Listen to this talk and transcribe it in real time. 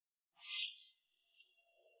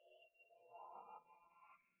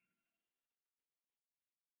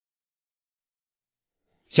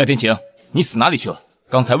夏天晴，你死哪里去了？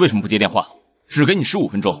刚才为什么不接电话？只给你15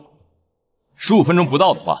分钟，15分钟不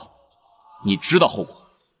到的话，你知道后果。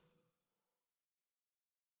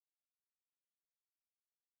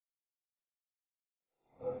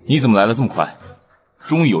你怎么来的这么快？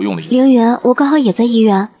终于有用的一次。凌云，我刚好也在医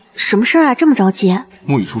院，什么事啊？这么着急？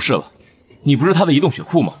沐雨出事了，你不是他的移动血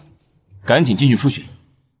库吗？赶紧进去输血。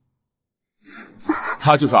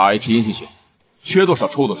他就是 Rh 阴性血，缺多少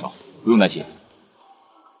抽多少，不用担心。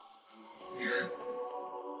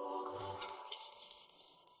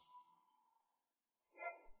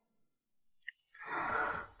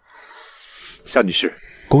夏女士，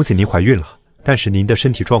恭喜您怀孕了，但是您的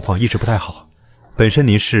身体状况一直不太好，本身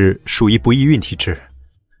您是属于不宜孕体质，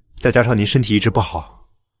再加上您身体一直不好，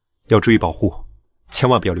要注意保护，千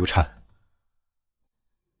万不要流产。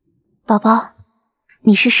宝宝，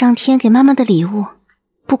你是上天给妈妈的礼物，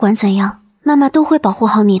不管怎样，妈妈都会保护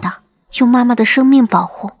好你的，用妈妈的生命保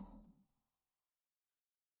护。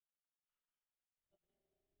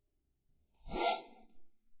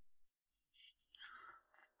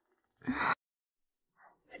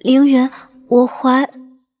凌云，我怀……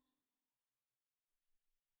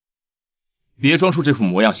别装出这副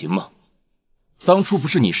模样行吗？当初不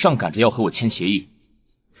是你上赶着要和我签协议，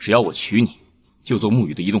只要我娶你，就做沐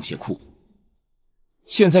雨的移动血库。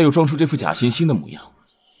现在又装出这副假惺惺的模样，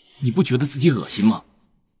你不觉得自己恶心吗？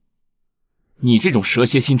你这种蛇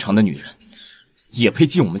蝎心肠的女人，也配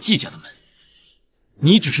进我们季家的门？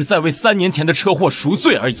你只是在为3年前的车祸赎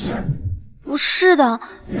罪而已。不是的，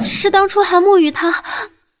是当初韩沐雨她……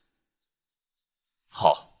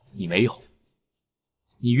好，你没有。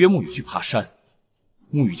你约沐雨去爬山，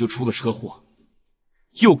沐雨就出了车祸，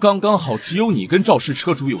又刚刚好只有你跟肇事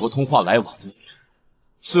车主有过通话来往。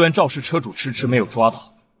虽然肇事车主迟迟没有抓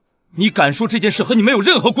到，你敢说这件事和你没有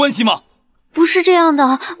任何关系吗？不是这样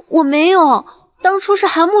的，我没有，当初是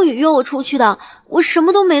韩沐雨约我出去的，我什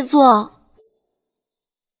么都没做。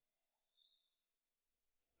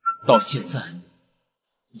到现在，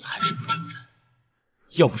你还是不承认？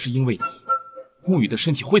要不是因为你，沐雨的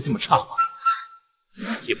身体会这么差吗？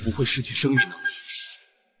也不会失去生育能力。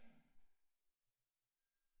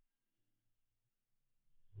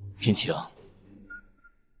天晴，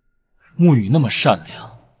沐雨那么善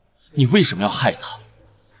良，你为什么要害她？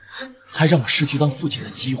还让我失去当父亲的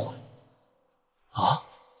机会？啊？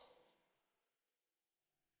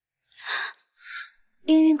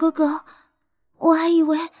凌云哥哥，我还以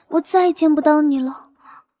为我再也见不到你了。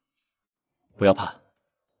不要怕，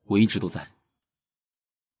我一直都在。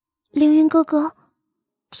凌云哥哥，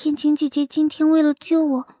天晴姐姐今天为了救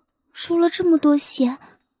我输了这么多血，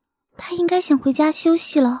她应该想回家休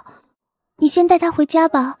息了。你先带她回家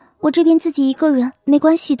吧，我这边自己一个人，没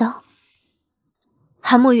关系的。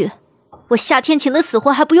韩沐雨，我夏天晴的死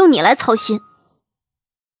活还不用你来操心。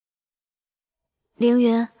凌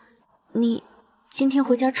云，你今天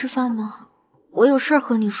回家吃饭吗？我有事儿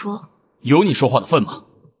和你说。有你说话的份吗？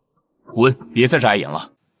滚，别在这碍眼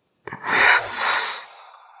了。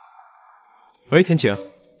喂，天晴，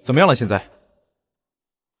怎么样了？现在？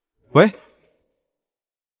喂，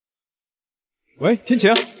喂，天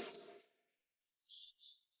晴，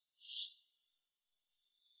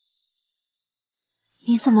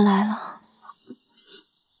你怎么来了？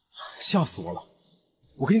吓死我了！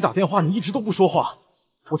我给你打电话，你一直都不说话，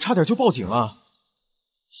我差点就报警了。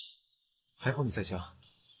还好你在家，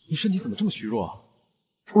你身体怎么这么虚弱啊？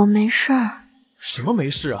我没事儿。什么没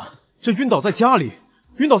事啊？这晕倒在家里，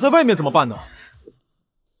晕倒在外面怎么办呢？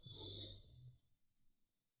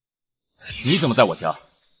你怎么在我家？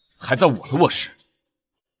还在我的卧室？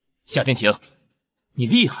夏天晴，你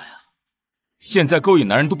厉害啊！现在勾引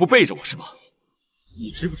男人都不背着我是吧？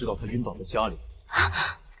你知不知道他晕倒在家里？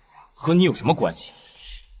和你有什么关系？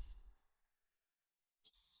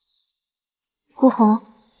顾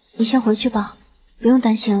红，你先回去吧，不用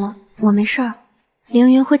担心了，我没事儿，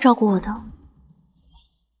凌云会照顾我的。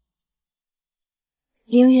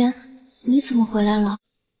凌云，你怎么回来了？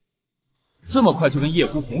这么快就跟叶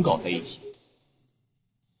孤红搞在一起？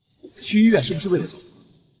去医院是不是为了找我？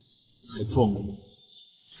还装过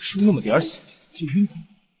输那么点血就晕倒，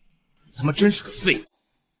你他妈真是个废物！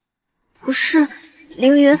不是，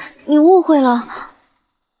凌云，你误会了。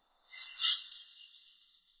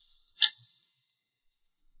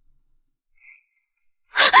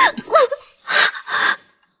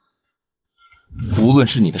无论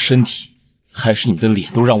是你的身体，还是你的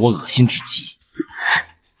脸，都让我恶心至极。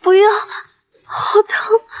不要，好疼！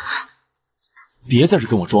别在这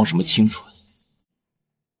跟我装什么清纯，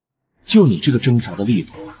就你这个挣扎的力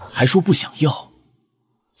度，还说不想要，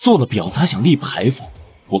做了婊子还想立牌坊。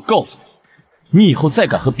我告诉你，你以后再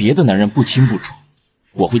敢和别的男人不亲不楚，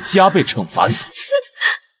我会加倍惩罚你。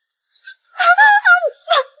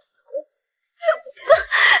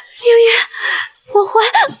凌云，我会。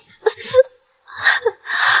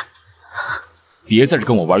别在这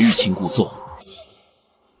跟我玩欲擒故纵！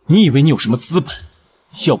你以为你有什么资本？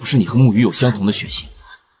要不是你和木鱼有相同的血型，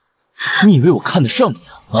你以为我看得上你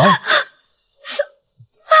啊？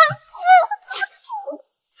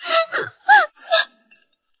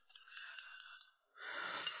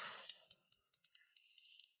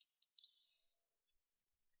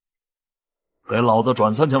给老子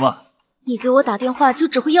转3000万！你给我打电话就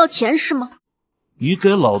只会要钱是吗？你给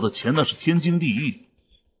老子钱那是天经地义。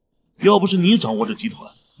要不是你掌握着集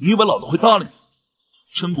团，你以为老子会搭理你？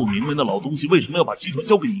身不名门的老东西为什么要把集团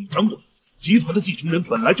交给你掌管？集团的继承人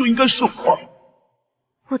本来就应该是我。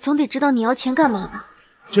我总得知道你要钱干嘛吧？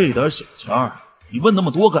这点小钱儿，你问那么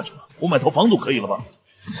多干什么？我买套房就可以了吧？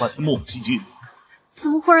怎么半天磨磨唧唧的？怎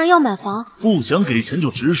么忽然要买房？不想给钱就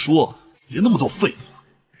直说，别那么多废话。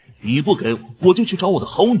你不给我，我就去找我的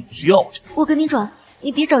好女婿要去。我给你转，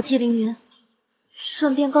你别找纪凌云。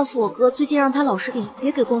顺便告诉我哥，最近让他老实点，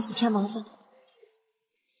别给公司添麻烦。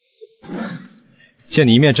见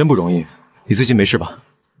你一面真不容易，你最近没事吧？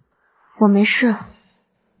我没事。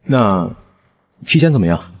那体检怎么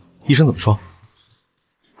样？医生怎么说？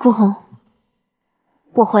顾红，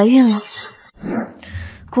我怀孕了。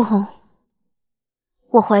顾红，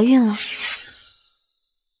我怀孕了。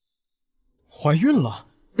怀孕了？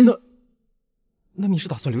那你是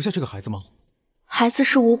打算留下这个孩子吗？孩子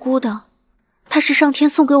是无辜的，他是上天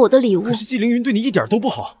送给我的礼物。可是纪凌云对你一点都不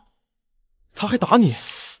好，他还打你。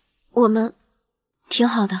我们挺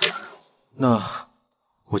好的。那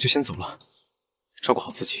我就先走了，照顾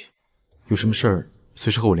好自己，有什么事儿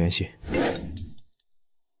随时和我联系。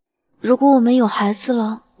如果我们有孩子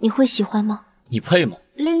了，你会喜欢吗？你配吗？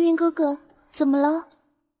凌云哥哥，怎么了？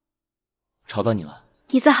吵到你了？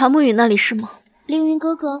你在韩沐雨那里是吗？凌云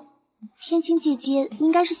哥哥，天晴姐姐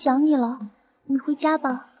应该是想你了，你回家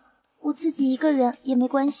吧，我自己一个人也没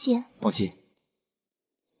关系。放心，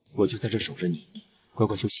我就在这守着你，乖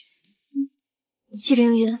乖休息。纪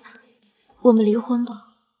凌云，我们离婚吧。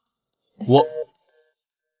我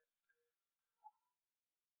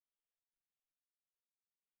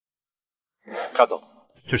沙总，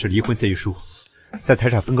这是离婚协议书，在财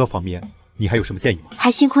产分割方面，你还有什么建议吗？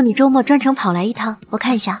还辛苦你周末专程跑来一趟，我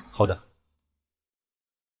看一下。好的。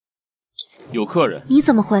有客人。你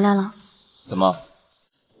怎么回来了？怎么，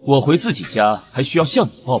我回自己家还需要向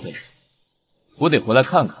你报备？我得回来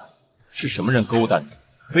看看是什么人勾搭你，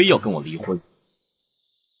非要跟我离婚。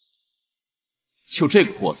就这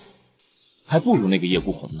个货色，还不如那个叶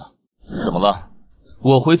孤红呢。怎么了？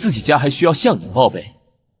我回自己家还需要向你报备？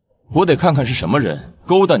我得看看是什么人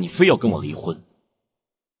勾搭你，非要跟我离婚。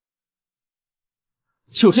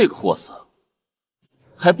就这个货色，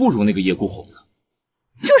还不如那个叶孤红呢。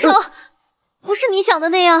住手！不是你想的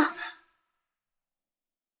那样。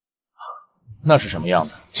那是什么样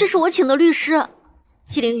的？这是我请的律师。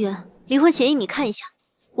纪凌云，离婚协议你看一下，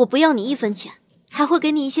我不要你1分钱，还会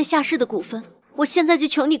给你一些夏氏的股份。我现在就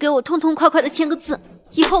求你给我痛痛快快的签个字，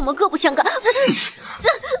以后我们各不相干。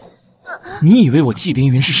你以为我纪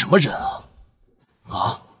凌云是什么人啊？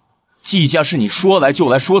啊，纪家是你说来就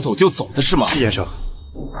来，说走就走的是吗？纪先生，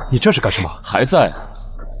你这是干什么？还在啊？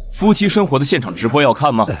夫妻生活的现场直播要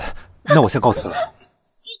看吗？那我先告辞了。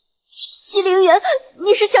纪凌云，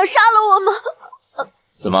你是想杀了我吗？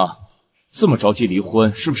怎么这么着急离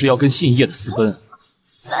婚？是不是要跟姓叶的私奔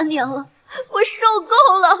？3年了，我受够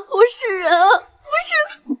了，我是人啊，不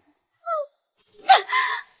是。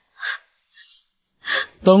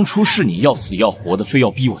当初是你要死要活的，非要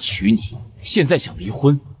逼我娶你，现在想离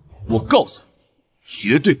婚，我告诉你，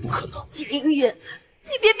绝对不可能。纪凌云，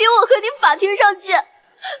你别逼我和你法庭上见。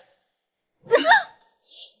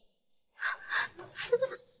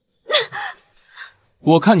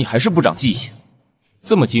我看你还是不长记性，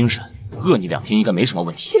这么精神，饿你2天应该没什么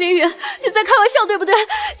问题。纪凌云，你在开玩笑对不对？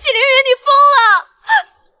纪凌云，你疯了！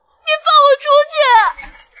你放我出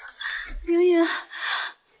去！凌云，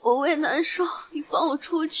我胃难受，你放我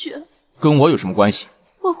出去。跟我有什么关系？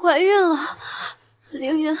我怀孕了，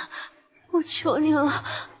凌云，我求你了，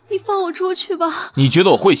你放我出去吧。你觉得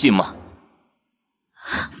我会信吗？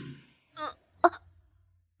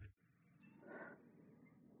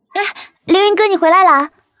凌云哥，你回来啦？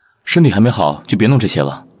身体还没好，就别弄这些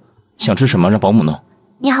了。想吃什么让保姆弄。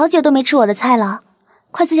你好久都没吃我的菜了，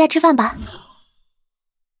快坐下吃饭吧。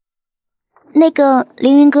那个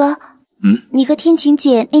凌云哥，你和天晴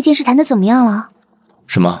姐那件事谈得怎么样了？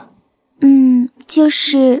什么？就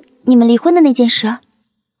是你们离婚的那件事。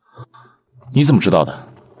你怎么知道的？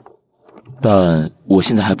但我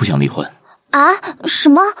现在还不想离婚。啊？什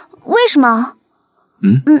么？为什么？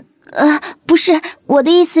不是，我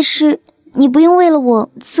的意思是，你不用为了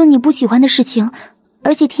我做你不喜欢的事情，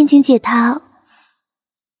而且天晴姐她……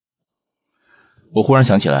我忽然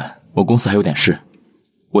想起来，我公司还有点事，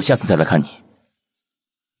我下次再来看你。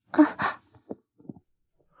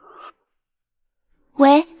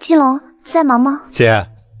喂，基隆，在忙吗？姐，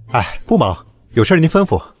不忙，有事您吩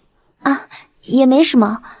咐。啊，也没什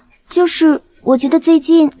么，就是我觉得最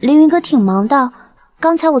近凌云哥挺忙的，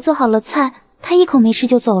刚才我做好了菜，他一口没吃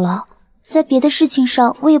就走了。在别的事情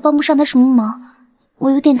上，我也帮不上他什么忙，我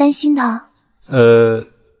有点担心他。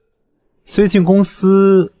最近公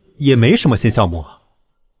司也没什么新项目，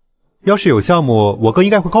要是有项目，我哥应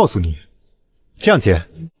该会告诉你。这样，姐，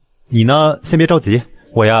你呢，先别着急，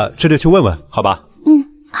我呀，这就去问问，好吧？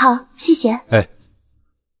好，谢谢。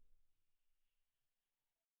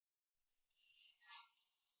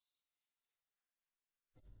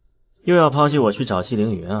又要抛弃我去找季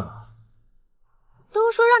凌云啊？都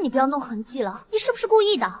说让你不要弄痕迹了，你是不是故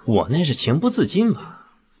意的？我那是情不自禁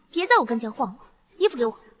吧。别在我跟前晃悠，衣服给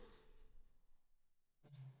我。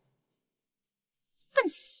笨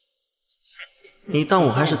死！你当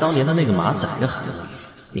我还是当年的那个马仔的孩子？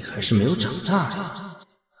你还是没有长大呀。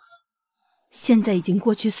现在已经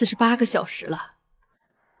过去48个小时了，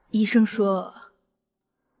医生说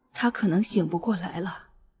他可能醒不过来了。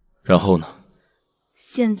然后呢？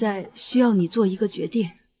现在需要你做一个决定，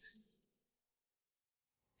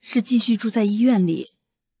是继续住在医院里，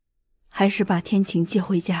还是把天晴接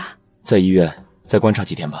回家？在医院再观察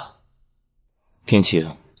几天吧。天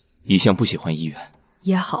晴一向不喜欢医院。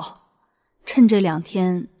也好，趁这2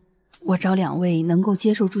天，我找2位能够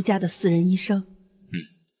接受住家的私人医生。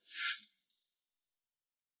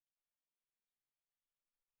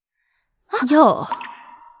哟，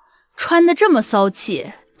穿得这么骚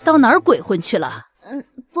气，到哪儿鬼混去了？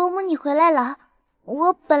伯母你回来了，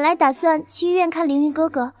我本来打算去医院看凌云哥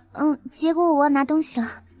哥，结果我忘拿东西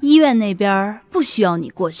了。医院那边不需要你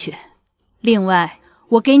过去。另外，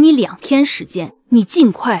我给你2天时间，你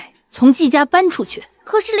尽快从季家搬出去。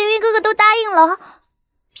可是凌云哥哥都答应了，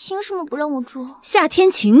凭什么不让我住？夏天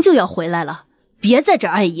晴就要回来了，别在这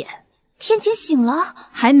儿碍眼。天晴醒了？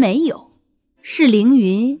还没有，是凌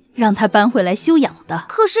云让他搬回来休养的。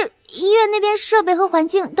可是医院那边设备和环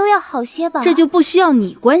境都要好些吧？这就不需要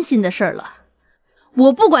你关心的事儿了。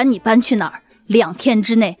我不管你搬去哪儿，2天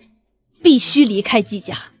之内必须离开季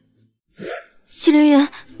家。季凌云，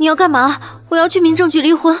你要干嘛？我要去民政局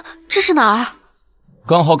离婚，这是哪儿？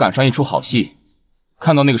刚好赶上一出好戏，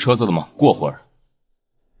看到那个车子了吗？过会儿，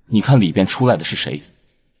你看里边出来的是谁？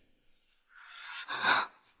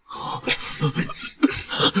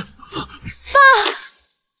爸，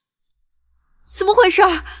怎么回事？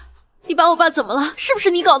你把我爸怎么了？是不是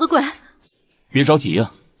你搞的鬼？别着急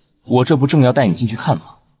呀，我这不正要带你进去看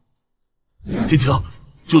吗？天晴，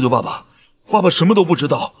救救爸爸！爸爸什么都不知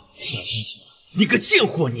道。你个贱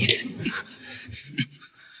货你！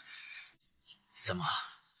怎么，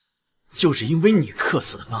就是因为你克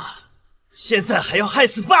死了妈，现在还要害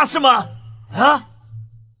死爸是吗？啊！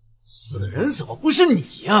死的人怎么不是你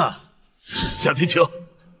呀？夏天晴，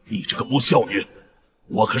你这个不孝女，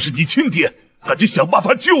我可是你亲爹，赶紧想办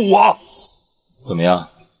法救我！怎么样，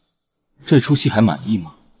这出戏还满意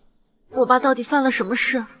吗？我爸到底犯了什么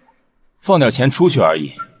事？放点钱出去而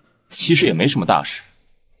已，其实也没什么大事，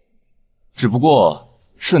只不过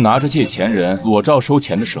是拿着借钱人裸照收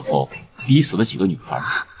钱的时候逼死了几个女孩。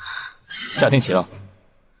夏天晴，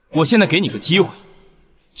我现在给你个机会，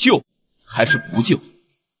救还是不救？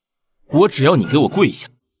我只要你给我跪下。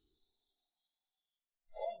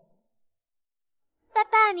爸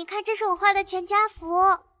爸，你看，这是我画的全家福。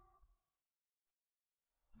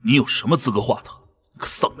你有什么资格画他？你个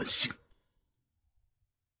丧门星！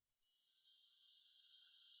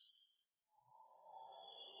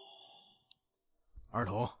儿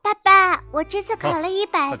童，爸爸，我这次考了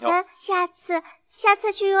100分，下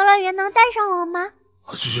次去游乐园能带上我吗？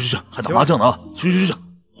去，还打麻将呢啊！去，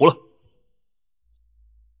活了。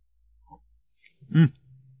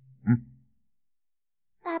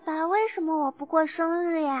爸爸，为什么我不过生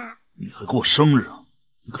日呀？你还过生日啊？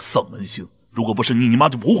你个丧门星！如果不是你，你妈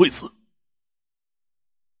就不会死。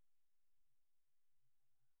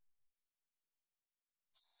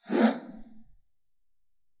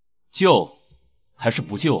救还是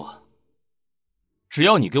不救啊？只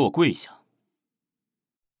要你给我跪下。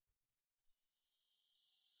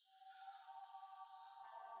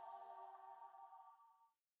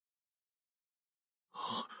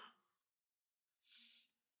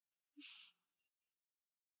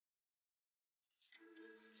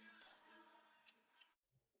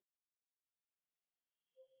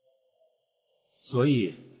所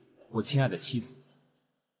以，我亲爱的妻子，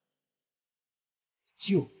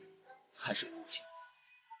救还是不救？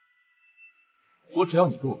我只要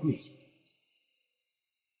你给我跪下，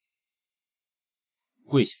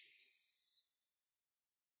跪下。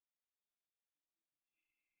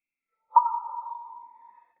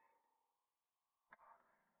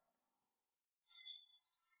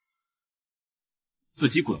自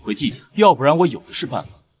己滚回季家，要不然我有的是办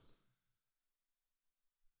法。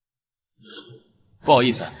不好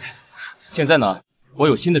意思，现在呢，我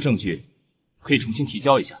有新的证据，可以重新提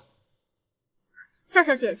交一下。夏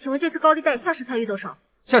小姐，请问这次高利贷夏氏参与多少？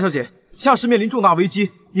夏小姐，夏氏面临重大危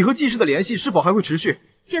机，你和季氏的联系是否还会持续？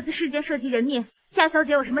这次事件涉及人命，夏小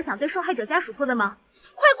姐有什么想对受害者家属说的吗？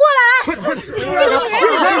快过来！这个女人竟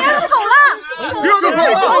然跑了！别让她跑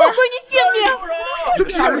了！我闺女性命！这个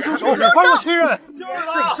杀人凶手，还我亲人！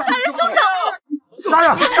杀人凶手！杀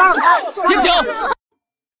呀！杀！天晴！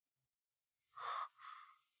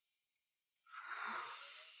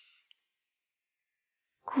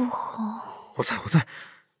顾红，我在。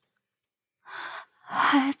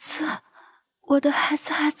孩子，我的孩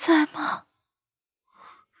子还在吗？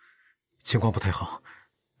情况不太好，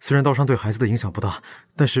虽然刀伤对孩子的影响不大，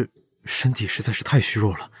但是身体实在是太虚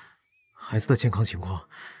弱了。孩子的健康情况，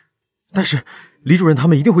但是李主任他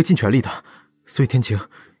们一定会尽全力的，所以天晴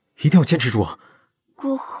一定要坚持住啊！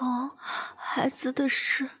顾红，孩子的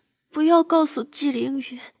事不要告诉纪凌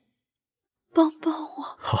云，帮帮我。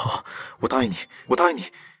好，我答应你，我答应你。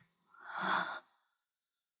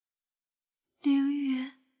凌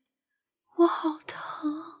云，我好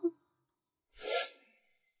疼。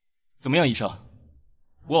怎么样，医生？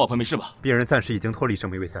我老婆没事吧？病人暂时已经脱离生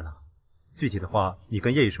命危险了，具体的话你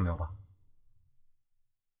跟叶医生聊吧。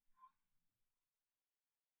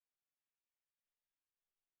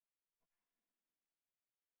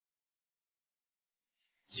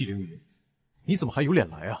纪凌云，你怎么还有脸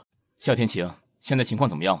来啊？夏天晴，现在情况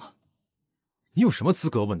怎么样了？你有什么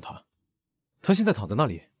资格问他？他现在躺在那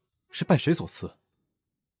里，是拜谁所赐？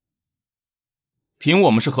凭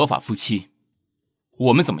我们是合法夫妻，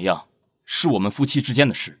我们怎么样是我们夫妻之间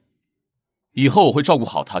的事。以后我会照顾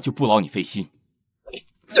好他，就不劳你费心。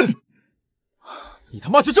你他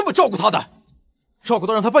妈就这么照顾他的？照顾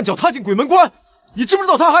到让他绊脚踏进鬼门关？你知不知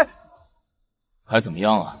道他还怎么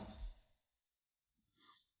样啊？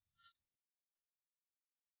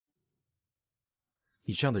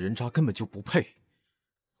你这样的人渣根本就不配。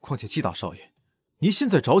况且季大少爷，您现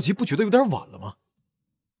在着急不觉得有点晚了吗？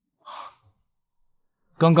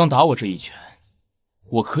刚刚打我这一拳，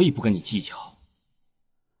我可以不跟你计较，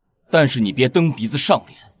但是你别蹬鼻子上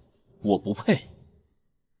脸，我不配。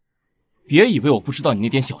别以为我不知道你那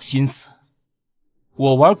点小心思，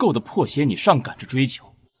我玩够的破鞋你上赶着追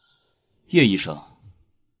求。叶医生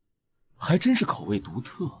还真是口味独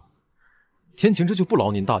特。天晴这就不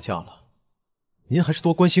劳您大驾了，您还是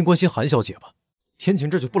多关心关心韩小姐吧。天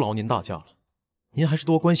晴这就不劳您大驾了，您还是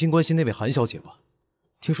多关心关心那位韩小姐吧。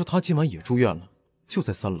听说她今晚也住院了，就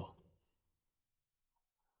在3楼。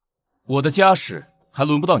我的家事还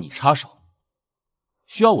轮不到你插手，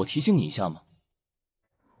需要我提醒你一下吗？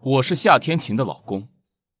我是夏天晴的老公，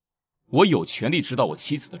我有权利知道我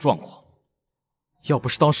妻子的状况。要不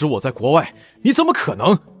是当时我在国外，你怎么可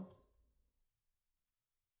能？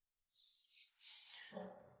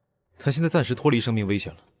他现在暂时脱离生命危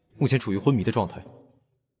险了，目前处于昏迷的状态，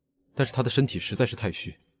但是他的身体实在是太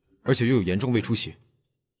虚，而且又有严重胃出血，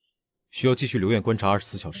需要继续留院观察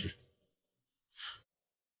24小时。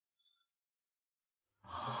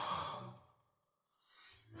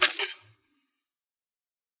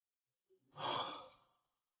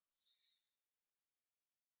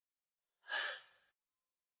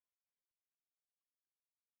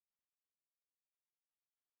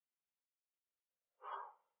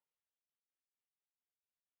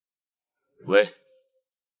喂，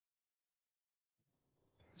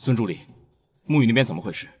孙助理，沐雨那边怎么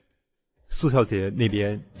回事？苏小姐那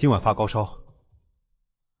边今晚发高烧，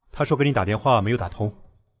她说给你打电话没有打通，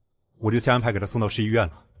我就先安排给她送到市医院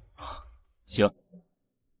了。行，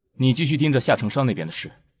你继续盯着夏承商那边的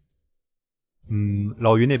事。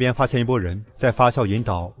老于那边发现一拨人在发酵引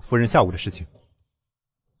导夫人下午的事情。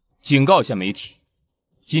警告一下媒体，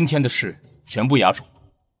今天的事全部压住，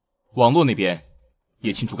网络那边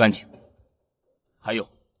也清除干净。还有，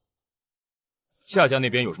夏家那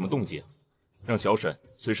边有什么动静，让小沈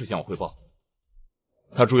随时向我汇报。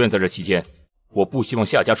他住院在这期间，我不希望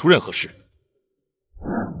夏家出任何事。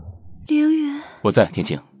凌云，我在，天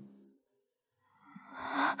晴。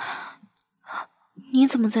你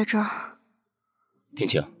怎么在这儿？天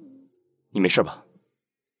晴，你没事吧？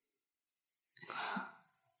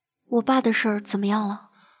我爸的事儿怎么样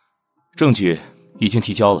了？证据已经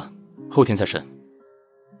提交了，后天再审。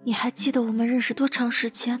你还记得我们认识多长时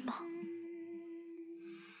间吗？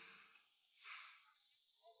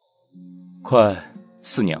快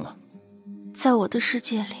4年了。在我的世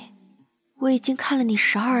界里，我已经看了你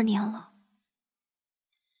12年了。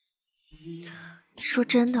说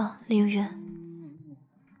真的，凌云，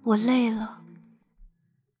我累了。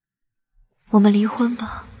我们离婚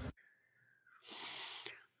吧。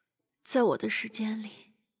在我的时间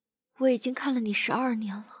里，我已经看了你12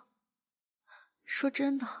年了。说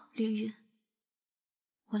真的，凌云，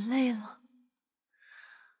我累了。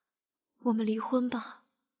我们离婚吧。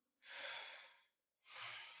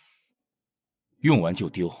用完就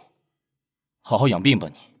丢，好好养病吧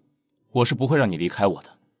你。我是不会让你离开我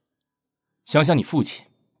的。想想你父亲，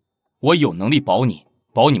我有能力保你，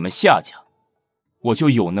保你们夏家，我就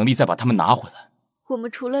有能力再把他们拿回来。我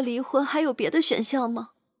们除了离婚还有别的选项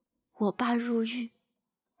吗？我爸入狱，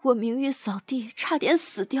我名誉扫地，差点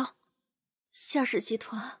死掉。夏氏集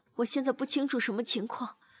团，我现在不清楚什么情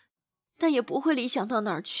况，但也不会理想到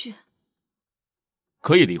哪儿去。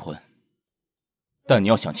可以离婚，但你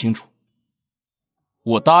要想清楚，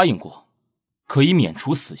我答应过，可以免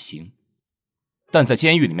除死刑，但在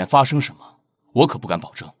监狱里面发生什么，我可不敢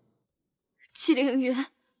保证。纪凌云，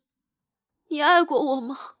你爱过我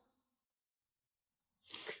吗？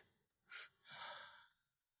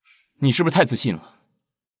你是不是太自信了？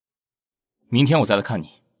明天我再来看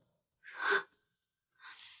你。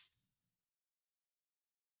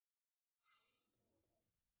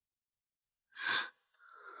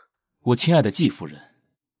我亲爱的季夫人，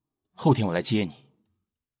后天我来接你。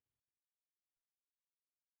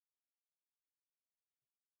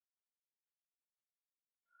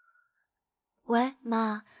喂，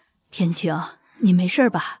妈。天晴，你没事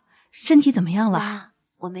吧？身体怎么样了？妈，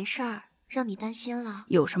我没事儿，让你担心了。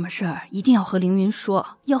有什么事儿一定要和凌云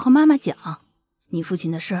说，要和妈妈讲。你父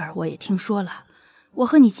亲的事儿我也听说了，我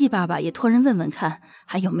和你季爸爸也托人问问看，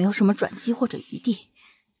还有没有什么转机或者余地。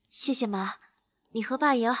谢谢妈，你和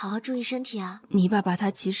爸也要好好注意身体啊。你爸爸他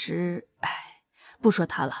其实，不说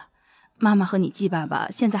他了。妈妈和你季爸爸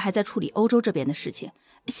现在还在处理欧洲这边的事情，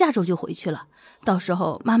下周就回去了，到时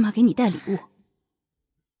候妈妈给你带礼物。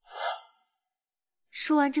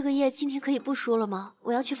输完这个液，今天可以不输了吗？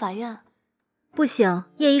我要去法院。不行，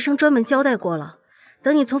叶医生专门交代过了，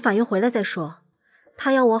等你从法院回来再说。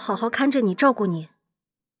他要我好好看着你，照顾你。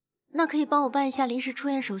那可以帮我办一下临时出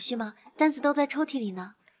院手续吗？单子都在抽屉里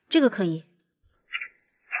呢。这个可以。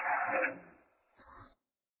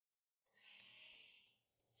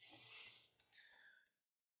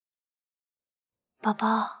宝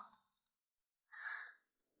宝，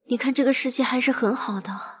你看这个世界还是很好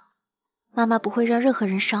的，妈妈不会让任何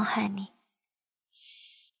人伤害你。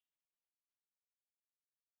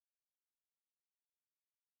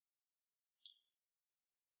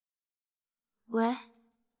喂，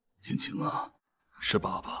天晴啊，是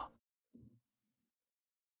爸爸。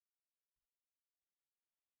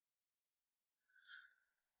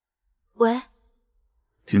喂，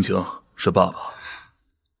天晴，是爸爸。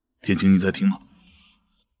天晴，你在听吗？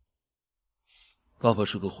爸爸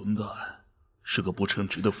是个混蛋，是个不称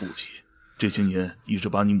职的父亲，这些年一直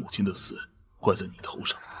把你母亲的死怪在你头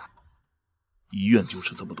上。医院就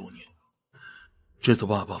是这么多年，这次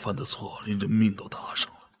爸爸犯的错，连人命都搭上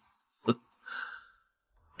了。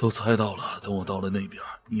都猜到了，等我到了那边，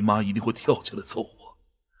你妈一定会跳起来揍我。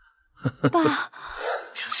爸，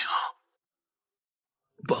天晴，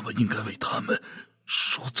爸爸应该为他们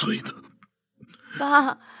赎罪的。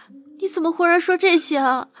爸，你怎么忽然说这些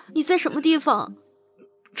啊？你在什么地方？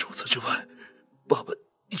除此之外，爸爸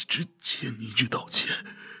一直欠你一句道歉。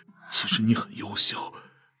其实你很优秀，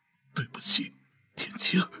对不起，天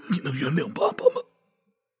晴，你能原谅爸爸吗？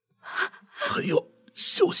还有，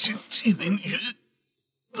小心纪凌云。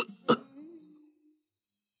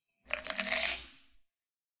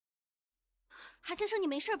韩先生，你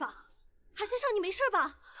没事吧？韩先生，你没事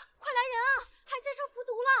吧？快来人啊！韩先生服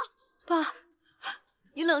毒了！爸，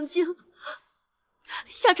你冷静。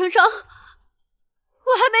夏成章，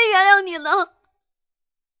我还没原谅你呢。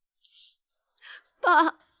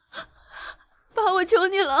爸，我求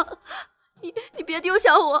你了，你别丢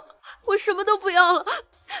下我，我什么都不要了。爸。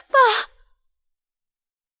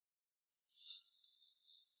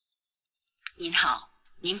您好，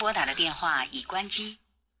您拨打的电话已关机。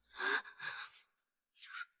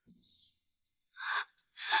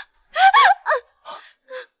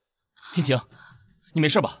天晴，你没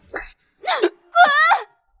事吧？滚！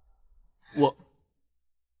我，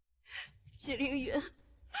纪凌云，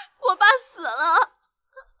我爸死了，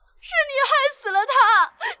是你害死了他，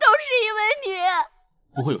都是因为你。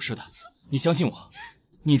不会有事的，你相信我。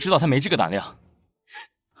你知道他没这个胆量，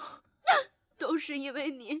是因为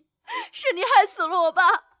你，是你害死了我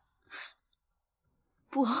爸。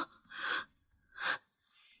不，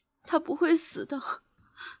他不会死的。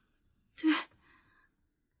对，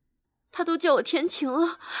他都叫我天晴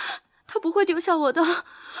了，他不会丢下我的。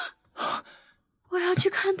我要去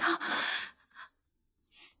看他。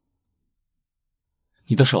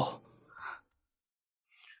你的手。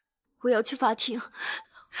我要去法庭，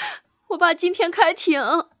我爸今天开庭。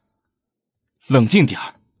冷静点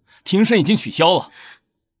儿，庭审已经取消了。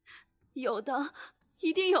有的，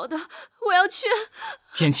一定有的，我要去。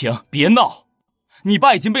天晴，别闹，你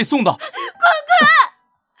爸已经被送到。滚开！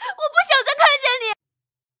我不想再看见你。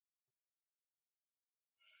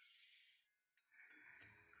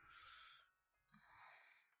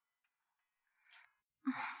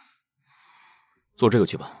做这个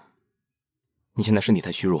去吧，你现在身体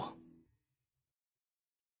太虚弱。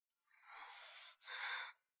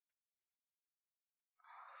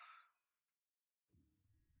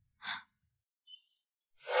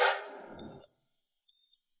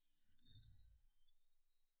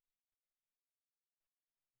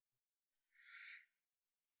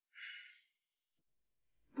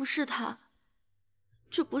不是他，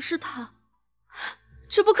这不是他，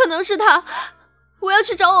这不可能是他！我要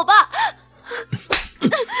去找我爸。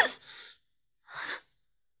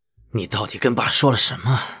你到底跟爸说了什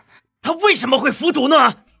么？他为什么会服毒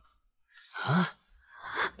呢？啊！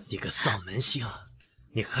你个丧门星，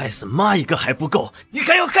你害死妈一个还不够，你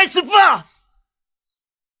还要害死爸！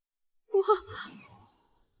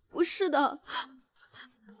不是的，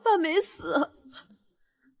爸没死，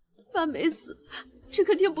爸没死。这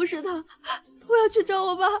肯定不是他，我要去找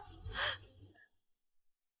我爸。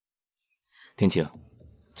天晴，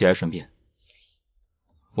节哀顺变，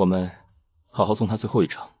我们好好送他最后一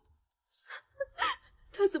程。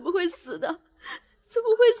他怎么会死的？怎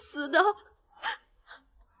么会死的？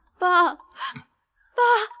爸，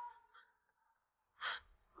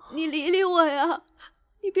你理理我呀！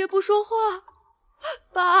你别不说话，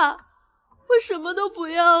爸，我什么都不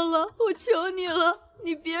要了，我求你了，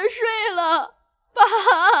你别睡了。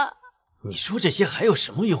爸，你说这些还有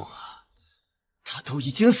什么用啊？他都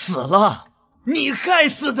已经死了，你害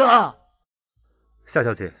死的。夏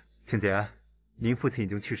小姐，请节哀，您父亲已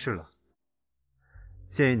经去世了，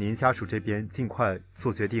建议您家属这边尽快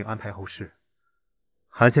做决定，安排后事。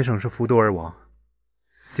韩先生是服毒而亡，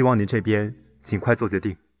希望您这边尽快做决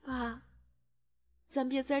定。爸，咱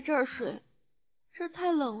别在这儿睡，这儿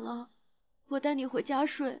太冷了，我带你回家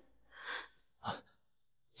睡。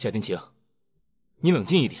夏天晴，你冷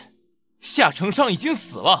静一点，夏承上已经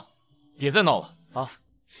死了，别再闹了啊！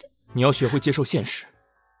你要学会接受现实。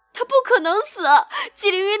他不可能死，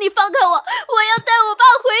纪凌云，你放开我，我要带我爸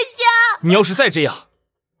回家。你要是再这样，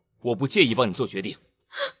我不介意帮你做决定，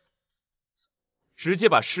直接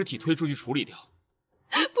把尸体推出去处理掉。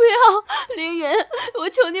不要，凌云，我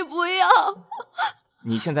求你不要。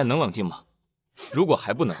你现在能冷静吗？如果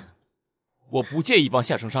还不能，我不介意帮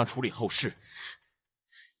夏承上处理后事。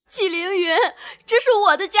纪凌云，这是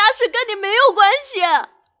我的家事，跟你没有关系。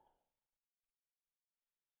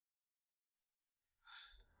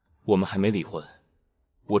我们还没离婚，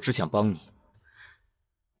我只想帮你。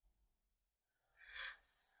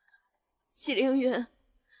纪凌云，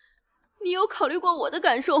你有考虑过我的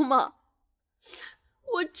感受吗？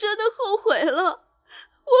我真的后悔了，我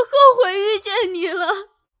后悔遇见你了。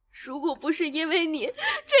如果不是因为你，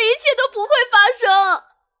这一切都不会发生。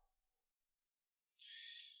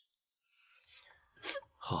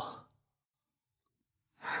好。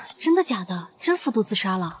真的假的？真服毒自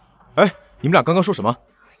杀了？哎，你们俩刚刚说什么？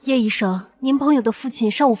叶医生，您朋友的父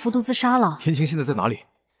亲上午服毒自杀了。天晴现在在哪里？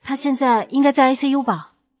他现在应该在 ICU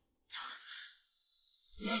吧？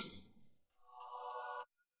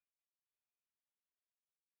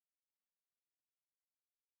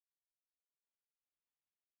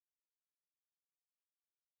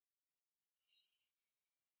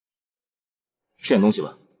吃点东西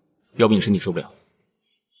吧，要不你身体受不了。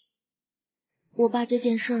我爸这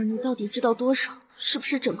件事儿，你到底知道多少？是不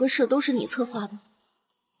是整个事都是你策划的？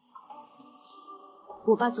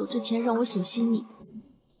我爸走之前让我小心你。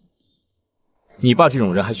你爸这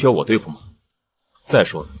种人还需要我对付吗？再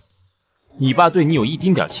说了，你爸对你有一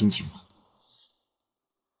丁点亲情吗？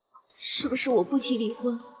是不是我不提离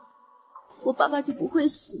婚，我爸爸就不会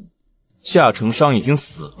死？夏承商已经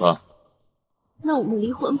死了。那我们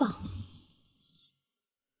离婚吧。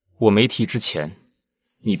我没提之前，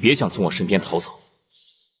你别想从我身边逃走。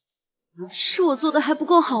是我做的还不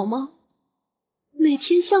够好吗？每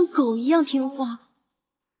天像狗一样听话，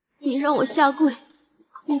你让我下跪，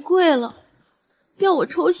我跪了；要我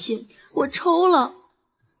抽血，我抽了；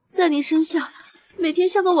在你身下每天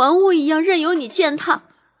像个玩物一样任由你践踏，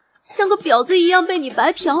像个婊子一样被你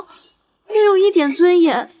白嫖，没有一点尊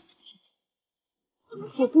严。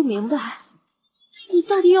我不明白，你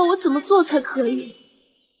到底要我怎么做才可以？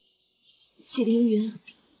纪凌云，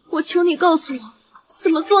我求你告诉我，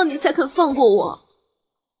怎么做你才肯放过我？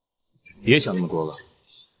别想那么多了，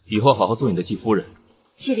以后好好做你的继夫人。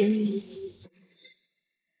纪凌云，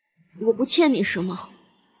我不欠你什么，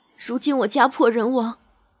如今我家破人亡，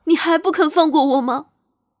你还不肯放过我吗？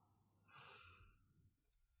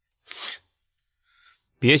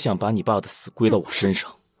别想把你爸的死归到我身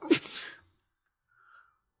上。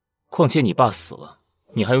况且你爸死了，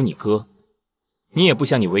你还有你哥，你也不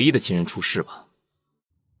想你唯一的亲人出事吧？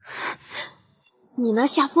你拿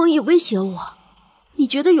夏风义威胁我，你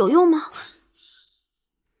觉得有用吗？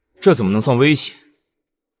这怎么能算威胁？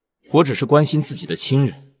我只是关心自己的亲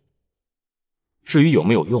人，至于有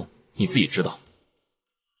没有用，你自己知道。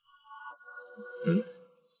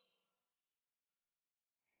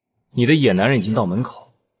你的野男人已经到门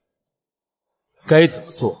口，该怎么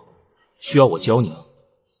做，需要我教你吗？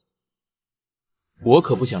我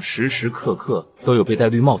可不想时时刻刻都有被戴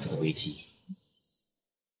绿帽子的危机。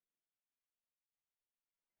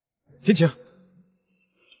天晴，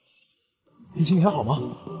天晴，你还好吗？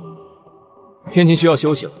天晴需要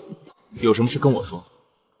休息了，有什么事跟我说。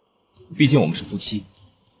毕竟我们是夫妻。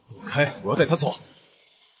躲开，我要带他走。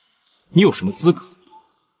你有什么资格？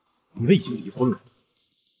你们已经离婚了。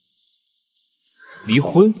离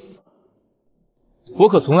婚？我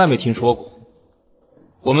可从来没听说过。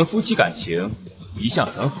我们夫妻感情一向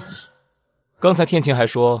很好。刚才天晴还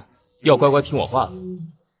说要乖乖听我话的。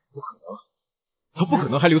不可能，他不可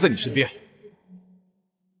能还留在你身边。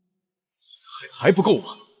还不够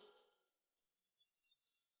吗？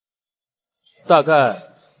大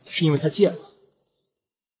概是因为他贱了。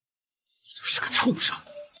你就是个畜生！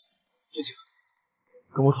天晴，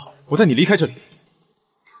跟我走，我带你离开这里。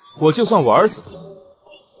我就算玩死他，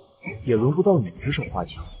也轮不到你指手画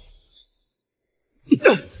脚。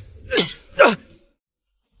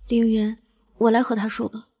凌云，我来和他说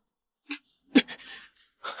吧。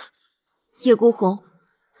叶孤红，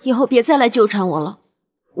以后别再来纠缠我了，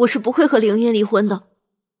我是不会和凌云离婚的。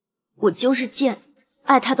我就是贱，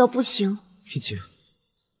爱他到不行。天晴，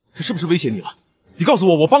他是不是威胁你了？你告诉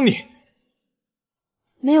我，我帮你。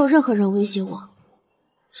没有任何人威胁我。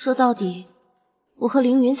说到底，我和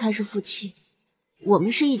凌云才是夫妻，我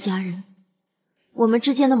们是一家人。我们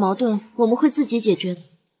之间的矛盾，我们会自己解决的，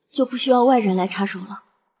就不需要外人来插手了。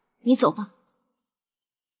你走吧。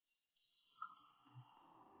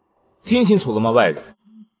听清楚了吗，外人？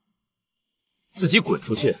自己滚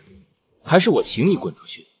出去，还是我请你滚出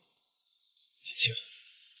去？天晴，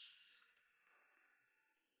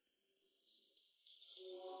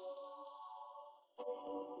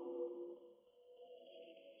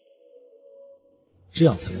这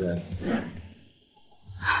样才对。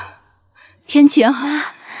天晴，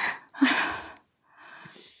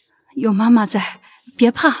有妈妈在，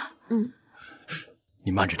别怕。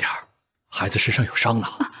你慢着点儿，孩子身上有伤呢。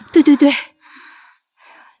对对对，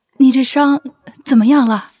你这伤怎么样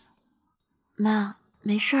了？妈，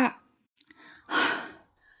没事儿。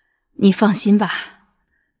你放心吧，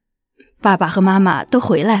爸爸和妈妈都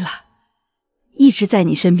回来了，一直在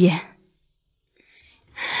你身边。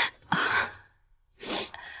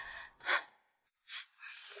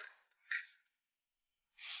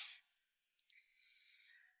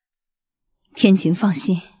天晴放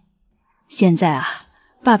心，现在啊，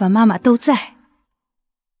爸爸妈妈都在。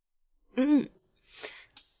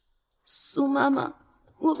苏妈妈，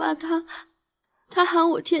我爸他喊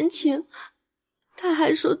我天晴，他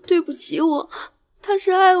还说对不起我，他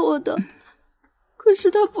是爱我的，可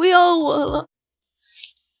是他不要我了。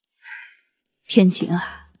天晴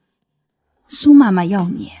啊，苏妈妈要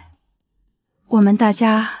你，我们大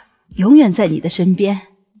家永远在你的身边。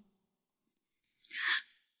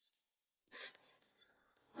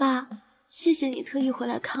爸，谢谢你特意回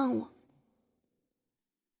来看我。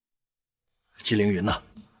纪凌云呢？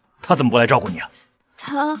他怎么不来照顾你啊？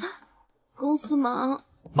他公司忙。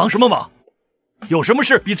忙什么忙？有什么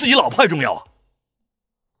事比自己老婆还重要啊？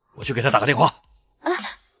我去给他打个电话。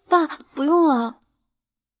爸，不用了。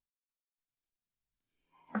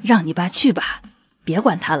让你爸去吧，别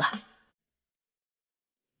管他了。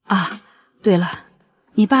啊，对了，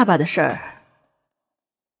你爸爸的事儿，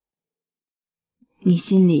你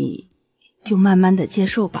心里就慢慢的接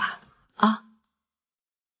受吧，啊。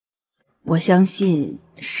我相信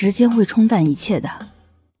时间会冲淡一切的。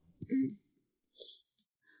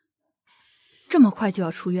这么快就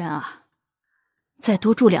要出院啊？再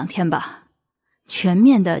多住2天吧，全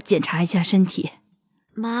面的检查一下身体。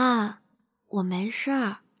妈，我没事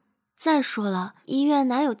儿。再说了，医院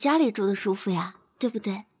哪有家里住的舒服呀，对不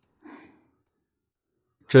对？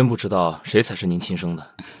真不知道谁才是您亲生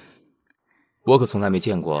的，我可从来没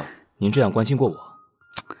见过您这样关心过我。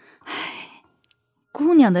唉，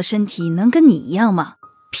姑娘的身体能跟你一样吗？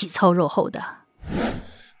皮糙肉厚的。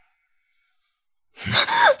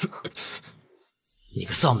你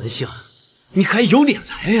个丧门星，你还有脸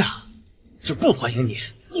来呀？这不欢迎你，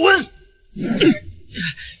滚！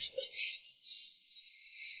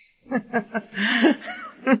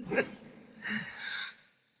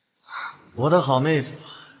我的好妹夫，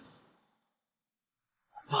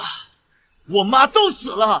我爸、我妈都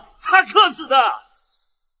死了，他克死的。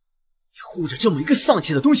你护着这么一个丧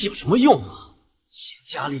气的东西有什么用啊？嫌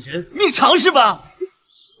家里人命长是吧？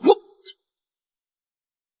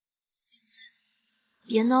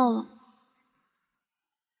别闹了，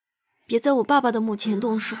别在我爸爸的墓前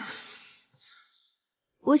动手。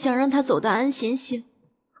我想让他走得安心些，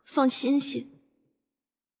放心些。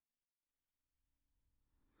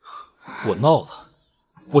我闹了，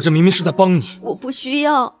我这明明是在帮你。我不需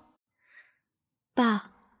要。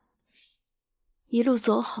爸，一路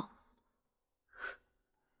走好。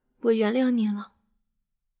我原谅你了。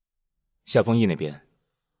夏风义那边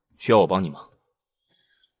需要我帮你吗？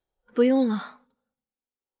不用了。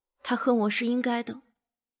他恨我是应该的，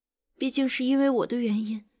毕竟是因为我的原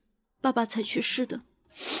因，爸爸才去世的。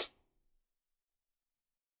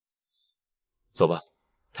走吧，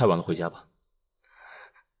太晚了，回家吧。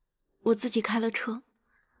我自己开了车。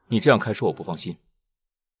你这样开车我不放心。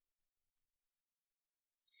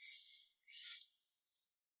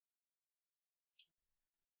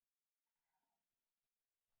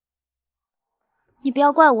你不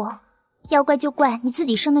要怪我，要怪就怪你自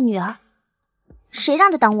己生的女儿，谁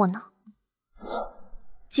让她当我呢？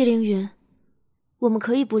季凌云，我们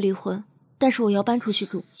可以不离婚，但是我要搬出去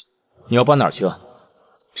住。你要搬哪儿去啊？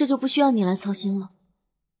这就不需要你来操心了。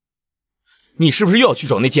你是不是又要去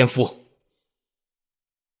找那奸夫？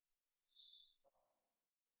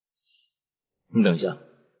你等一下。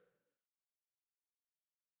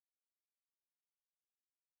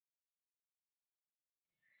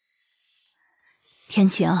天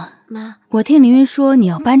晴，妈，我听凌云说你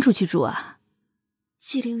要搬出去住啊。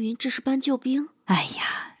季凌云，这是搬救兵？哎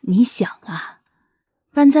呀，你想啊，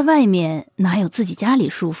搬在外面哪有自己家里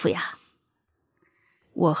舒服呀？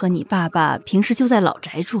我和你爸爸平时就在老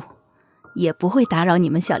宅住，也不会打扰你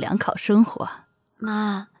们小两口生活。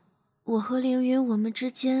妈，我和凌云我们之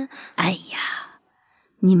间……哎呀，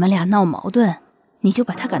你们俩闹矛盾，你就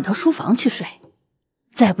把他赶到书房去睡，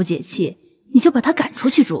再不解气，你就把他赶出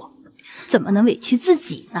去住。怎么能委屈自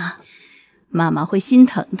己呢？妈妈会心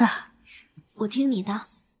疼的。我听你的。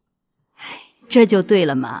这就对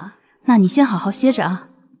了嘛。那你先好好歇着啊，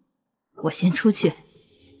我先出去。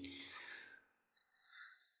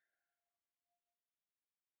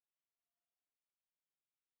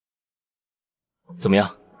怎么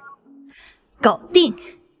样？搞定！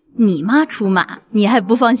你妈出马，你还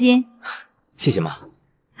不放心？谢谢妈。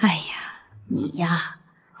哎呀，你呀，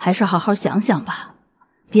还是好好想想吧，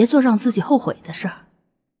别做让自己后悔的事儿。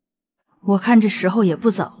我看这时候也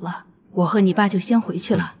不早了，我和你爸就先回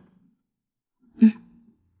去了。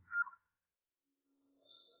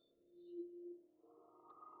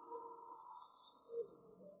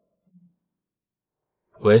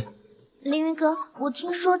喂，凌云哥，我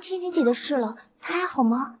听说天晴姐的事了，她还好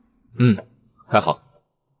吗？还好。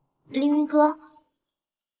凌云哥，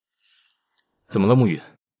怎么了，沐雨？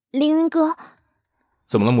凌云哥，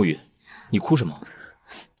怎么了，沐雨？你哭什么？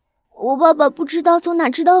我爸爸不知道从哪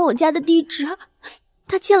知道了我家的地址，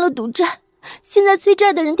他欠了赌债，现在催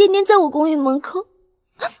债的人天天在我公寓门口。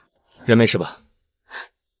人没事吧？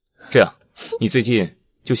这样，你最近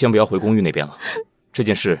就先不要回公寓那边了，这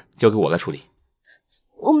件事交给我来处理。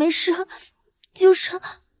我没事，就是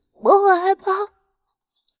我很害怕。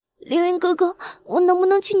凌云哥哥，我能不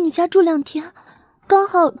能去你家住2天？刚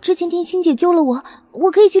好之前天心姐救了我，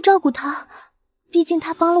我可以去照顾她，毕竟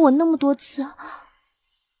她帮了我那么多次。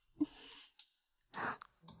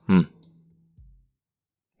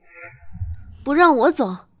不让我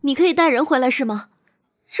走，你可以带人回来是吗？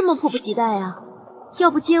这么迫不及待呀？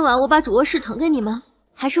要不今晚我把主卧室腾给你们，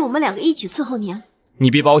还是我们2个一起伺候你？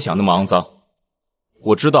你别把我想那么肮脏。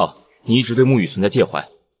我知道你一直对沐雨存在介怀，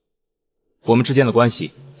我们之间的关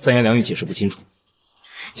系3言2语解释不清楚。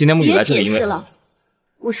今天沐雨来这里，因为别解释了，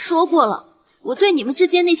我说过了，我对你们之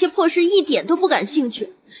间那些破事一点都不感兴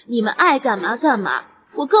趣。你们爱干嘛干嘛，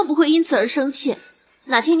我更不会因此而生气。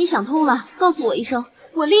哪天你想通了，告诉我一声，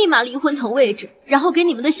我立马离婚腾位置，然后给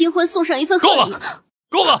你们的新婚送上一份贺礼。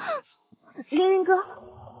够了！凌云哥，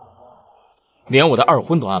连我的2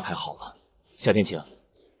婚都安排好了，夏天晴，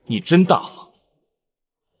你真大方。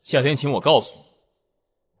夏天晴，我告诉你，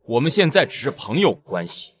我们现在只是朋友关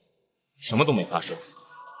系，什么都没发生。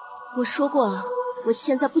我说过了，我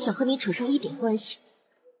现在不想和你扯上一点关系。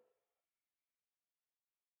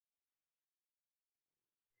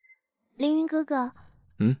凌云哥哥，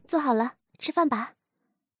坐好了，吃饭吧。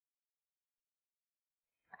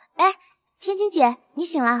哎，天晴姐，你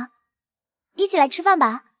醒了，一起来吃饭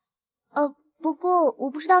吧。不过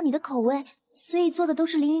我不知道你的口味，所以做的都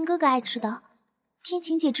是凌云哥哥爱吃的。天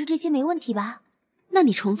晴姐吃这些没问题吧？那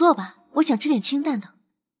你重做吧，我想吃点清淡的。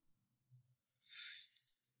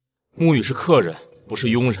沐雨是客人，不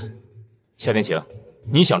是佣人。夏天晴，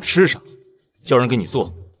你想吃什么，叫人给你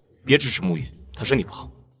做，别支持沐雨，她身体不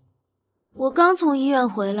好。我刚从医院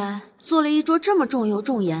回来，做了一桌这么重油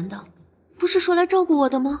重盐的，不是说来照顾我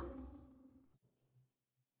的吗？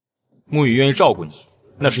沐雨愿意照顾你，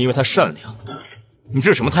那是因为她善良。你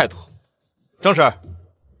这是什么态度？张婶，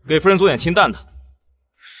给夫人做点清淡的。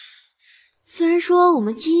虽然说我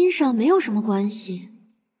们基因上没有什么关系，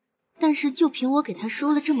但是就凭我给她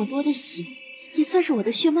输了这么多的血，也算是我的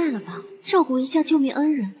血脉了吧？照顾一下救命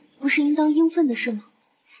恩人，不是应当应分的事吗？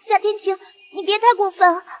夏天晴，你别太过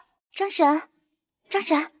分。张婶，张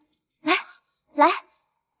婶，来，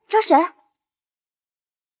张婶，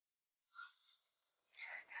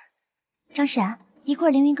张婶，一会儿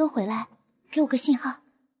凌云哥回来，给我个信号。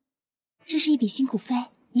这是一笔辛苦费，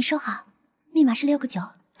你收好，密码是6个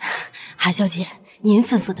9。韩小姐，您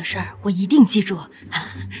吩咐的事儿我一定记住。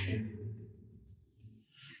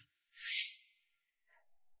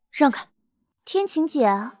让开，天晴姐，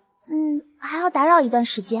还要打扰一段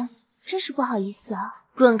时间，真是不好意思啊。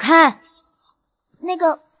滚开！那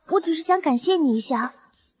个，我只是想感谢你一下，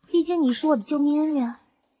毕竟你是我的救命恩人。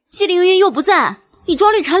季凌云又不在，你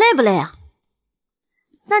装绿茶累不累啊？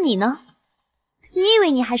那你呢？你以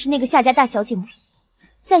为你还是那个夏家大小姐吗？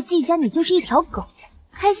在季家你就是一条狗，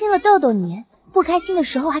开心了逗逗你，不开心的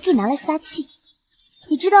时候还可以拿来撒气。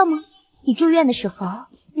你知道吗？你住院的时候，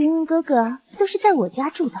凌云哥哥都是在我家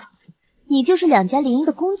住的，你就是2家联姻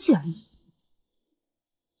的工具而已。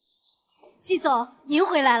季总，您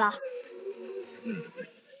回来了。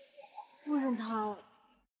夫人她……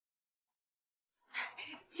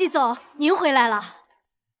季总，您回来了。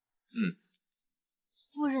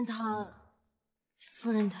夫人她……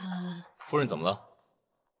夫人怎么了？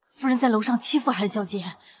夫人在楼上欺负韩小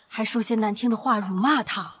姐，还说些难听的话，辱骂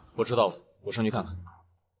她。我知道了，我上去看看。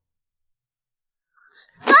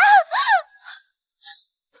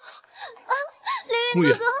凌云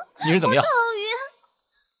哥哥，你人怎么样？我好晕。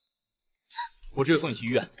我这就送你去医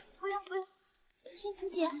院。不用，天晴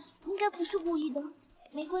姐应该不是故意的，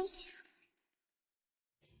没关系。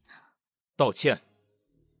道歉。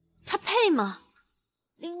他配吗？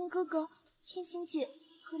凌云哥哥，天晴姐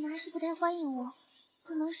可能还是不太欢迎我，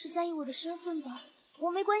可能是在意我的身份吧。我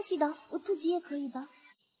没关系的，我自己也可以的。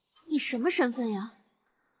你什么身份呀？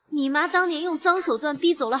你妈当年用脏手段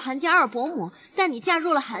逼走了韩家2伯母，但你嫁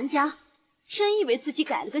入了韩家，真以为自己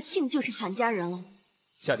改了个姓就是韩家人了？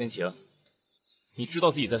夏天晴，你知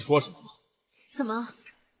道自己在说什么吗？怎么，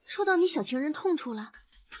说到你小情人痛处了？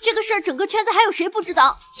这个事儿整个圈子还有谁不知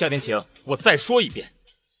道？夏天晴，我再说一遍，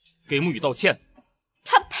给沐雨道歉。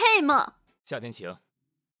他配吗？夏天晴，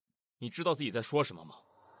你知道自己在说什么吗？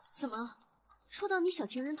怎么，说到你小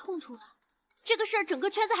情人痛处了？这个事儿整个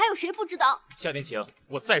圈子还有谁不知道？夏天晴，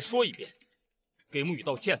我再说一遍，给沐雨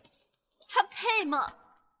道歉。他配吗？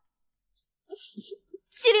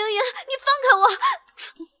季凌云，你放开我！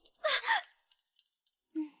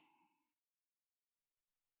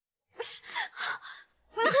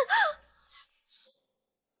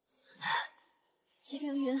季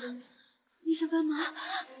凌云，你想干嘛？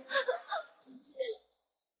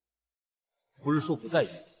不是说不在意，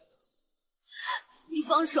你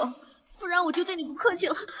放手，不然我就对你不客气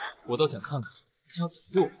了。我倒想看看你想怎么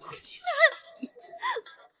对我不客气。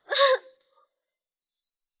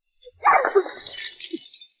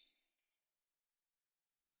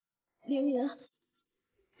凌云，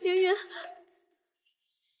凌云，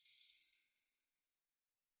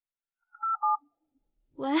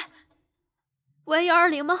喂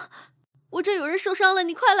，120吗？我这有人受伤了，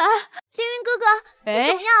你快来！凌云哥哥，你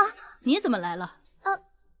怎么样？你怎么来了？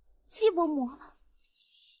季伯母，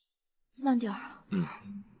慢点儿。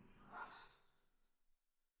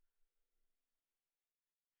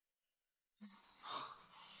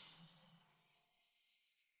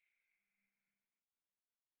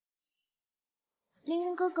凌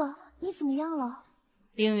云哥哥，你怎么样了？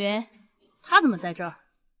凌云，他怎么在这儿？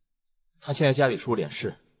他现在家里出了点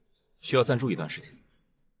事，需要暂住一段时间。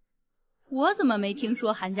我怎么没听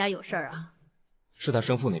说韩家有事儿啊？是他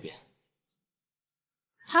生父那边，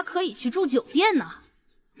他可以去住酒店呢。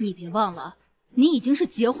你别忘了，你已经是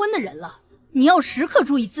结婚的人了，你要时刻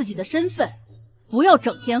注意自己的身份，不要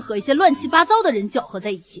整天和一些乱七八糟的人搅和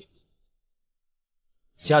在一起。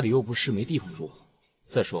家里又不是没地方住，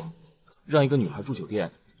再说，让一个女孩住酒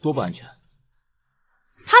店多不安全。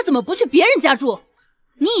她怎么不去别人家住？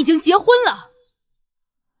你已经结婚了。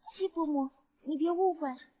西伯母，你别误会，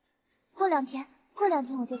过两天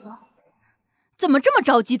我就走。怎么这么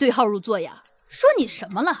着急对号入座呀？说你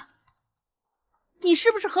什么了？你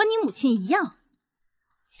是不是和你母亲一样，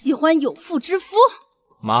喜欢有妇之夫？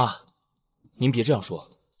妈，您别这样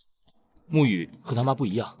说，沐雨和他妈不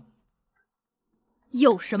一样。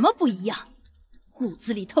有什么不一样？骨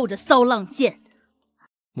子里透着骚浪贱。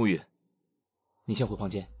沐雨，你先回房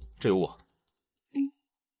间，这有我。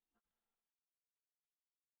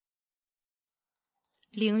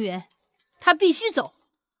凌云，他必须走，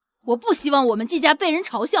我不希望我们季家被人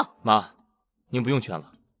嘲笑。妈，您不用劝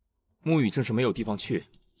了，沐雨正是没有地方去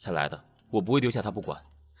才来的，我不会丢下他不管。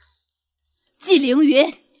季凌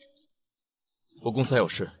云，我公司还有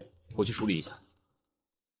事，我去处理一下。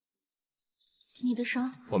你的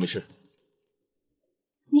伤？我没事。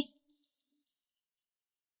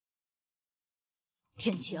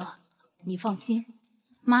天晴，你放心，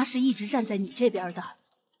妈是一直站在你这边的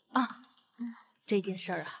啊。这件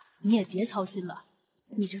事儿啊，你也别操心了，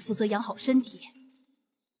你只负责养好身体。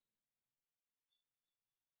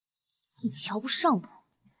你瞧不上我，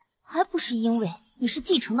还不是因为你是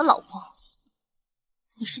继承的老婆？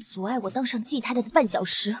你是阻碍我当上季太太的绊脚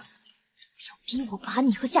石，要逼我把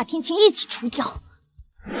你和夏天晴一起除掉。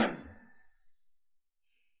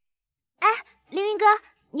哎，凌云哥，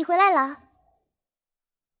你回来了。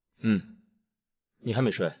你还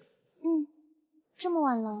没睡？这么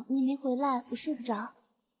晚了你没回来，我睡不着。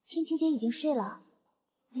天晴姐已经睡了，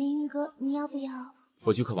凌云哥，你要不要？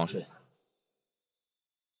我去客房睡。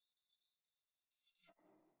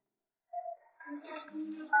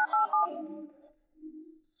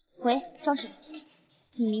喂，张婶，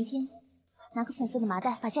你明天拿个粉色的麻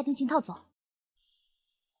袋把夏天晴套走。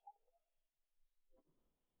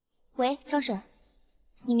喂，张婶，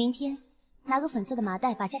你明天拿个粉色的麻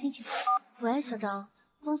袋把夏天晴套走。喂，小张，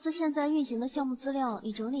公司现在运行的项目资料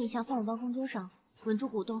你整理一下，放我办公桌上，稳住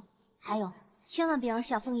股东。还有，千万别让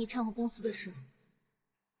夏风怡掺和公司的事。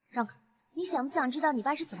让开！你想不想知道你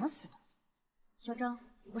爸是怎么死的？小张，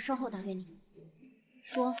我稍后打给你。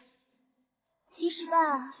说。其实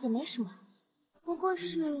吧，也没什么，不过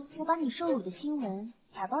是我把你受辱的新闻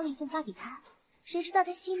打包了一份发给他，谁知道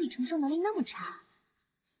他心理承受能力那么差。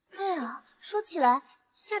哎呀，说起来，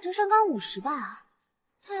夏哲上纲50吧，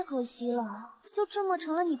太可惜了，就这么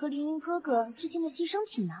成了你和凌云哥哥之间的牺牲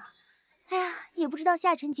品呢。哎呀，也不知道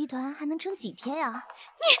夏晨集团还能撑几天呀。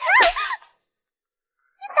你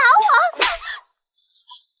打我！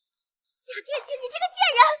夏天晴，你这个贱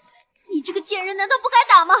人！你这个贱人难道不该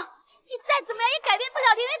打吗？你再怎么样也改变不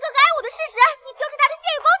了凌云哥哥爱我的事实，你就是他的泄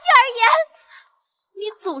欲工具而已。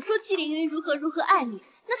你总说季凌云如何爱你，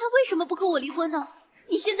那他为什么不和我离婚呢？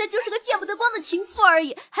你现在就是个见不得光的情妇而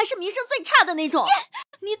已，还是名声最差的那种。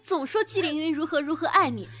你总说季凌云如何爱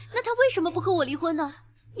你，那他为什么不和我离婚呢？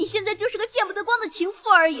你现在就是个见不得光的情妇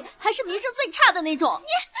而已，还是名声最差的那种。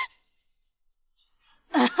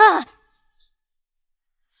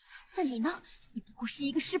那你呢？你不过是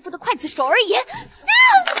一个弑父的刽子手而已。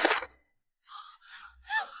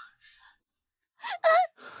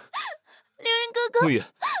凌云哥哥，沐雨，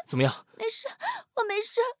怎么样？没事，我没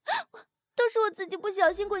事，都是我自己不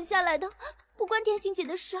小心滚下来的，不关天晴姐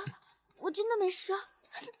的事，我真的没事。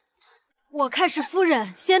我看是夫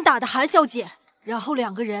人先打的韩小姐，然后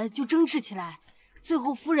两个人就争执起来，最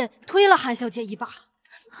后夫人推了韩小姐一把。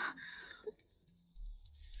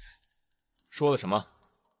说了什么？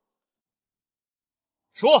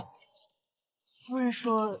说。夫人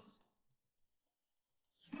说，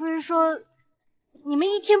你们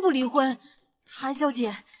一天不离婚，韩小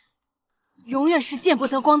姐永远是见不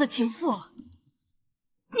得光的情妇。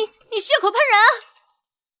你血口喷人啊！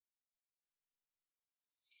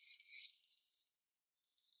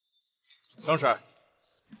张婶，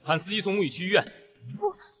喊司机送沐雨去医院。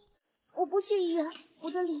不，我不去医院，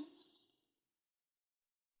我的脸。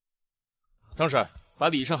张婶，把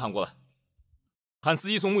李医生喊过来，喊司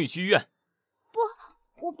机送沐雨去医院。不，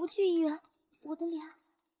我不去医院，我的脸。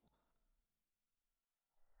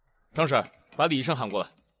张婶，把李医生喊过来，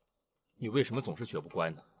你为什么总是学不乖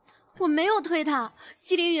呢？我没有推他，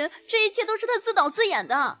季凌云，这一切都是他自导自演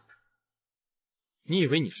的。你以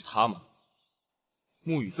为你是他吗？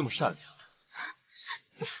沐雨这么善良。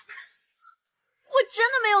我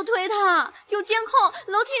真的没有推他，有监控，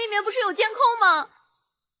楼梯里面不是有监控吗？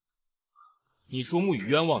你说沐雨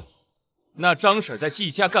冤枉你，那张婶在季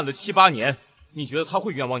家干了7、8年，你觉得她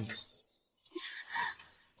会冤枉你？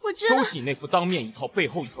我真的收起你那副当面一套背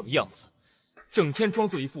后一套的样子，整天装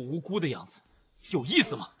作一副无辜的样子，有意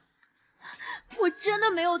思吗？我真的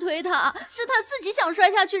没有推他，是他自己想摔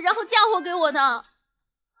下去，然后嫁祸给我的。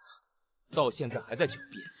到现在还在狡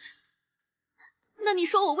辩。那你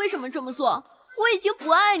说我为什么这么做？我已经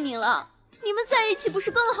不爱你了，你们在一起不是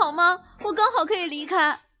更好吗？我刚好可以离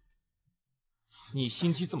开。你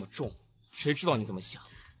心机这么重，谁知道你怎么想？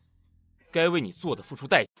该为你做的付出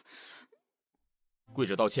代价。跪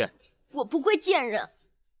着道歉。我不跪贱人。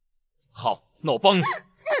好，那我帮你。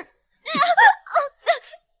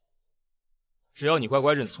只要你乖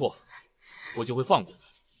乖认错，我就会放过你。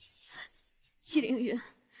季凌云，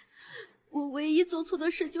我唯一做错的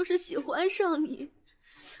事就是喜欢上你，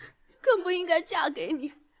更不应该嫁给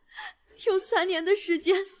你，用3年的时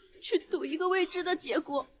间去赌一个未知的结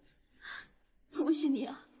果。恭喜你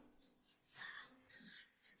啊，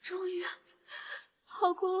终于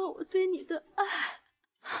熬过了我对你的爱。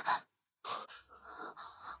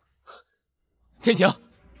天晴，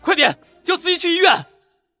快点叫司机去医院。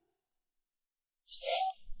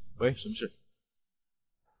喂，什么事？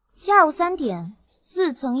下午3点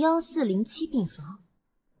，4层1407病房，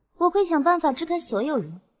我会想办法支开所有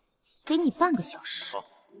人，给你半个小时。好。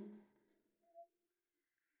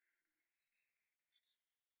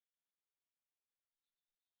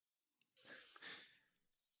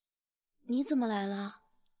你怎么来了？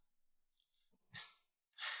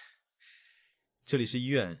这里是医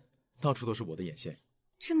院，到处都是我的眼线。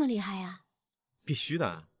这么厉害呀？必须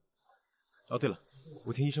的。哦，对了，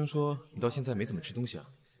我听医生说你到现在没怎么吃东西啊，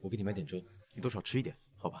我给你买点粥，你多少吃一点，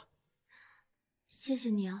好吧？谢谢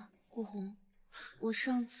你啊，顾红。我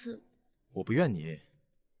上次……我不怨你，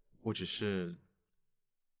我只是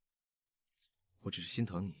心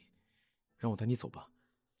疼你，让我带你走吧。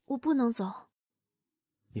我不能走。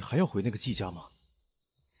你还要回那个季家吗？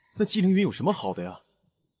那季凌云有什么好的呀？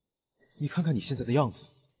你看看你现在的样子，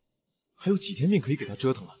还有几天命可以给他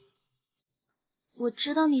折腾了。我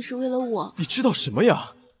知道你是为了我。你知道什么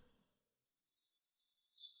呀？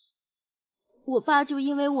我爸就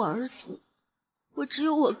因为我而死，我只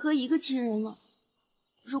有我哥一个亲人了。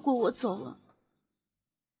如果我走了，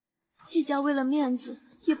季家为了面子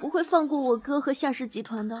也不会放过我哥和夏氏集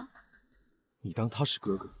团的。你当他是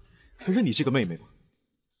哥哥，还认你这个妹妹吗？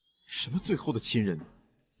什么最后的亲人？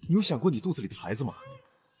你有想过你肚子里的孩子吗？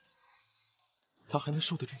他还能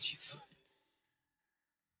受得住几次？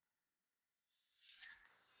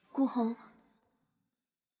顾红，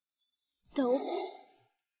带我走。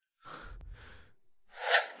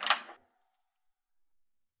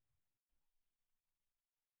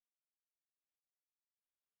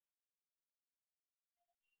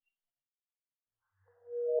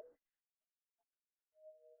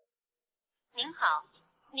您好，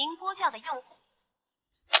您拨叫的用户。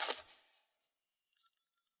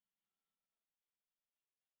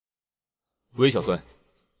喂，小孙，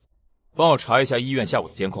帮我查一下医院下午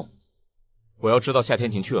的监控，我要知道夏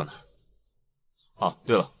天晴去了哪儿。啊，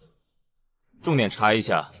对了，重点查一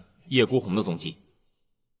下叶孤红的踪迹。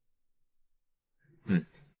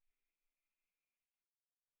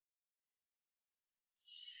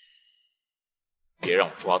别让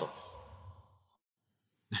我抓到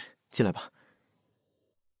你。进来吧。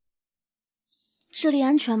这里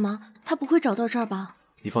安全吗？他不会找到这儿吧？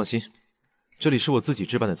你放心，这里是我自己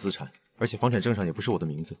置办的资产，而且房产证上也不是我的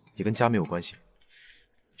名字，也跟家没有关系，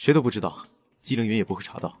谁都不知道，季凌云也不会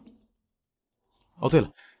查到。哦，对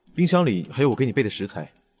了，冰箱里还有我给你备的食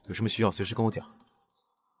材，有什么需要随时跟我讲。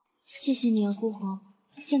谢谢你啊，顾红，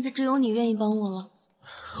现在只有你愿意帮我了。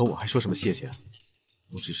和我还说什么谢谢啊？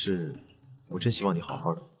我真希望你好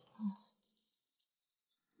好的。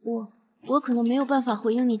我可能没有办法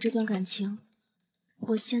回应你这段感情，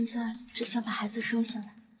我现在只想把孩子生下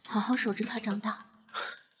来，好好守着他长大。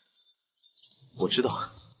我知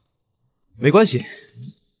道，没关系，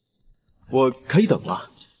我可以等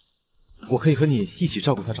啊，我可以和你一起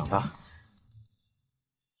照顾他长大。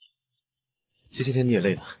这些天你也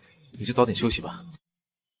累了，你就早点休息吧。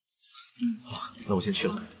好，那我先去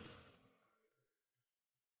了。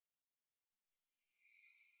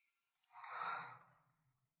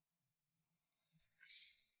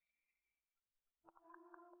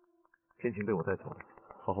天晴被我带走了，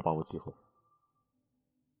好好把握机会。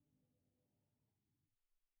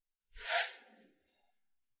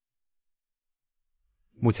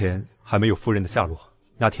目前还没有夫人的下落。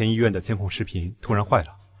那天医院的监控视频突然坏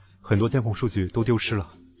了，很多监控数据都丢失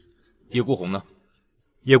了。叶孤红呢？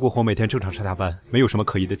叶孤红每天正常上下班，没有什么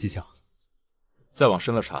可疑的迹象。再往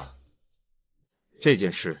深了查，这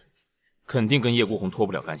件事肯定跟叶孤鸿脱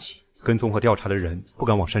不了干系。跟踪和调查的人不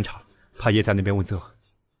敢往深查，怕叶在那边问责。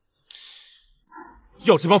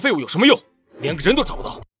要这帮废物有什么用？连个人都找不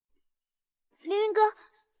到。凌云哥，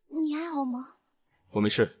你还好吗？我没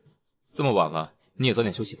事，这么晚了，你也早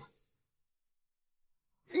点休息吧。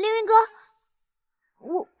凌云哥，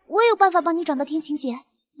我有办法帮你找到天晴姐。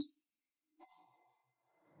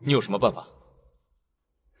你有什么办法？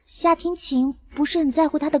夏天晴不是很在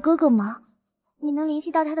乎她的哥哥吗？你能联系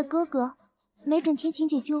到她的哥哥，没准天晴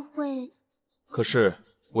姐就会……可是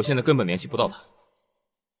我现在根本联系不到他。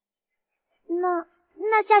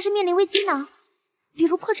那夏氏面临危机呢？比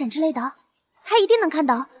如破产之类的，他一定能看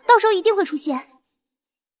到，到时候一定会出现。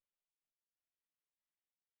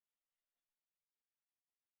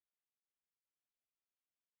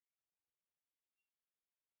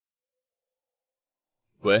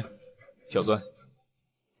喂，小孙，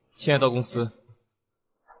现在到公司，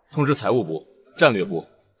通知财务部、战略部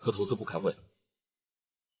和投资部开会。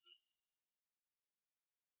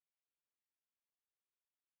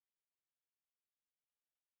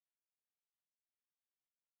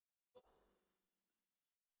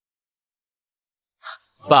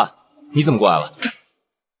爸，你怎么过来了？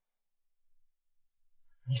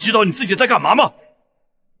你知道你自己在干嘛吗？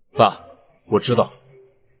爸，我知道，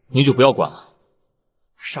您就不要管了。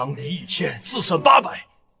伤敌1000，自损800，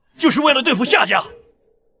就是为了对付夏家。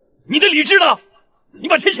你的理智呢？你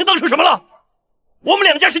把天晴当成什么了？我们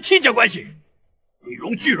两家是亲家关系，一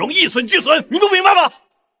荣俱荣，一损俱损，你不明白吗？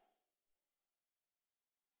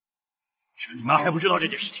这你妈还不知道这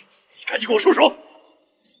件事情，你赶紧给我收手！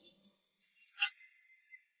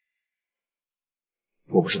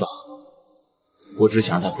我不知道，我只是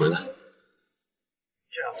想让他回来。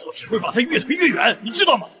这样做只会把他越推越远，你知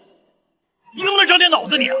道吗？你能不能长点脑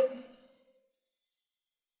子你啊？告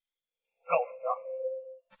诉你啊，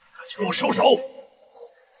赶紧给我收手，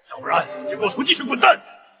要不然就给我从地上滚蛋！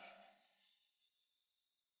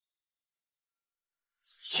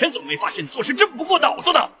以前怎么没发现你做事这么不过脑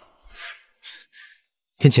子呢？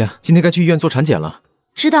天晴，今天该去医院做产检了。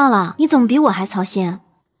知道了，你怎么比我还操心？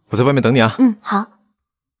我在外面等你啊。好。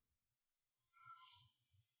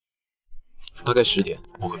大概10点，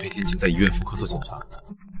我会陪天晴在医院妇科做检查。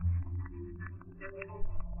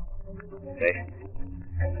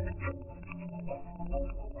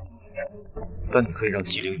但你可以让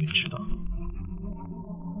纪凌云知道。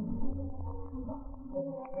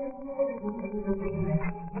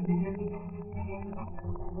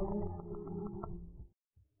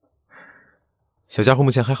小家伙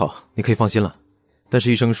目前还好，你可以放心了。但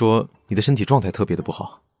是医生说你的身体状态特别的不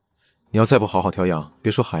好，你要再不好好调养，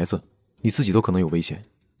别说孩子，你自己都可能有危险。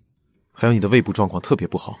还有你的胃部状况特别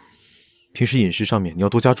不好，平时饮食上面你要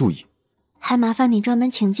多加注意。还麻烦你专门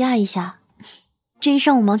请假一下，这一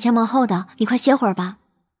上午忙前忙后的，你快歇会儿吧。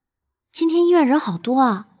今天医院人好多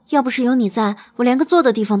啊，要不是有你在，我连个坐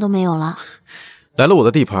的地方都没有了。来了我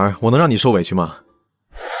的地盘，我能让你受委屈吗？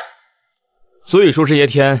所以说这些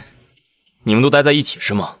天你们都待在一起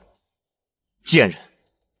是吗？贱人，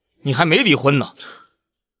你还没离婚呢。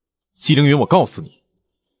纪凌云，我告诉你，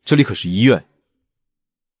这里可是医院。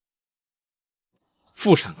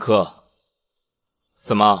妇产科？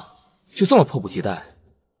怎么就这么迫不及待？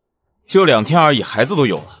就2天而已，孩子都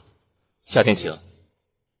有了。夏天晴，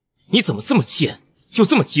你怎么这么贱，就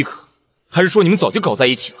这么饥渴？还是说你们早就搞在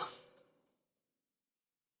一起了？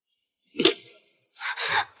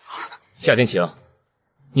夏天晴，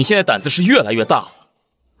你现在胆子是越来越大了，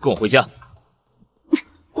跟我回家。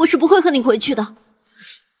我是不会和你回去的。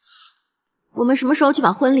我们什么时候去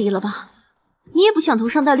把婚离了吧？你也不想头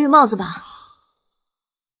上戴绿帽子吧？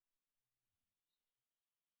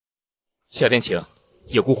夏天晴，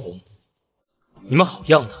叶孤鸿，你们好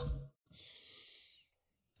样的！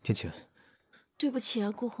天晴，对不起啊，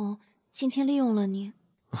孤鸿，今天利用了你。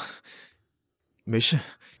没事，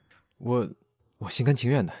我心甘情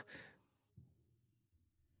愿的。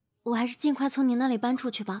我还是尽快从你那里搬出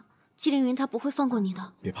去吧。纪凌云他不会放过你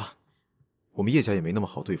的。别怕，我们叶家也没那么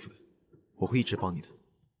好对付的，我会一直帮你的。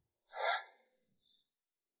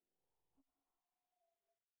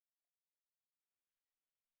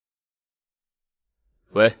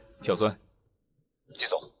喂，小孙，季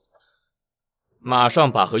总，马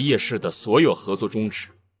上把和叶氏的所有合作终止。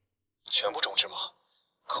全部终止吗？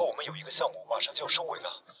可我们有一个项目马上就要收尾了，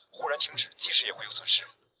忽然停止，即使也会有损失。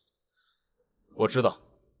我知道，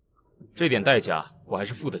这点代价我还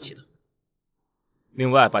是付得起的。另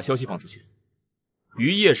外，把消息放出去，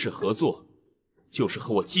与叶氏合作，就是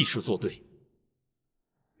和我纪氏作对，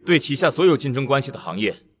对旗下所有竞争关系的行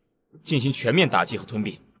业进行全面打击和吞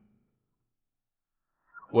并。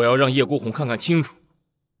我要让叶孤鸿看看清楚，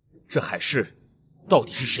这海市到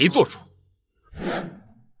底是谁做主。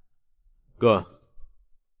哥，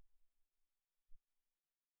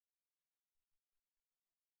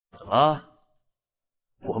怎么了？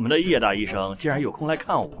我们的叶大医生竟然有空来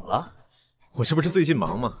看我了？我这不是最近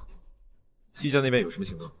忙吗？季家那边有什么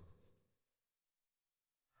行动？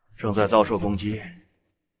正在遭受攻击，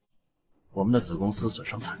我们的子公司损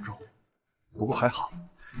伤惨重，不过还好，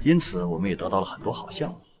因此我们也得到了很多好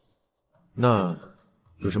项目。那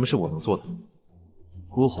有什么是我能做的？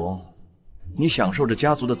孤红，你享受着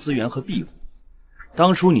家族的资源和庇护，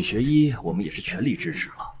当初你学医，我们也是全力支持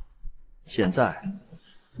了。现在，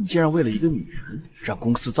你竟然为了一个女人，让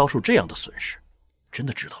公司遭受这样的损失，真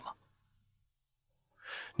的值得吗？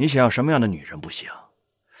你想要什么样的女人不行？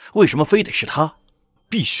为什么非得是她？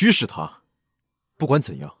必须是她！不管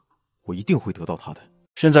怎样，我一定会得到她的。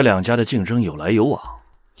现在两家的竞争有来有往，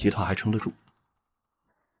集团还撑得住。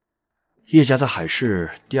叶家在海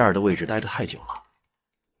市第2的位置待得太久了，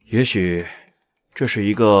也许这是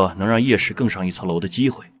一个能让叶氏更上一层楼的机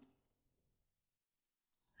会。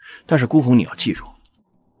但是孤红，你要记住，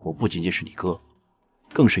我不仅仅是你哥，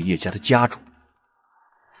更是叶家的家主。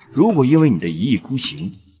如果因为你的一意孤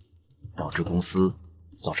行，导致公司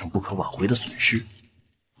造成不可挽回的损失，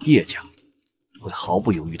叶家会毫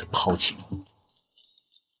不犹豫地抛弃你。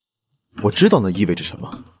我知道那意味着什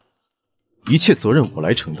么，一切责任我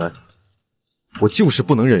来承担。我就是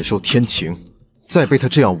不能忍受天晴再被他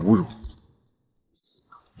这样侮辱。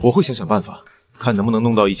我会想想办法，看能不能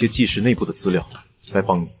弄到一些纪实内部的资料来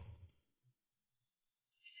帮你。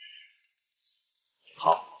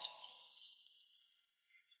好。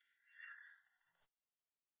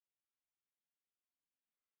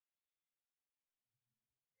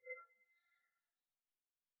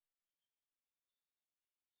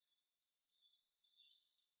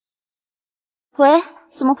喂，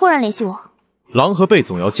怎么忽然联系我？狼和贝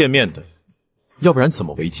总要见面的，要不然怎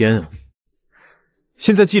么围歼啊？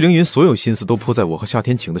现在纪凌云所有心思都扑在我和夏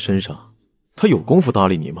天晴的身上，他有功夫搭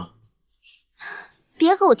理你吗？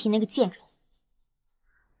别和我提那个贱人。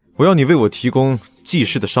我要你为我提供纪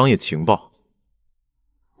氏的商业情报。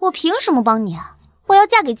我凭什么帮你啊？我要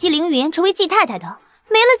嫁给纪凌云，成为纪太太的，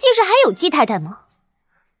没了纪氏还有纪太太吗？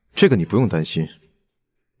这个你不用担心，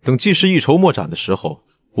等纪氏一筹莫展的时候，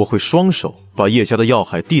我会双手把叶家的要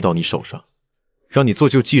害递到你手上，让你做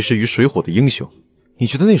救纪氏于水火的英雄。你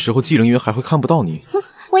觉得那时候纪凌云还会看不到你？哼，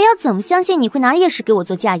我要怎么相信你会拿叶氏给我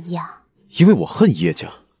做嫁衣啊？因为我恨叶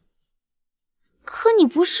家。可你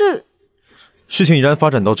不是……事情已然发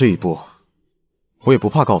展到这一步，我也不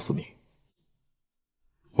怕告诉你，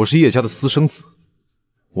我是叶家的私生子，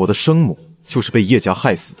我的生母就是被叶家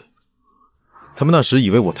害死的。他们那时以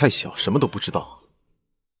为我太小，什么都不知道，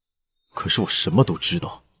可是我什么都知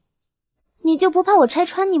道。你就不怕我拆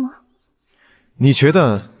穿你吗？你觉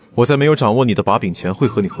得我在没有掌握你的把柄前会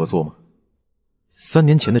和你合作吗？3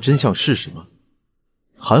年前的真相是什么？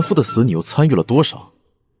韩父的死你又参与了多少？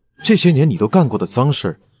这些年你都干过的脏事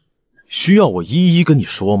儿，需要我一一跟你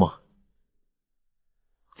说吗？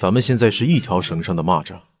咱们现在是一条绳上的蚂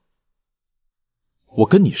蚱。我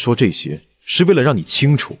跟你说这些，是为了让你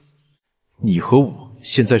清楚，你和我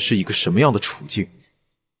现在是一个什么样的处境。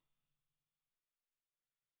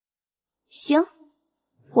行，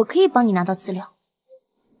我可以帮你拿到资料，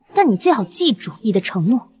但你最好记住你的承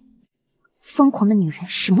诺。疯狂的女人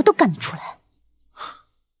什么都干得出来。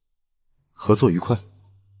合作愉快。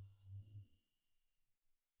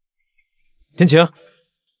天晴，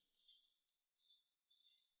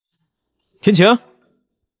天晴，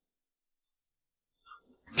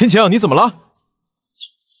天晴，你怎么了？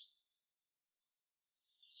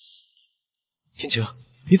天晴，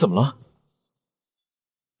你怎么了？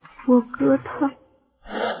我哥他……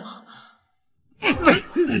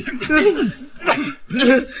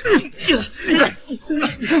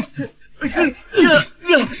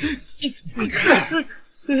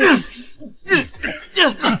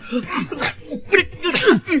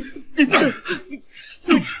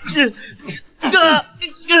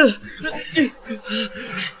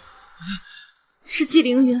是纪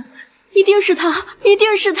凌云，一定是他，一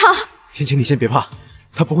定是他！天晴，你先别怕，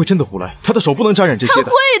他不会真的胡来，他的手不能沾染这些的。他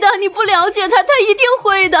会的，你不了解他，他一定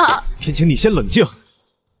会的。天晴，你先冷静，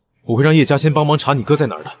我会让叶家先帮忙查你哥在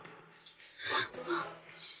哪儿的。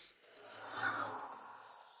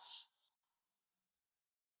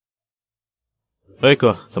喂，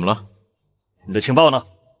哥，怎么了？你的情报呢？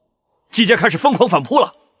季家开始疯狂反扑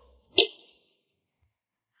了。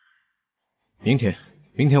明天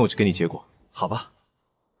我就给你结果。好吧，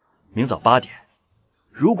明早8点，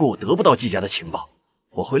如果我得不到季家的情报，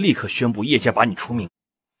我会立刻宣布叶家把你除名，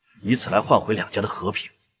以此来换回两家的和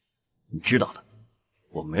平。你知道的，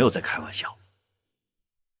我没有在开玩笑。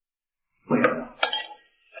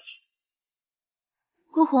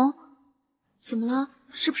郭红，怎么了？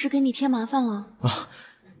是不是给你添麻烦了？啊，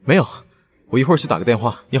没有，我一会儿去打个电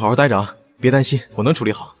话，你好好待着啊，别担心，我能处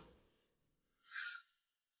理好。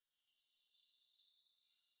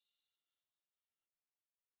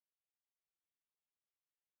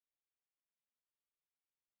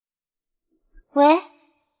喂，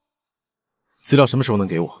资料什么时候能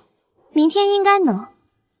给我？明天应该能。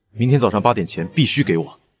明天早上8点前必须给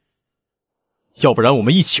我，要不然我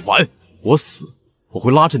们一起玩，我死我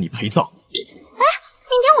会拉着你陪葬。哎，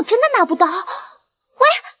明天我真的拿不到。喂，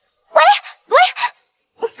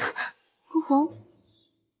顾红，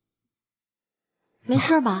没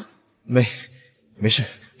事吧？没事，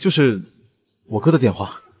就是我哥的电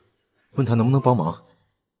话，问他能不能帮忙。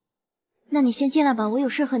那你先进来吧，我有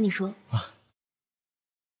事和你说。啊。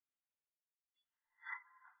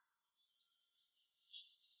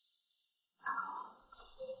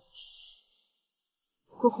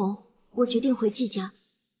顾红，我决定回季家。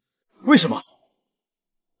为什么？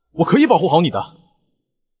我可以保护好你的。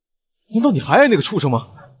难道你还爱那个畜生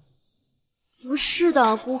吗？不是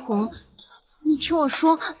的，顾红，你听我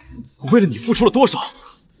说。我为了你付出了多少？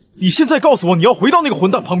你现在告诉我你要回到那个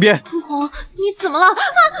混蛋旁边。顾红，你怎么了？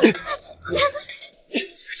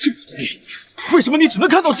为什么你只能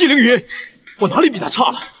看到纪凌云？我哪里比他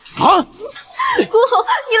差了？啊！顾红，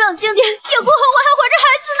你冷静点，有顾红我还怀着孩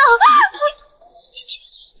子呢。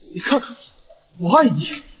你看看，我爱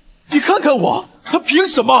你，你看看我，他凭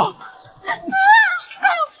什么？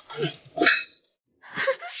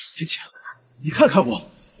天晴，你看看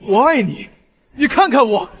我，我爱你，你看看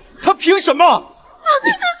我，他凭什么？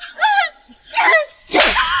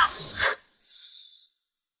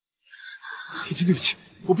天晴，对不起，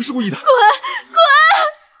我不是故意的。滚！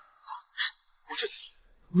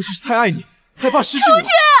我只是太爱你，太怕失去你。出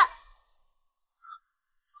去！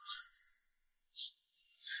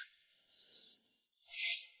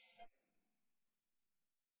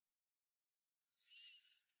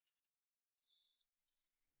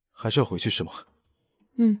还是要回去是吗？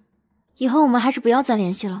以后我们还是不要再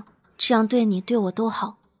联系了，这样对你对我都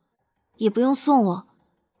好，也不用送我，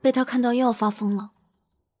被他看到又要发疯了。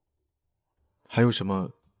还有什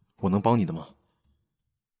么我能帮你的吗？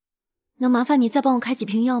能麻烦你再帮我开几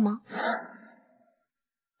瓶药吗？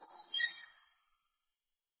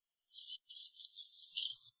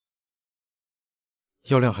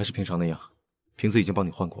药量还是平常那样，瓶子已经帮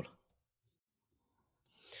你换过了。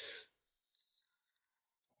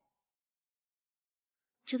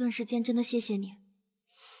这段时间真的谢谢你。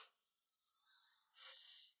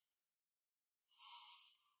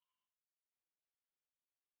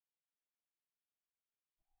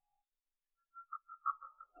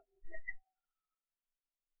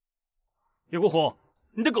叶孤红，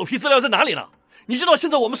你的狗屁资料在哪里呢？你知道现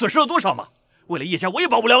在我们损失了多少吗？为了叶家，我也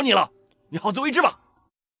保不了你了，你好自为之吧。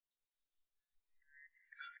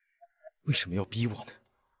为什么要逼我呢？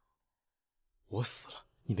我死了，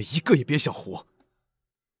你们一个也别想活。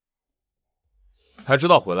还知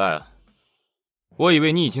道回来啊？我以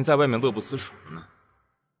为你已经在外面乐不思蜀了呢。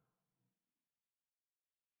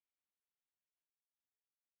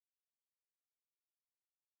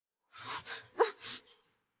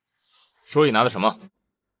手里拿的什么？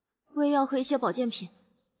胃药和一些保健品。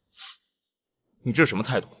你这什么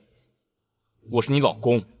态度？我是你老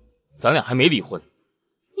公，咱俩还没离婚。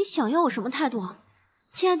你想要我什么态度啊？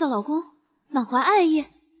亲爱的老公，满怀爱意。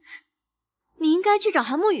你应该去找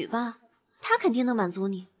韩沐雨吧，他肯定能满足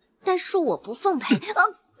你，但恕我不奉陪。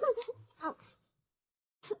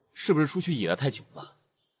是不是出去野了太久了？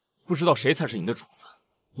不知道谁才是你的主子，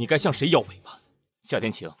你该向谁摇尾巴？夏天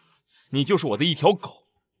晴，你就是我的一条狗，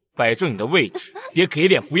摆正你的位置，别给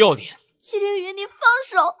脸不要脸。祁凌云，你放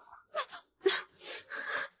手！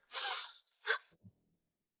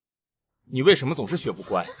你为什么总是学不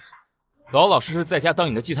乖？老老实实在家当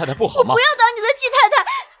你的季太太不好吗？我不要当你的季太太。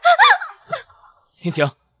天晴，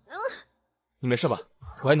你没事吧？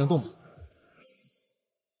我还能动吗？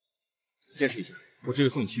坚持一下，我这就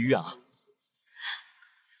送你去医院啊。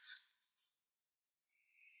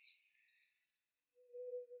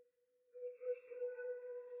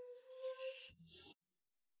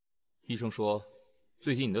医生说，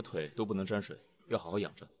最近你的腿都不能沾水，要好好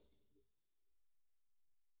养着。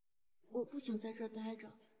我不想在这儿待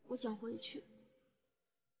着，我想回去。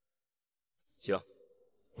行，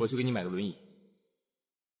我去给你买个轮椅。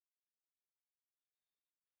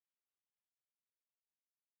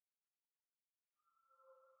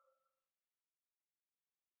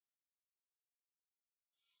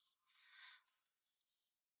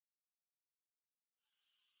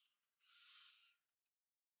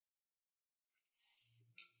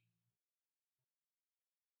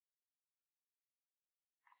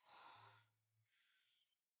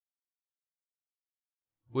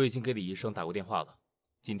我已经给李医生打过电话了，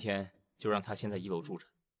今天就让他先在1楼住着。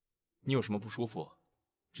你有什么不舒服，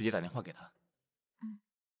直接打电话给他。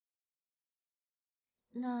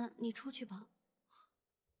那你出去吧。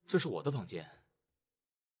这是我的房间。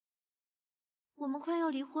我们快要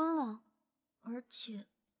离婚了，而且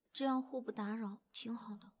这样互不打扰，挺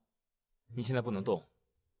好的。你现在不能动，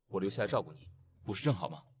我留下来照顾你，不是正好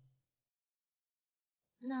吗？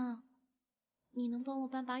那，你能帮我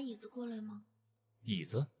搬把椅子过来吗？椅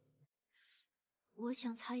子？我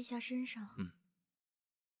想擦一下身上。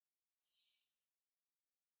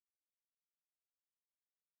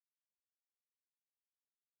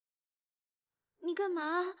你干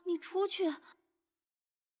嘛？你出去！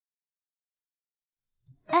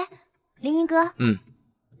哎，凌云哥。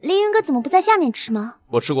凌云哥怎么不在下面吃吗？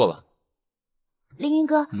我吃过了。凌云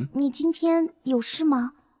哥，你今天有事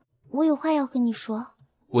吗？我有话要和你说。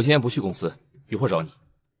我今天不去公司，一会儿找你。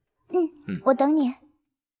我等你。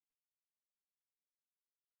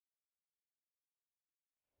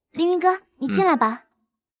凌云哥，你进来吧。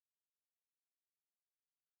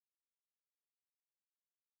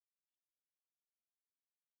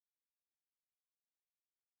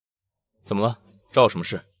怎么了？找我什么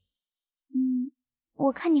事？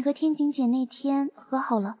我看你和天晴姐那天和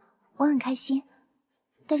好了，我很开心。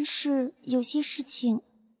但是有些事情，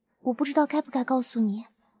我不知道该不该告诉你，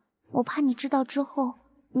我怕你知道之后，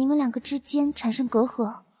你们两个之间产生隔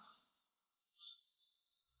阂。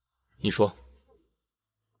你说。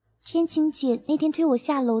天晴姐那天推我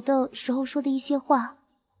下楼的时候说的一些话。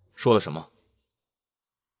说了什么？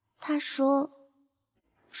她说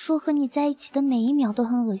和你在一起的每一秒都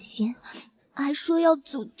很恶心，还说要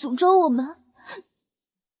诅咒我们。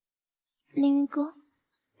凌云哥，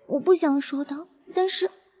我不想说的，但是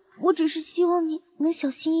我只是希望你能小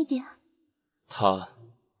心一点。他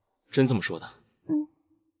真这么说的？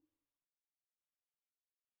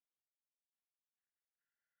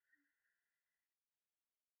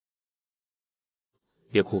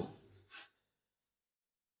别哭。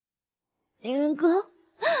凌云哥，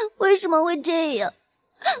为什么会这样？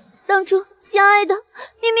当初相爱的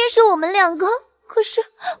明明是我们两个，可是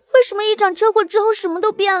为什么一场车祸之后什么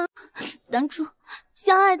都变了？当初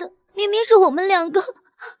相爱的明明是我们两个，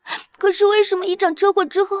可是为什么一场车祸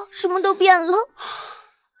之后什么都变了？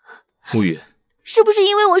沐雨，是不是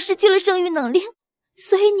因为我失去了生育能力，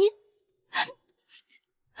所以你……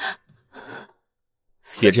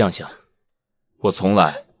别这样想，我从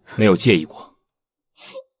来没有介意过。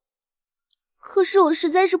可是我实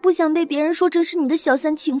在是不想被别人说成是你的小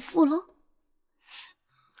三情妇了。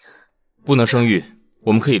不能生育，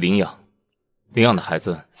我们可以领养，领养的孩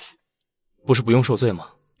子不是不用受罪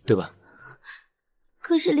吗？对吧？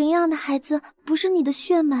可是领养的孩子不是你的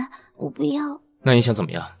血脉，我不要。那你想怎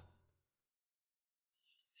么样？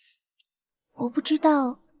我不知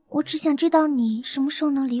道，我只想知道你什么时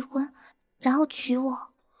候能离婚，然后娶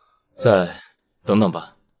我。再等等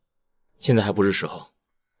吧，现在还不是时候。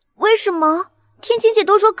为什么？天晴姐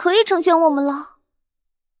都说可以成全我们了。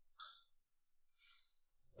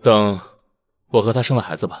等我和他生了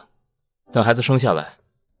孩子吧，等孩子生下来，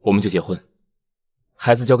我们就结婚，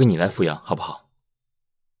孩子交给你来抚养，好不好？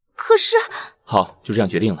可是……好，就这样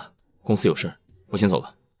决定了。公司有事，我先走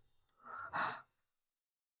了。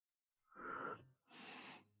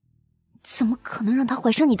怎么可能让她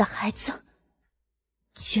怀上你的孩子？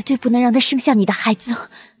绝对不能让她生下你的孩子，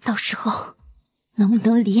到时候能不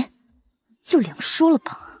能离，就两说了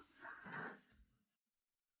吧。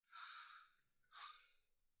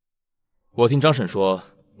我听张婶说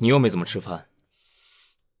你又没怎么吃饭，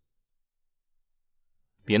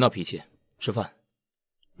别闹脾气，吃饭。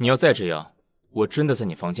你要再这样，我真的在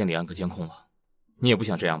你房间里安个监控了。你也不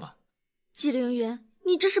想这样吧？纪凌云，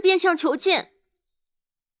你这是变相囚禁。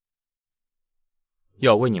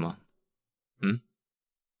要我喂你吗？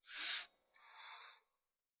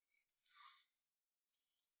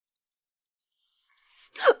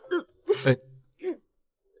哎，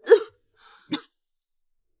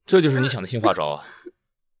这就是你想的新花招啊！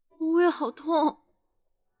我胃好痛。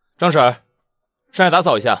张婶儿，上来打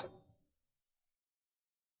扫一下。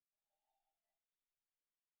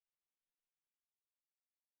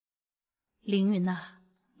凌云呐，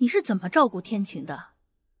你是怎么照顾天晴的？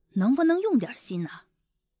能不能用点心呐？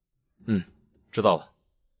知道了。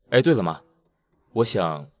哎，对了妈，我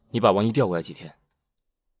想你把王姨调过来几天。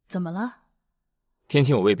怎么了？天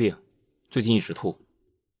晴有胃病，最近一直吐，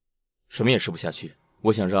什么也吃不下去。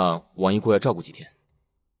我想让王姨过来照顾几天。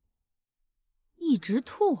一直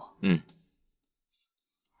吐？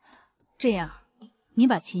这样，你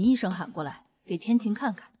把秦医生喊过来，给天晴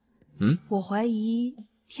看看。我怀疑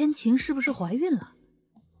天晴是不是怀孕了？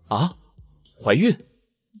啊？怀孕？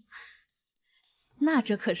那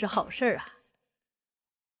这可是好事儿啊。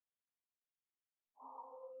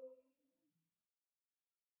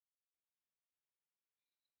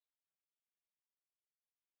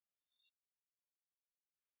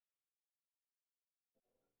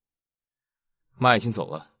妈已经走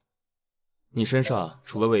了，你身上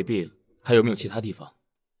除了胃病，还有没有其他地方？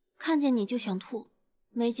看见你就想吐，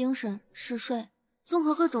没精神，嗜睡，综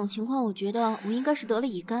合各种情况，我觉得我应该是得了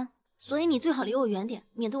乙肝，所以你最好离我远点，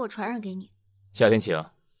免得我传染给你。夏天晴，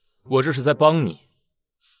我这是在帮你。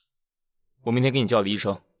我明天给你叫了医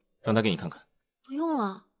生，让他给你看看。不用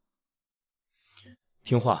了。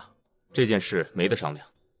听话，这件事没得商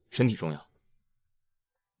量，身体重要。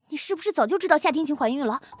你是不是早就知道夏天晴怀孕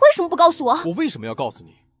了？为什么不告诉我？我为什么要告诉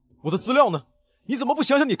你？我的资料呢？你怎么不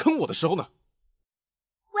想想你坑我的时候呢？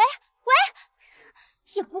喂，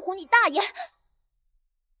叶孤鸿你大爷！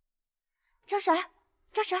张婶儿，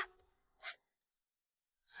张婶儿，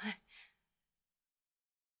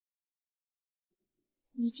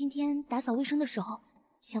你今天打扫卫生的时候，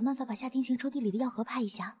想办法把夏天晴抽屉里的药盒拍一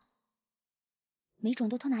下，每种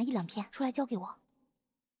都多拿1-2片出来交给我。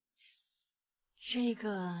这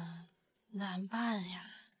个难办呀。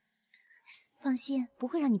放心，不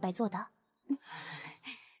会让你白做的。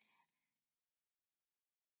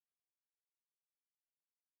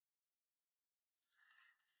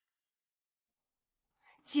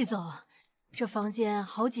季总，这房间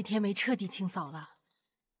好几天没彻底清扫了，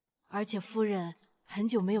而且夫人很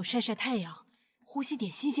久没有晒晒太阳，呼吸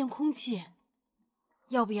点新鲜空气，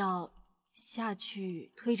要不要下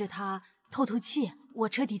去推着她透透气？我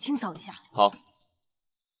彻底清扫一下。好。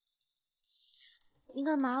你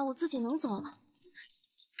干嘛？我自己能走了。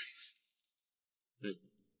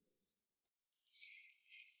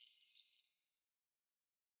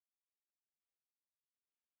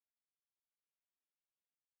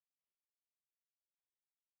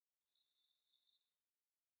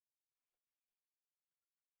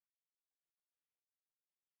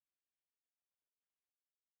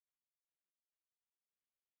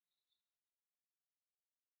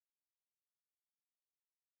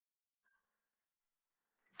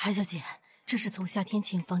韩小姐，这是从夏天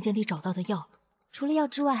晴房间里找到的药。除了药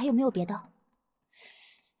之外，还有没有别的？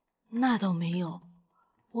那倒没有，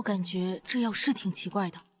我感觉这药是挺奇怪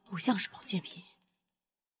的，不像是保健品。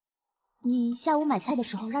你下午买菜的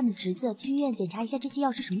时候，让你侄子去医院检查一下这些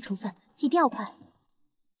药是什么成分，一定要快。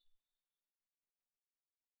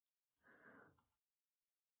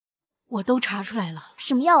我都查出来了。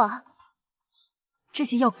什么药啊？这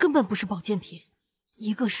些药根本不是保健品，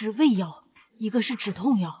一个是胃药，一个是止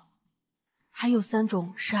痛药，还有3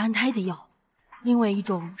种是安胎的药，另外一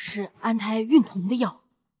种是安胎孕酮的药。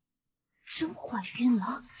真怀孕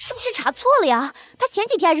了？是不是查错了呀？她前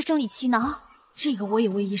几天还是生理期呢。这个我也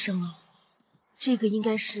问医生了，这个应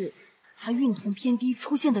该是她孕酮偏低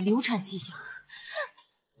出现的流产迹象。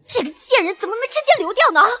这个贱人怎么没直接流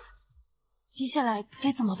掉呢？接下来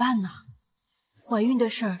该怎么办呢？怀孕的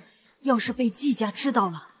事儿要是被季家知道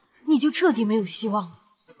了，你就彻底没有希望了，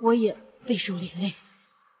我也备受连累。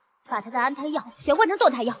把她的安胎药chuyển换成堕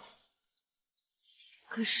胎药。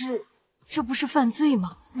可是这不是犯罪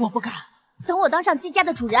吗？我不敢。等我当上季家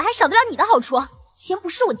的主人，还少得了你的好处？钱不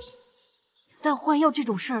是问题，但换药这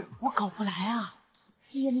种事儿我搞不来啊。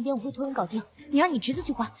医院那边我会托人搞定，你让你侄子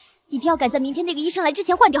去换，一定要赶在明天那个医生来之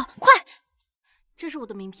前换掉，快！这是我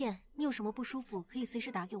的名片，你有什么不舒服可以随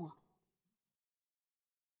时打给我。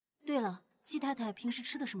对了，季太太平时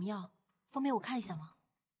吃的什么药？方便我看一下吗？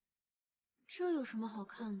这有什么好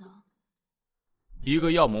看的？一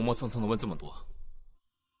个药磨磨蹭蹭的问这么多。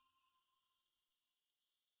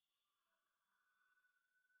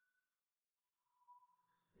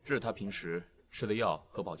这是他平时吃的药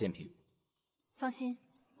和保健品。放心，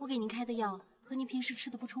我给您开的药和您平时吃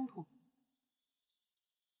的不冲突。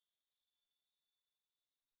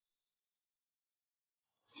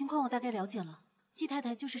情况我大概了解了，季太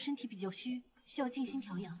太就是身体比较虚，需要静心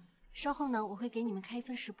调养。稍后呢，我会给你们开一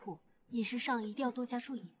份食谱，饮食上一定要多加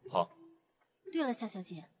注意。好。对了，夏小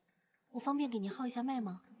姐，我方便给您号一下脉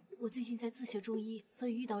吗？我最近在自学中医，所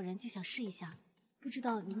以遇到人就想试一下，不知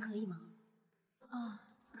道您可以吗？啊，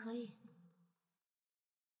可以。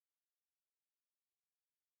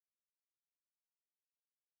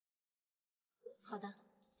好的，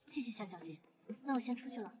谢谢夏小姐，那我先出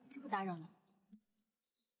去了，就不打扰了。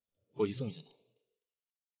我去送一下他。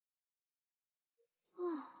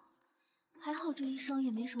还好这医生也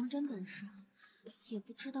没什么真本事，也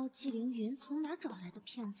不知道季凌云从哪找来的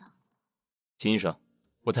骗子。秦医生，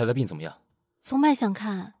我太太病怎么样？从脉象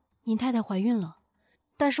看，您太太怀孕了，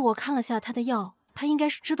但是我看了下她的药，她应该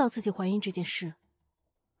是知道自己怀孕这件事。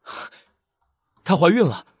她怀孕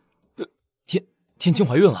了？天晴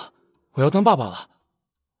怀孕了，我要当爸爸了。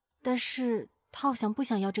但是她好像不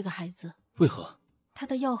想要这个孩子。为何？她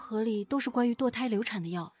的药盒里都是关于堕胎流产的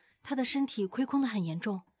药，她的身体亏空得很严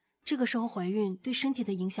重，这个时候怀孕对身体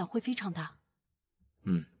的影响会非常大。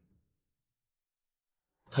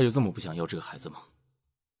她就这么不想要这个孩子吗？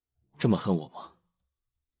这么恨我吗？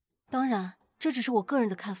当然，这只是我个人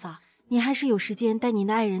的看法，你还是有时间带您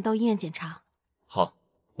的爱人到医院检查。好，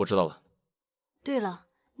我知道了。对了，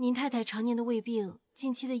您太太常年的胃病，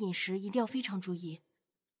近期的饮食一定要非常注意。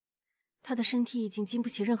她的身体已经经不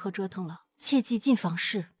起任何折腾了，切忌进房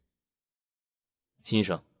事。秦医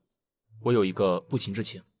生，我有一个不情之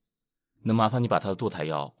请，能麻烦你把她的堕胎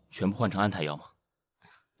药全部换成安胎药吗？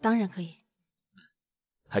当然可以。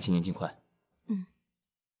还请您尽快。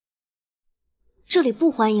这里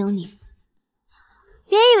不欢迎你。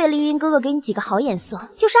别以为凌云哥哥给你几个好眼色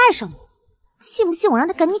就是爱上你，信不信我让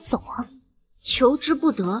他赶你走啊？求之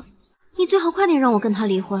不得，你最好快点让我跟他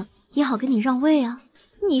离婚，也好跟你让位啊。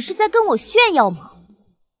你是在跟我炫耀吗？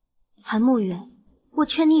韩沐雨，我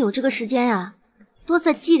劝你有这个时间啊，多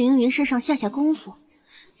在纪凌云身上下下功夫，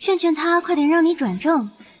劝劝他快点让你转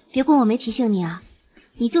正。别怪我没提醒你啊，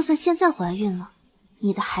你就算现在怀孕了，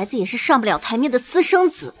你的孩子也是上不了台面的私生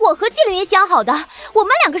子。我和纪凌云想好的，我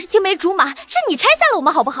们两个是青梅竹马，是你拆散了我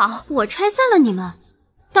们好不好？我拆散了你们？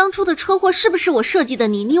当初的车祸是不是我设计的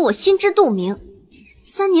你我心知肚明。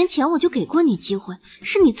3年前我就给过你机会，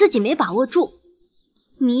是你自己没把握住。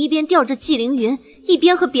你一边吊着纪凌云，一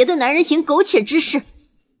边和别的男人行苟且之事。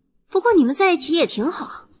不过你们在一起也挺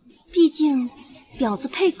好，毕竟婊子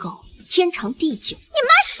配狗，天长地久。你骂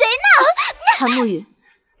谁呢？韩沐雨，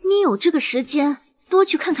你有这个时间多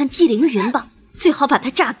去看看纪凌云吧，最好把他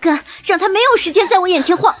榨干，让他没有时间在我眼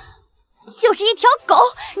前晃。就是一条狗，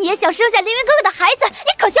你也想生下凌云哥哥的孩子，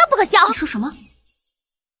你可笑不可笑？你说什么？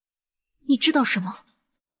你知道什么？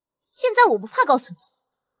现在我不怕告诉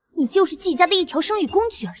你，你就是季家的一条生育工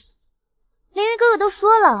具而已。凌云哥哥都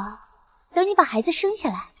说了，等你把孩子生下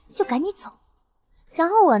来就赶你走，然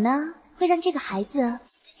后我呢会让这个孩子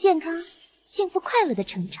健康、幸福、快乐的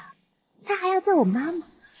成长，他还要做我妈妈。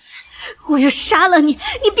我要杀了你！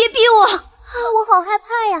你别逼我！我好害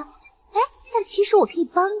怕呀！但其实我可以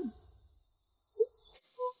帮你。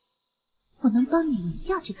我能帮你离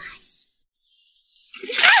掉这个孩子。你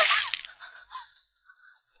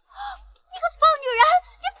个疯女人，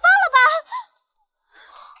你放了吧！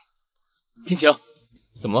天晴，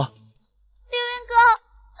怎么了？凌云哥，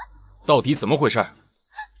到底怎么回事？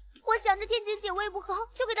我想着天晴姐胃不好，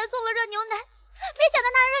就给她送了热牛奶，没想到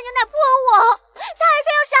她热牛奶泼我，她还说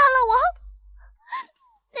要杀了我。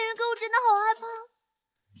凌云哥，我真的好害怕。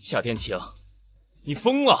夏天晴，你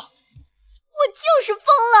疯了！我就是疯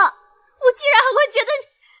了！我居然还会觉得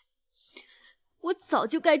我早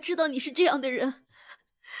就该知道你是这样的人。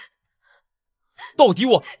到底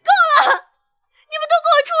我够了！你们都给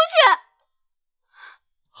我出去！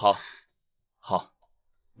好，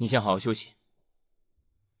你先好好休息。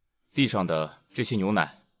地上的这些牛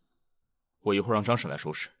奶，我一会儿让张婶来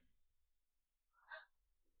收拾。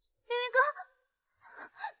凌云哥，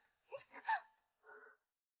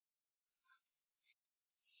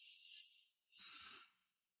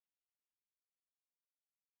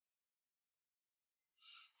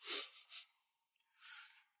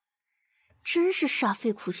真是煞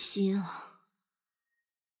费苦心啊！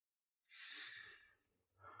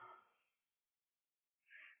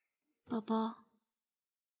宝宝，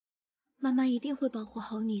妈妈一定会保护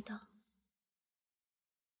好你的。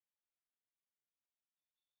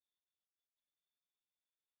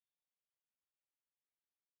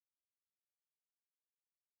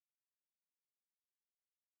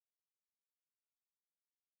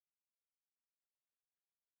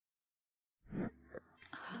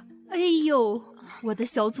哎呦，我的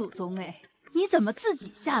小祖宗哎，你怎么自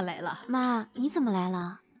己下来了？妈，你怎么来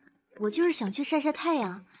了？我就是想去晒晒太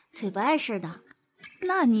阳，腿不碍事的。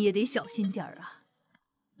那你也得小心点啊！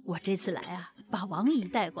我这次来啊，把王姨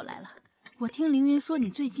带过来了。我听凌云说你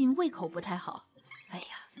最近胃口不太好，哎呀，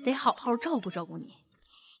得好好照顾照顾你。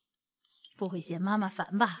不会嫌妈妈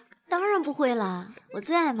烦吧？当然不会啦，我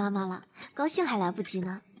最爱妈妈了，高兴还来不及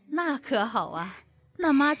呢。那可好啊，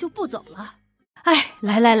那妈就不走了。哎，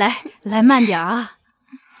来慢点啊！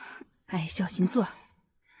哎，小心坐。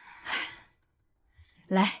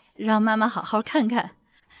来，让妈妈好好看看。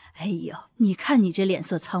哎呦，你看你这脸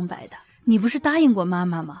色苍白的，你不是答应过妈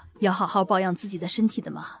妈吗？要好好保养自己的身体的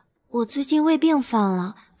吗？我最近胃病犯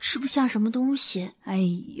了，吃不下什么东西。哎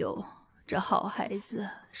呦，这好孩子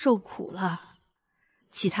受苦了。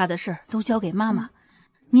其他的事儿都交给妈妈，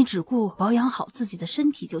你只顾保养好自己的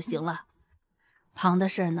身体就行了。旁的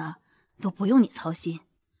事儿呢，都不用你操心。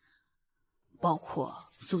包括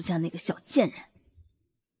苏家那个小贱人。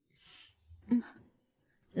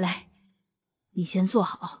来，你先坐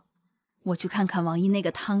好，我去看看王姨那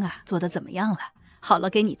个汤啊做的怎么样了。好了，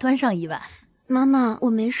给你端上一碗。妈妈，我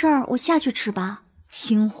没事儿，我下去吃吧。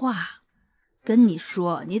听话，跟你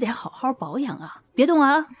说，你得好好保养啊，别动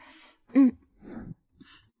啊。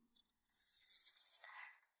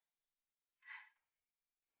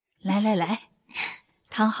来，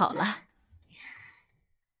汤好了，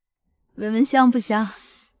闻闻香不香？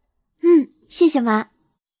谢谢妈。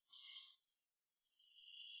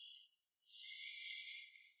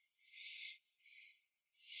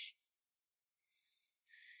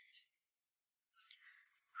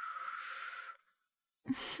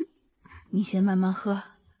你先慢慢喝，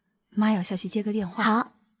妈要下去接个电话。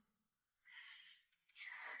好。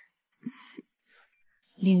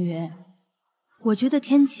凌云，我觉得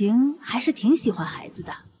天晴还是挺喜欢孩子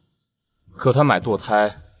的。可他买堕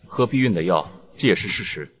胎、喝避孕的药，这也是事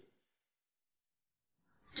实。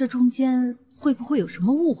这中间会不会有什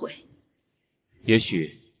么误会？也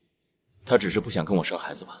许他只是不想跟我生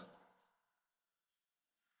孩子吧。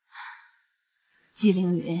季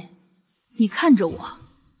凌云，你看着我，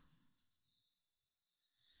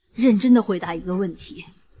认真的回答一个问题：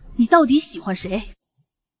你到底喜欢谁？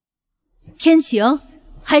天晴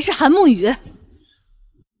还是韩沐雨？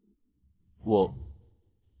我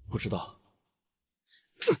不知道。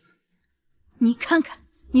你看看，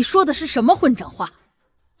你说的是什么混账话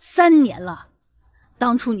？3年了，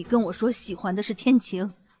当初你跟我说喜欢的是天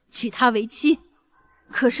晴，娶她为妻，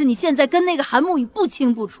可是你现在跟那个韩沐雨不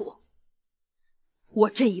清不楚。我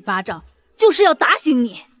这一巴掌就是要打醒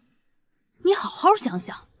你，你好好想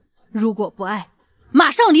想，如果不爱，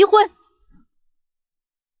马上离婚。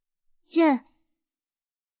健，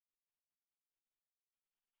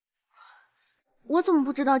我怎么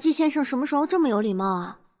不知道季先生什么时候这么有礼貌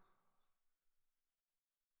啊？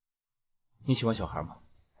你喜欢小孩吗？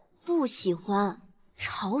不喜欢，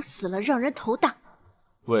吵死了，让人头大。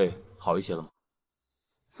胃好一些了吗？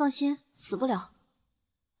放心，死不了。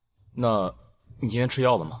那你今天吃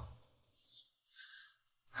药了吗？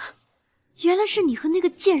原来是你和那个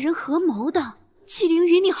贱人合谋的，季凌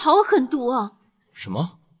云，你好狠毒啊！什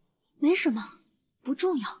么？没什么，不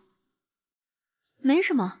重要。没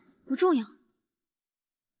什么，不重要。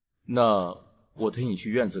那我推你去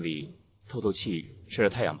院子里透透气，晒晒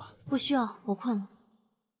太阳吧。不需要，我困了。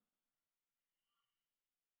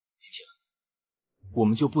天晴，我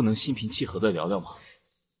们就不能心平气和的聊聊吗？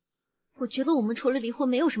我觉得我们除了离婚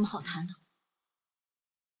没有什么好谈的。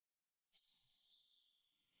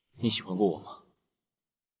你喜欢过我吗？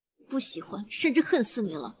不喜欢，甚至恨死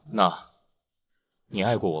你了。那，你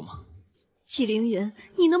爱过我吗？季凌云，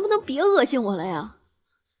你能不能别恶心我了呀？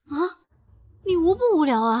啊，你无不无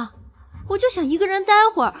聊啊？我就想一个人待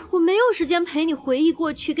会儿，我没有时间陪你回忆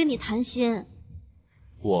过去，跟你谈心。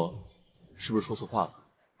我是不是说错话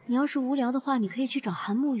了？你要是无聊的话，你可以去找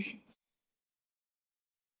韩沐雨。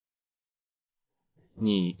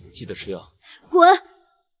你记得吃药。滚！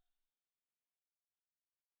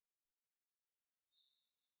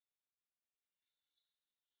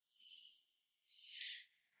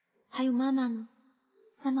还有妈妈呢？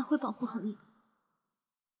妈妈会保护好你。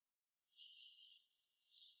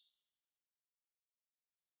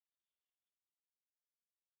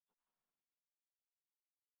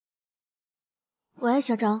喂，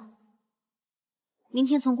小张，明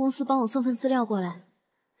天从公司帮我送份资料过来，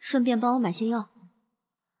顺便帮我买些药。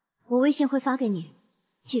我微信会发给你，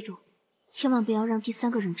记住，千万不要让第3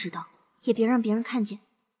个人知道，也别让别人看见。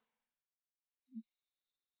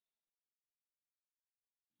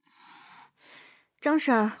张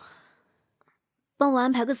婶儿，帮我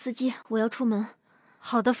安排个司机，我要出门。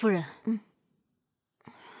好的，夫人。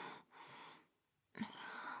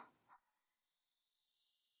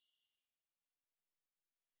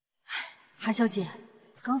韩小姐，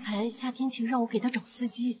刚才夏天晴让我给她找司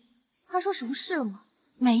机。他说什么事了吗？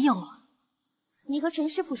没有。你和陈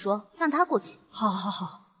师傅说，让他过去。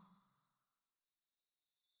好。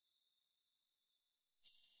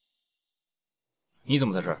你怎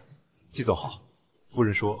么在这儿？季总好，夫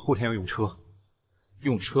人说后天要用车。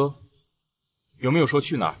用车？有没有说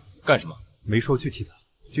去哪儿干什么？没说具体的，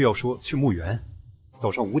就要说去墓园，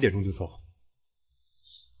早上5点钟就走。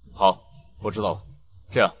好，我知道了。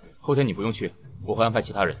这样，后天你不用去，我会安排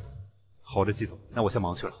其他人。好的，季总，那我先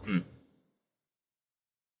忙去了。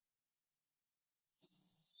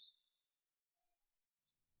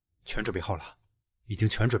全准备好了，已经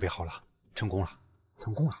全准备好了，成功了，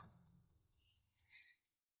成功了。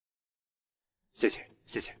谢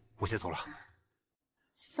谢，我先走了。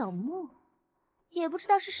扫墓，也不知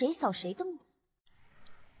道是谁扫谁的墓。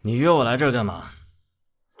你约我来这儿干嘛？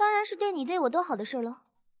当然是对你对我都好的事喽。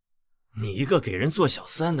你一个给人做小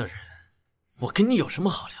三的人，我跟你有什么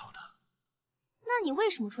好聊的？那你为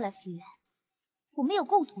什么出来复原？我们有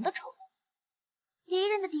共同的仇人，敌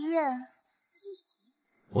人的敌人就是朋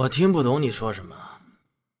友。我听不懂你说什么。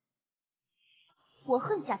我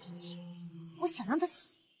恨夏天晴，我想让她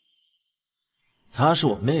死。她是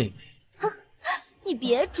我妹妹。哼，你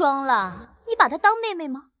别装了，你把她当妹妹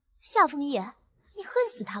吗？夏枫叶，你恨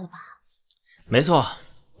死她了吧？没错，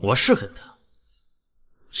我是恨她，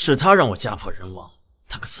是她让我家破人亡，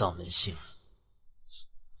她个丧门星。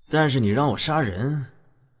但是你让我杀人，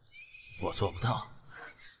我做不到。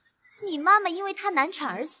你妈妈因为她难产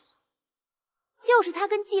而死，就是她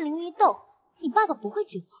跟纪凌云斗，你爸爸不会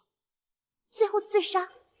绝望，最后自杀，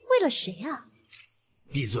为了谁啊？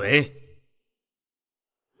闭嘴！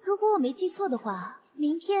如果我没记错的话，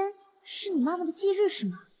明天是你妈妈的忌日是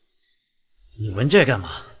吗？你问这干嘛？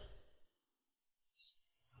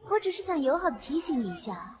我只是想友好的提醒你一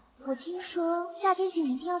下，我听说夏天晴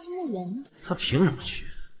明天要去墓园呢。他凭什么去？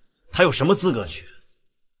他有什么资格去？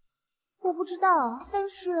我不知道，但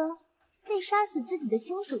是被杀死自己的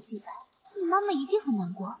凶手祭拜，你妈妈一定很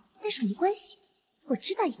难过。但是没关系，我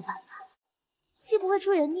知道一个办法，既不会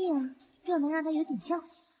出人命，又能让他有点教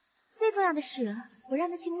训。最重要的是，我让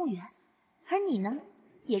他去墓园，而你呢，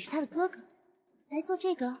也是他的哥哥，来做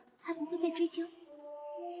这个还不会被追究。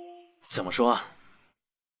怎么说？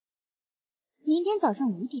明天早上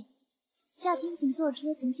5点，夏天晴坐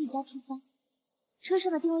车从季家出发，车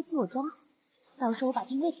上的定位器我装好，到时候我把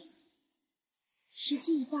定位给你。时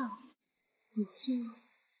机一到，你就……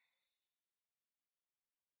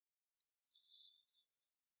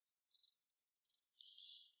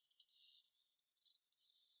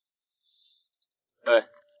哎，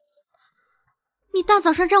你大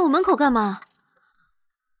早上站我门口干嘛？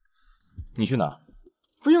你去哪？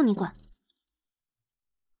不用你管。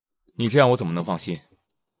你这样我怎么能放心？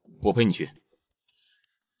我陪你去。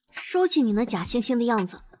收起你那假惺惺的样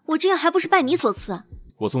子，我这样还不是拜你所赐？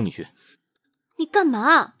我送你去。你干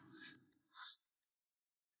嘛？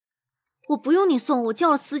我不用你送，我叫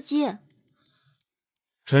了司机。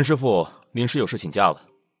陈师傅临时有事请假了，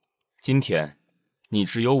今天你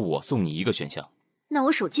只有我送你一个选项。那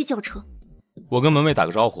我手机叫车。我跟门卫打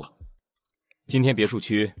个招呼，今天别墅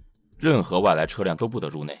区任何外来车辆都不得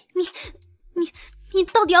入内。你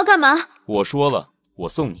到底要干嘛？我说了，我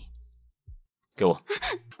送你，给我。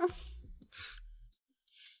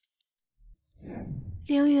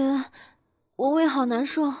凌云，我胃好难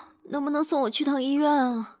受，能不能送我去趟医院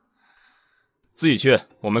啊？自己去，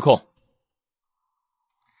我没空。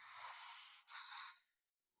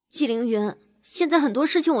纪凌云，现在很多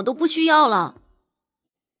事情我都不需要了。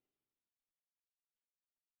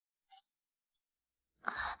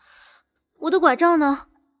我的拐杖呢？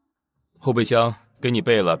后备箱给你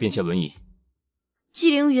备了便携轮椅。纪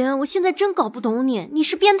凌云，我现在真搞不懂你，你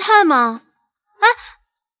是变态吗？哎，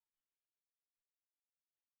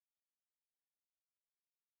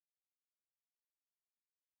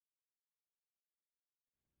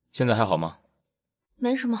现在还好吗？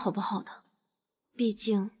没什么好不好的，毕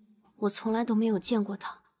竟我从来都没有见过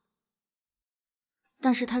他。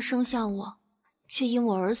但是他生下我，却因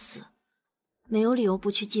我而死，没有理由不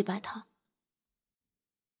去祭拜他。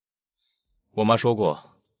我妈说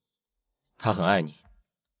过，她很爱你。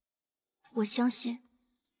我相信，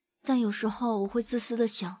但有时候我会自私的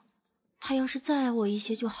想，他要是再爱我一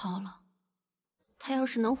些就好了，他要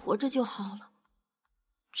是能活着就好了，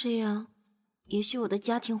这样也许我的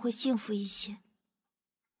家庭会幸福一些，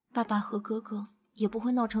爸爸和哥哥也不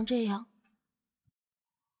会闹成这样。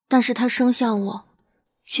但是他生下我，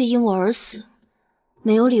却因我而死，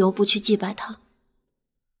没有理由不去祭拜他。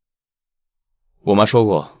我妈说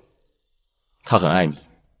过，她很爱你。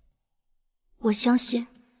我相信，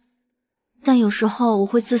但有时候我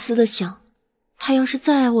会自私的想，他要是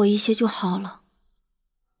再爱我一些就好了，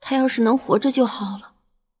他要是能活着就好了，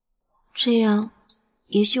这样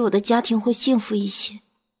也许我的家庭会幸福一些，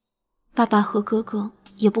爸爸和哥哥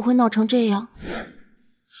也不会闹成这样。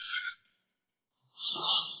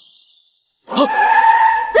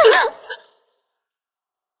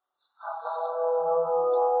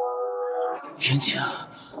天晴，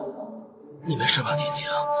你没事吧？天晴，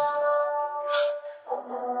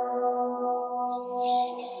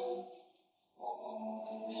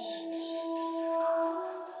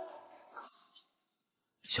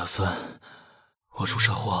小孙，我出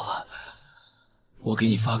车祸了，我给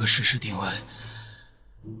你发个实时定位，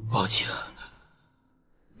报警，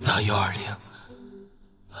打120。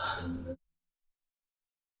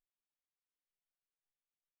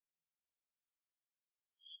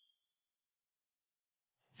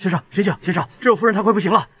先生，醒醒！先生，这有夫人她快不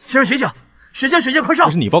行了！先生，醒醒！水姐，水姐，快上！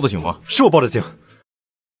这是你报的警吗？是我报的警。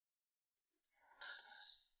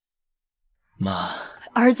妈，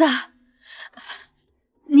儿子，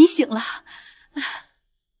你醒了，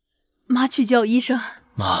妈去叫医生。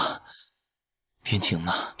妈，天晴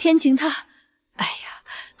呢？天晴她，哎呀，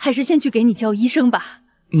还是先去给你叫医生吧。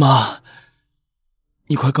妈，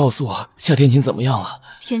你快告诉我夏天晴怎么样了？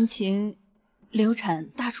天晴流产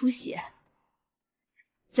大出血，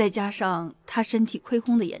再加上她身体亏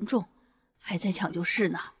烘的严重，还在抢救室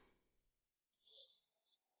呢。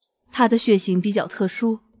她的血型比较特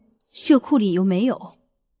殊，血库里又没有，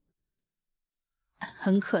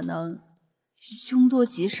很可能凶多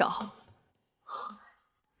吉少。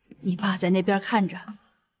你爸在那边看着，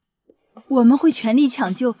我们会全力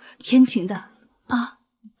抢救天晴的啊！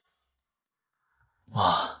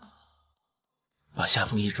妈，把夏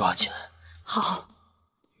风衣抓起来。好，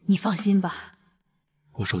你放心吧。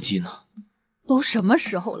我手机呢？都什么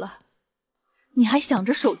时候了，你还想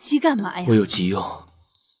着手机干嘛呀？我有急用。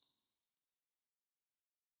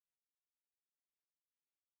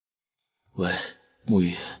喂，沐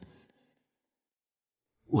雨，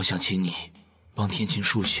我想请你帮天晴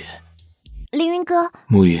输血。凌云哥。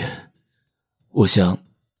沐雨，我想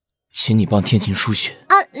请你帮天晴输血。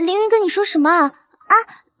啊，凌云哥，你说什么啊？啊，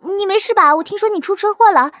你没事吧？我听说你出车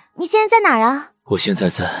祸了，你现在在哪儿啊？我现在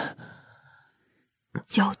在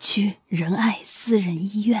郊区仁爱私人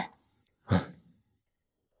医院。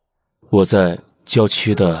我在郊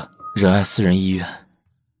区的仁爱私人医院。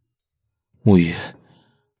沐雨，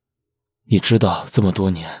你知道这么多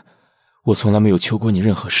年我从来没有求过你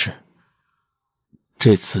任何事，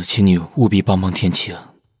这次请你务必帮帮天晴。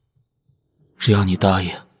只要你答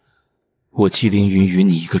应，我季凌云与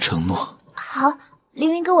你一个承诺。好，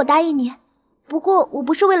凌云哥，我答应你。不过我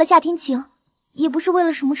不是为了夏天晴，也不是为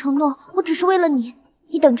了什么承诺，我只是为了你。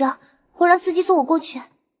你等着，我让司机送我过去。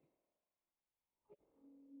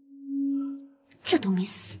这都没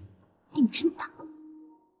死，命真大。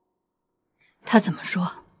他怎么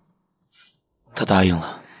说？他答应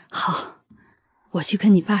了。好，我去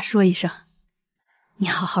跟你爸说一声，你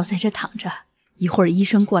好好在这躺着，一会儿医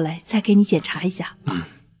生过来再给你检查一下。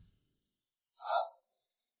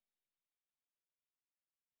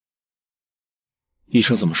医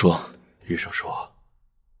生怎么说？医生说，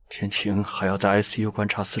天晴还要在 ICU 观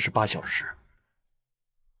察48小时，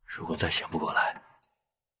如果再醒不过来，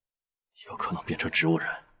有可能变成植物人。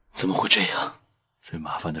怎么会这样？最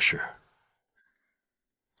麻烦的是，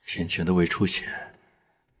天晴的胃出血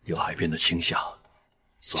有癌变的倾向。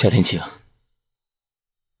夏天晴，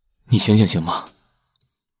你醒醒行吗？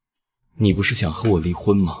你不是想和我离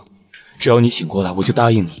婚吗？只要你醒过来，我就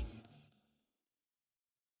答应你。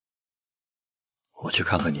我去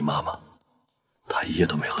看看你妈妈，她一夜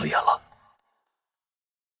都没合眼了。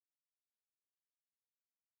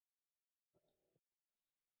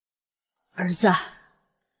儿子，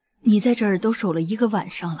你在这儿都守了1个晚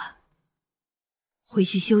上了，回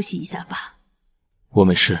去休息一下吧。我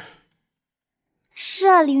没事。是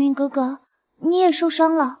啊，凌云哥哥，你也受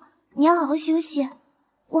伤了，你要好好休息。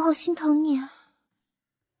我好心疼你。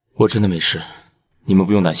我真的没事，你们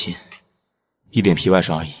不用担心，一点皮外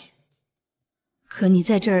伤而已。可你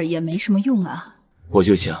在这儿也没什么用啊。我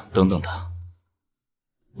就想等等他。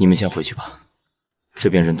你们先回去吧，这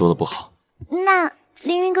边人多的不好。那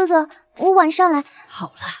凌云哥哥，我晚上来。好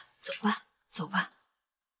了，走吧，走吧。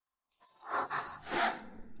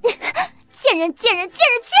贱人，贱人，贱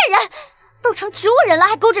人，贱人！都成植物人了，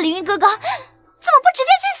还勾着凌云哥哥，怎么不直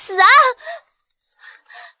接去死啊？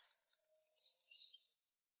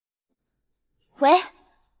喂，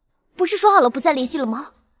不是说好了不再联系了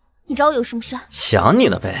吗？你找我有什么事？想你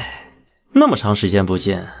了呗，那么长时间不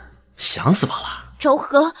见，想死我了。周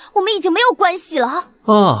和，我们已经没有关系了。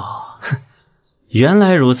哦，原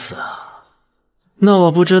来如此。那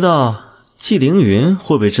我不知道纪凌云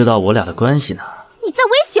会不会知道我俩的关系呢？你在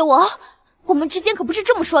威胁我？我们之间可不是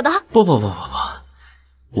这么说的。不，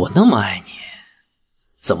我那么爱你，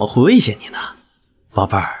怎么会威胁你呢？宝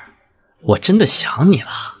贝儿，我真的想你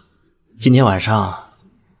了。今天晚上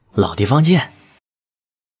老地方见。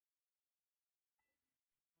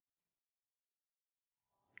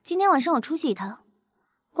今天晚上我出去一趟，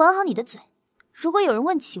管好你的嘴。如果有人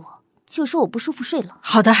问起我，就说我不舒服睡了。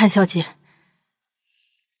好的，韩小姐。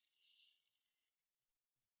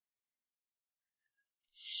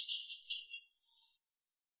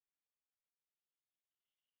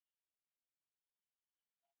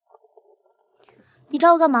你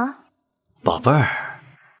找我干嘛？宝贝儿，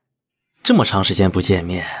这么长时间不见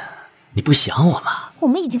面，你不想我吗？我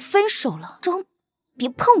们已经分手了，装别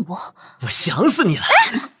碰我！我想死你了！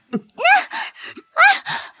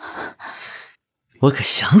我可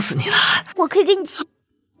想死你了。我可以给你钱。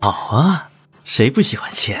好啊，谁不喜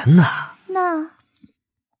欢钱呢？那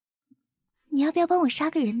你要不要帮我杀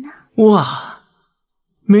个人呢？哇，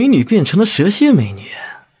美女变成了蛇蝎美女，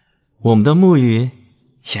我们的沐浴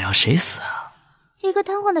想要谁死啊？一个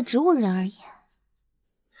瘫痪的植物人而已。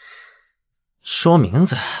说名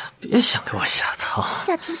字，别想给我下套。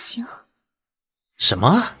夏天晴。什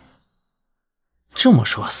么？这么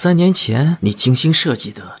说，3年前你精心设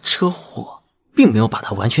计的车祸，并没有把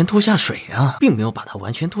它完全拖下水啊，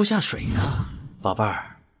宝贝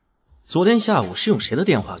儿，昨天下午是用谁的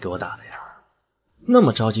电话给我打的呀？那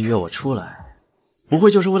么着急约我出来，不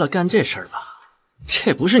会就是为了干这事儿吧？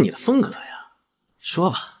这不是你的风格呀。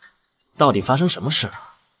说吧，到底发生什么事了？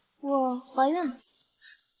我怀孕了。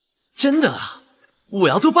真的啊？我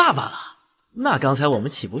要做爸爸了。那刚才我们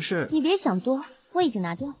岂不是……你别想多，我已经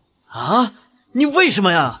拿掉了。啊？你为什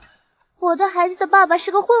么呀？我的孩子的爸爸是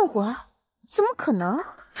个混混，怎么可能？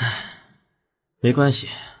没关系，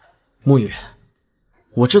沐雨，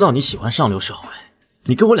我知道你喜欢上流社会，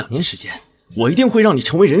你给我2年时间，我一定会让你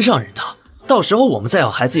成为人上人的，到时候我们再要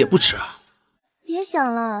孩子也不迟。别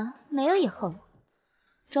想了，没有以后了。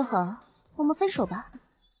周恒，我们分手吧。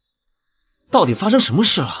到底发生什么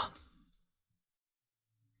事了？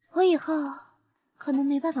我以后可能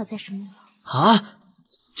没办法再生你了。啊？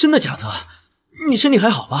真的假的？你身体还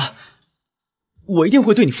好吧？我一定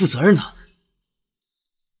会对你负责任的。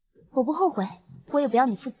我不后悔，我也不要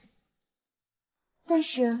你负责。但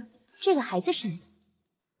是这个孩子是你的，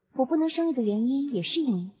我不能生育的原因也是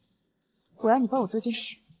因为你。我让你帮我做件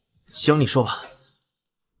事。行，你说吧。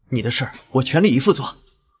你的事儿我全力以赴做。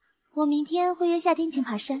我明天会约夏天晴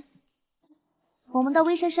爬山，我们到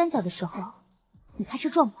微山山脚的时候，你开车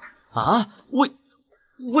撞我。啊？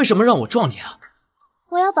为什么让我撞你啊？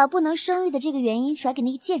我要把不能生育的这个原因甩给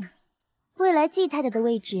那个贱人，未来季太太的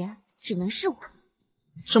位置只能是我。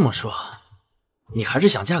这么说，你还是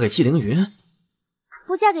想嫁给纪凌云？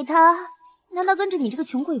不嫁给他，难道跟着你这个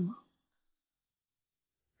穷鬼吗？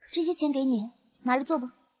这些钱给你，拿着做吧。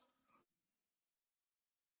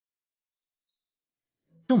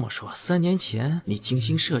这么说，3年前你精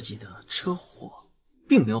心设计的车祸，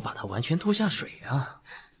并没有把他完全拖下水啊？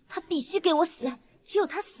他必须给我死！只有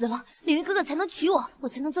他死了，凌云哥哥才能娶我，我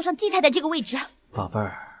才能坐上季太太这个位置。宝贝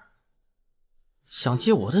儿，想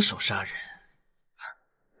借我的手杀人，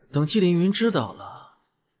等纪凌云知道了，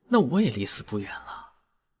那我也离死不远了。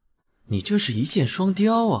你这是一箭双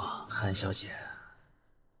雕啊，韩小姐。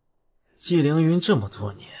纪凌云这么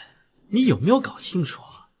多年，你有没有搞清楚？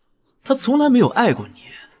他从来没有爱过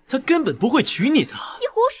你，他根本不会娶你的。你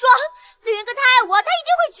胡说！凌云哥他爱我，他一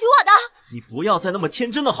定会娶我的。你不要再那么天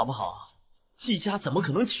真了好不好？季家怎么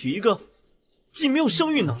可能娶一个既没有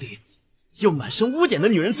生育能力又满身污点的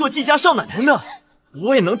女人做季家少奶奶呢？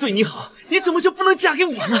我也能对你好，你怎么就不能嫁给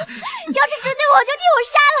我呢？要是针对我，就替我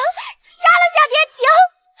杀了夏天晴。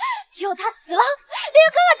只有他死了，凌云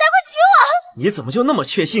哥哥才会娶我。你怎么就那么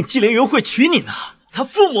确信纪凌云会娶你呢？他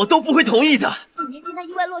父母都不会同意的。5年前他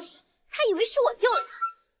意外落水，他以为是我救了他。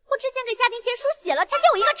我之前给夏庭晴书写了，他欠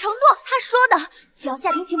我一个承诺，他说的只要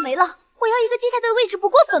夏庭晴没了，我要一个季太太的位置，不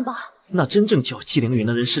过分吧？那真正救纪凌云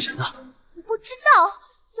的人是谁呢？我不知道，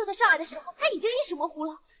救他上来的时候他已经意识模糊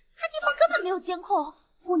了，那地方根本没有监控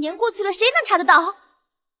，5年过去了，谁能查得到？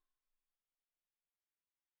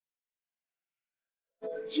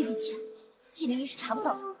这笔钱纪凌云是查不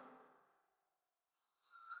到的。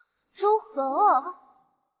周恒，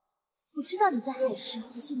我知道你在海市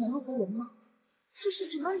有些难为的人吗？这事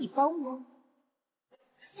只能你帮我。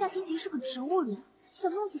夏天晴是个植物人，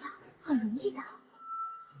想弄死他很容易的。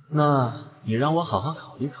那你让我好好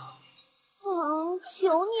考虑考虑。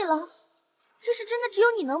求你了，这事真的只有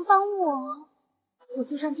你能帮我。我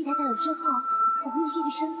坐上季太太了之后，我会用这个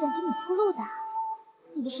身份给你铺路的。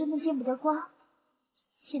你的身份见不得光。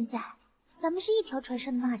现在咱们是一条船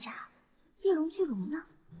上的蚂蚱，一荣俱荣呢。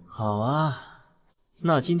好啊，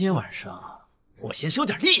那今天晚上我先收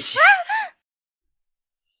点利息。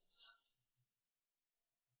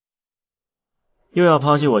又要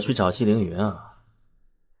抛弃我去找纪凌云啊？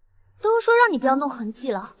都说让你不要弄痕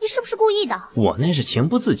迹了，你是不是故意的？我那是情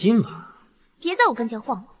不自禁吧。别在我跟前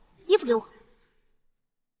晃了，衣服给我。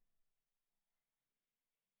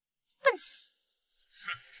笨死！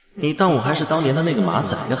你当我还是当年的那个马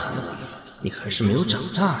仔呀，韩子？你还是没有长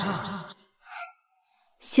大呀。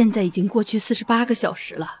现在已经过去48个小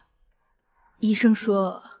时了，医生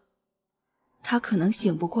说他可能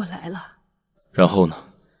醒不过来了。然后呢？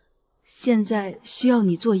现在需要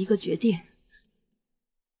你做一个决定，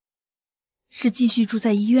是继续住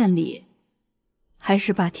在医院里，还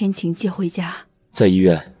是把天晴接回家？在医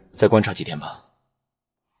院再观察几天吧。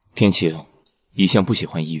天晴一向不喜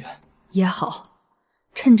欢医院。也好，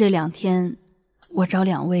趁这2天，我找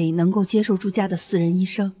2位能够接受住家的私人医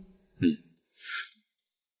生。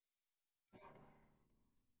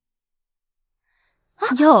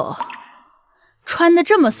哟，穿得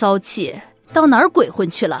这么骚气，到哪儿鬼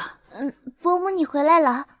混去了？伯母你回来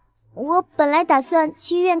了。我本来打算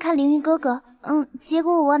去医院看凌云哥哥，结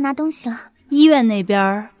果我忘拿东西了。医院那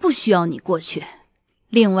边不需要你过去。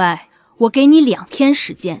另外，我给你2天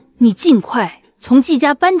时间，你尽快从季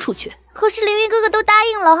家搬出去。可是凌云哥哥都答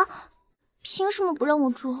应了，凭什么不让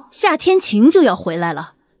我住？夏天晴就要回来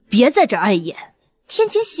了，别在这儿碍眼。天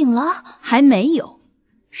晴醒了？还没有，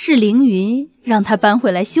是凌云让他搬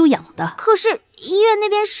回来休养的。可是医院那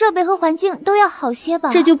边设备和环境都要好些吧？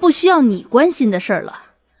这就不需要你关心的事儿了。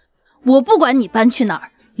我不管你搬去哪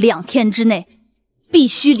儿，2天之内必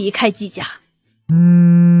须离开季家。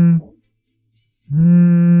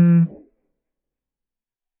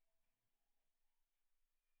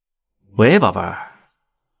喂，宝贝儿，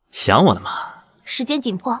想我了吗？时间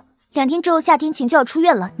紧迫，2天之后夏天晴就要出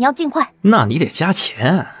院了，你要尽快。那你得加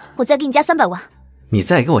钱。我再给你加300万。你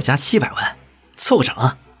再给我加700万，凑个整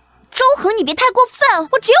啊！周恒，你别太过分，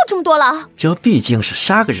我只有这么多了。这毕竟是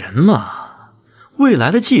杀个人嘛，未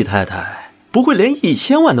来的季太太不会连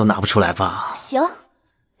1000万都拿不出来吧？行，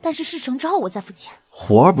但是事成之后我再付钱。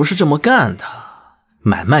活儿不是这么干的，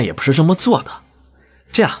买卖也不是这么做的。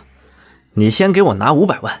这样，你先给我拿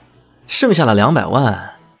500万，剩下的200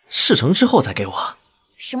万事成之后再给我。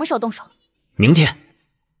什么时候动手？明天。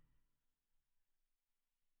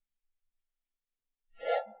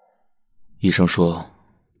医生说，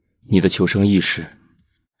你的求生意识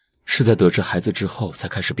是在得知孩子之后才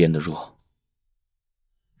开始变得弱，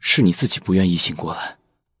是你自己不愿意醒过来。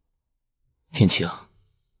天晴，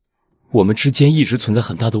我们之间一直存在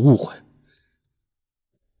很大的误会，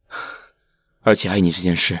而且爱你这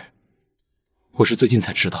件事，我是最近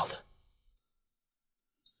才知道的。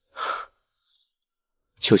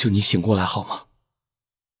求求你醒过来好吗？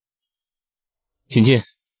请进。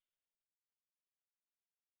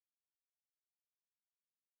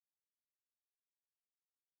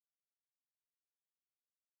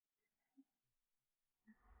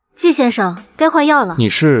季先生，该换药了。你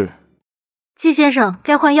是？季先生，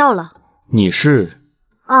该换药了。你是？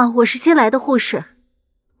啊，我是新来的护士。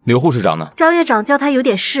刘护士长呢？张院长叫他有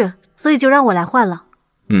点事，所以就让我来换了。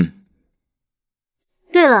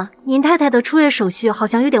对了，您太太的出院手续好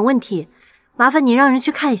像有点问题，麻烦您让人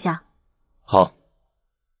去看一下。好。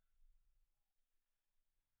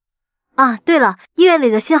啊，对了，医院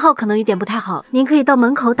里的信号可能有点不太好，您可以到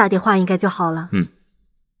门口打电话应该就好了。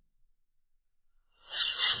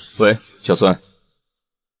喂，小孙，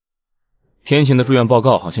天晴的住院报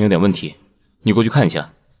告好像有点问题，你过去看一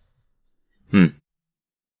下。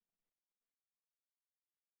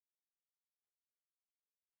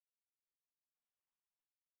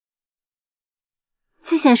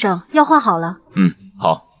季先生，药换好了。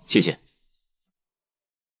好，谢谢。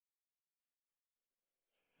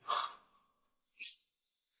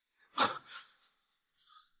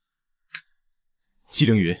季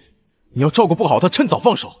凌云，你要照顾不好他，趁早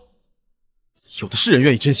放手。有的是人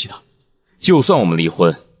愿意珍惜他。就算我们离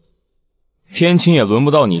婚，天晴也轮不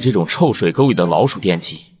到你这种臭水沟里的老鼠惦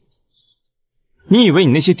记。你以为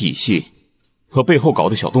你那些底细和背后搞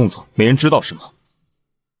的小动作没人知道是吗？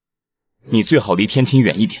你最好离天晴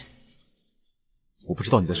远一点。我不知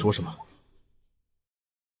道你在说什么。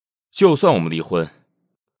就算我们离婚，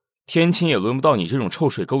天晴也轮不到你这种臭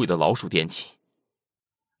水沟里的老鼠惦记。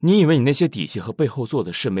你以为你那些底细和背后做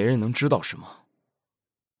的事没人能知道是吗？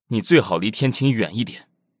你最好离天晴远一点。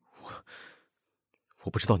我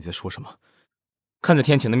不知道你在说什么。看在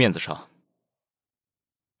天晴的面子上，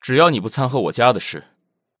只要你不掺和我家的事，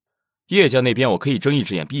叶家那边我可以睁一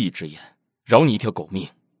只眼闭一只眼，饶你一条狗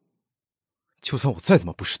命。就算我再怎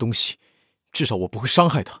么不是东西，至少我不会伤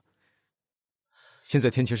害他。现在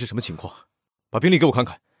天晴是什么情况？把病历给我看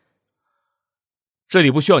看。这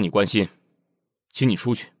里不需要你关心，请你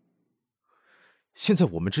出去。现在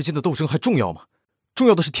我们之间的斗争还重要吗？重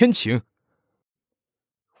要的是天晴。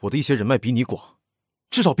我的一些人脉比你广，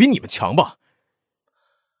至少比你们强吧。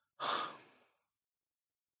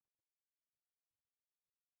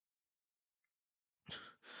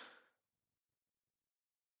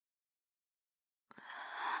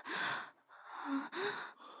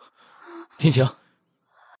天晴，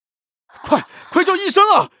快叫医生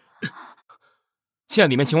啊！现在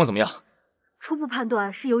里面情况怎么样？初步判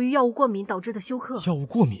断是由于药物过敏导致的休克。药物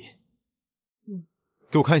过敏？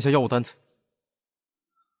给我看一下药物单子。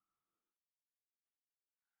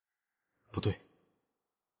不对，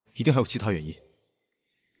一定还有其他原因。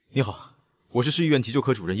你好，我是市医院急救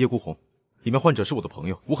科主任叶孤红，里面患者是我的朋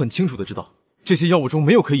友，我很清楚的知道这些药物中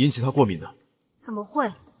没有可以引起他过敏的。怎么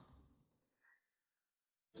会？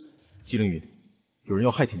纪凌云，有人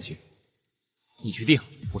要害天晴。你确定？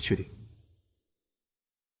我确定。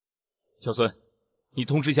小孙，你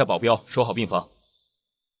通知一下保镖，守好病房，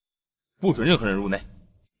不准任何人入内。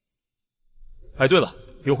哎，对了，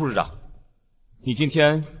刘护士长，你今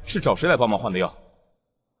天是找谁来帮忙换的药？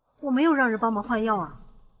我没有让人帮忙换药啊。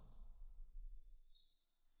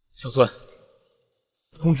小孙，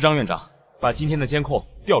通知张院长，把今天的监控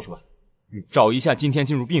调出来，找一下今天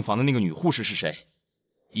进入病房的那个女护士是谁，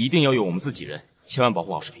一定要有我们自己人，千万保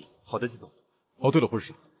护好视频。好的，季总。哦，对了，护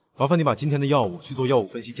士长，麻烦你把今天的药物去做药物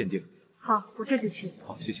分析鉴定。好，我这就去。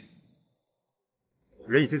好，谢谢。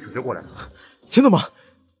人已经抢救过来了。真的吗？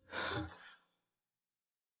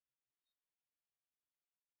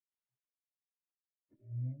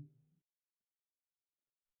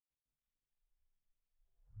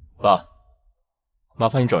爸，麻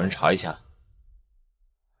烦你找人查一下，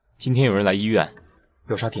今天有人来医院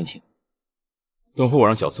要杀天晴。等会我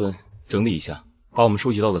让小孙整理一下，把我们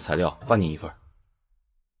收集到的材料发您一份。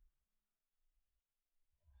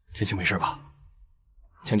天晴没事吧？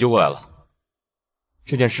抢救过来了。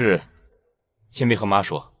这件事先别和妈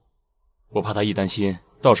说，我怕她一担心，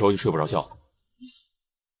到时候就睡不着觉了。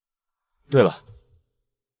对了，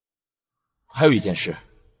还有一件事，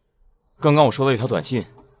刚刚我收到一条短信，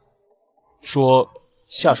说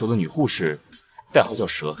下手的女护士代号叫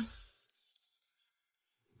蛇。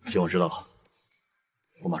行，我知道了，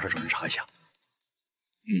我马上找人查一下。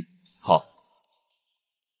好。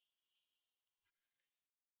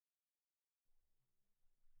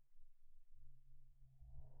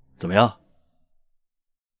怎么样？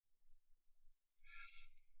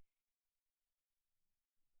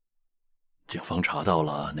警方查到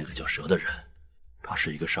了那个叫蛇的人，他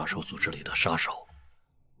是一个杀手组织里的杀手。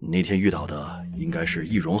那天遇到的应该是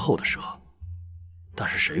易容后的蛇，但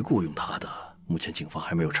是谁雇佣他的，目前警方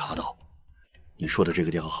还没有查到。你说的这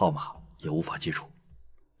个电话号码也无法接触。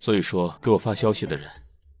所以说，给我发消息的人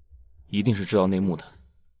一定是知道内幕的。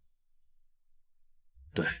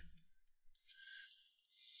对。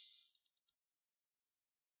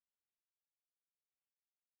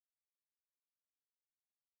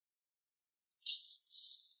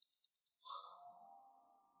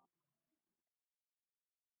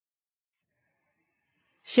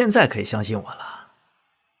现在可以相信我了。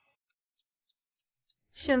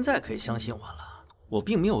现在可以相信我了，我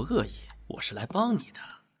并没有恶意，我是来帮你的。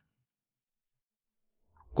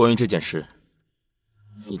关于这件事，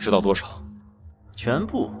你知道多少？全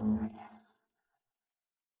部。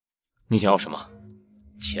你想要什么？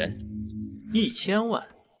钱？1000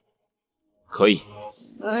万。可以。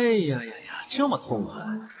哎呀呀呀，这么痛快，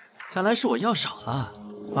看来是我要少了，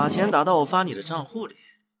把钱打到我发你的账户里。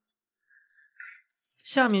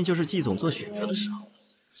下面就是季总做选择的时候，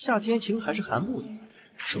夏天晴还是韩木雨，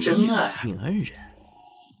真爱命恩人。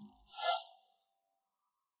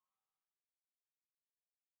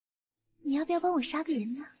你要不要帮我杀个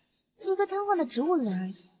人呢？一个瘫痪的植物人而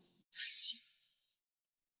已。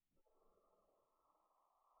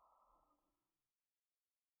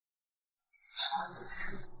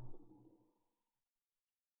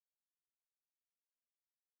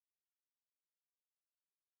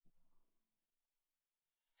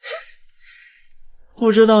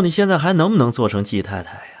不知道你现在还能不能做成季太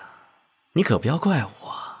太呀？你可不要怪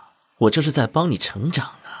我，我这是在帮你成长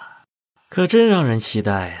啊，可真让人期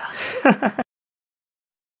待呀！哈哈。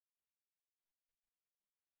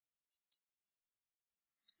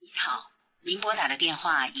你好，您拨打的电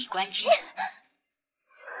话已关机。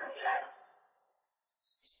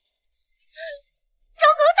周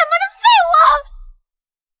狗他妈的废物！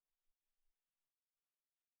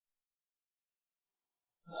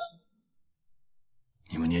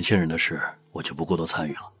你们年轻人的事，我就不过多参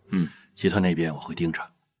与了。集团那边我会盯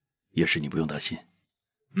着，也是你不用担心。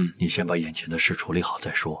你先把眼前的事处理好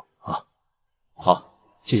再说啊。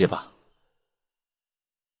好，谢谢爸。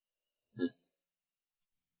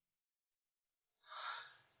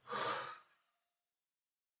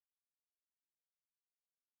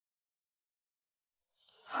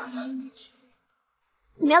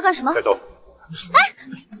你们要干什么？带走。哎，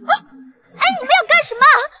你们要干什么？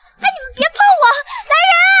哎，你们别碰我！来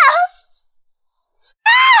人啊！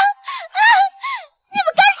你们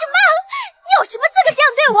干什么？你有什么资格这样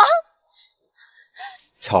对我？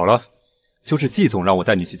巧了，就是季总让我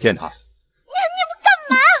带你去见他。你们干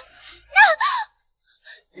嘛？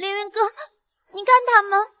凌云哥，你看他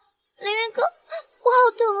们。凌云哥，我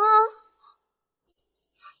好疼啊！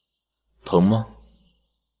疼吗？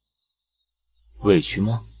委屈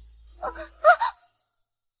吗？啊！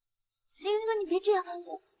别这样，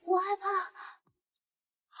我害怕。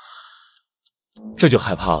这就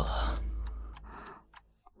害怕了？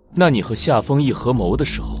那你和夏风义合谋的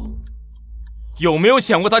时候，有没有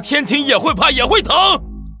想过他天晴也会怕也会疼？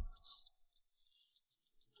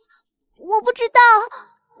我不知道，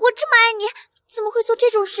我这么爱你，怎么会做这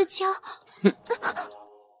种事情？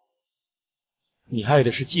你爱的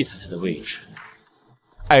是季太太的位置，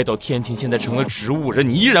爱到天晴现在成了植物人，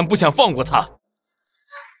你依然不想放过他。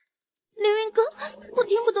凌云哥，我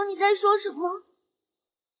听不懂你在说什么。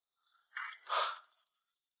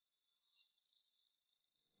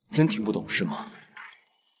真听不懂是吗？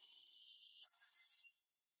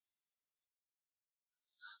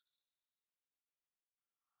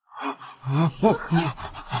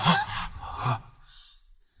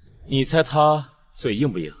你猜他嘴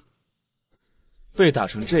硬不硬？被打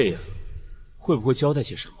成这样，会不会交代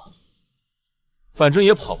些什么？反正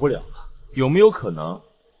也跑不了了，有没有可能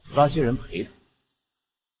拉些人陪他？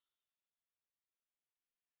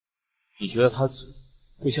你觉得他嘴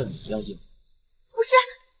会像你一样硬？不是，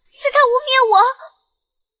是他污蔑我。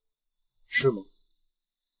是吗？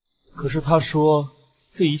可是他说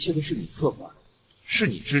这一切都是你策划的，是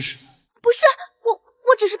你支持的。不是，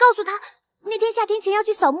我只是告诉他那天夏天前要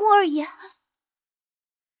去扫墓而已。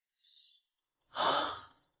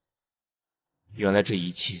原来这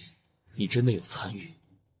一切你真的有参与。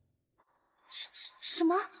什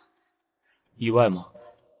么？意外吗？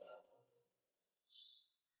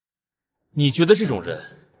你觉得这种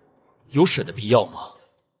人有审的必要吗？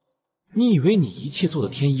你以为你一切做的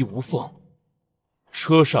天衣无缝？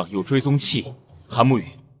车上有追踪器，韩沐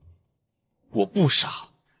雨，我不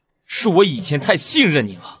傻，是我以前太信任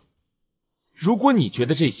你了。如果你觉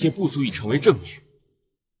得这些不足以成为证据，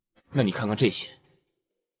那你看看这些。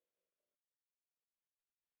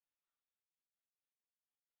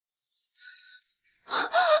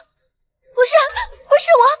不是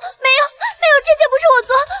我，没有，这些不是我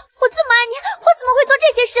做，我这么爱你，我怎么会做这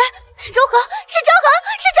些事？是周恒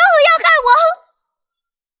要害我。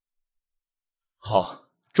好，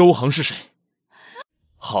周恒是谁？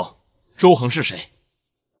好，周恒是谁？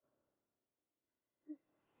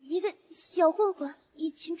一个小混混，以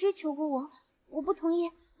前追求过我，我不同意，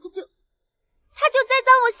他就栽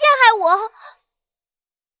赃我，陷害我。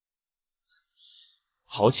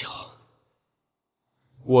好巧，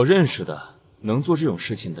我认识的能做这种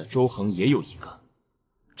事情的周恒也有一个，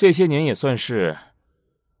这些年也算是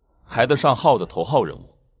排得上号的头号人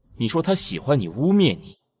物。你说他喜欢你，污蔑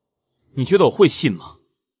你，你觉得我会信吗？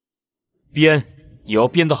编也要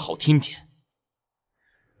编得好听点。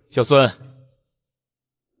小孙，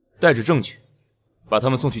带着证据把他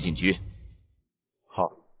们送去警局。好。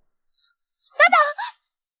等等，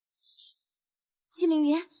纪凌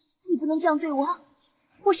云，你不能这样对我，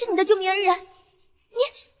我是你的救命恩人，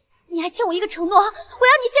你还欠我一个承诺，我要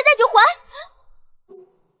你现在就还。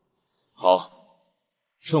好，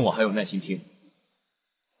趁我还有耐心听。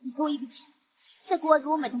你给我一笔钱，在国外给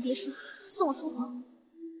我买栋别墅，送我出国。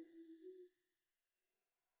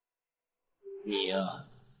你呀，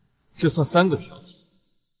这算3个条件。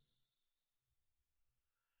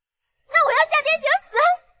那我要夏天行死，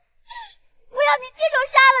我要你亲手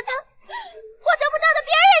杀了他，我得不到的别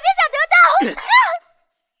人也别想得到。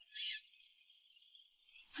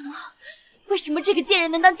怎么？为什么这个贱人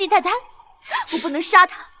能当季太太？我不能杀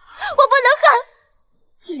她，我不能恨。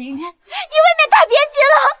纪凌云，你未免太偏心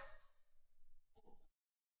了。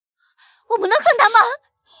我不能恨他吗？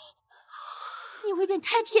你未免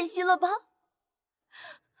太偏心了吧？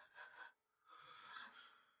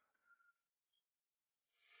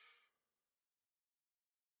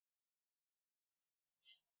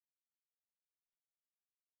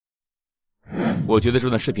我觉得这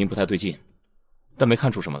段视频不太对劲，但没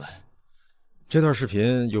看出什么来。这段视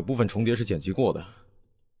频有部分重叠是剪辑过的。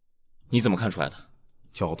你怎么看出来的？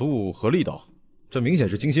角度和力道，这明显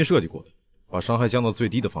是精心设计过的，把伤害降到最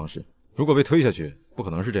低的方式。如果被推下去，不可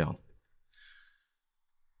能是这样的。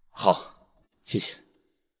好，谢谢。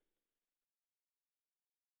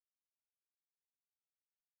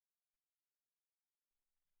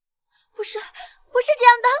不是这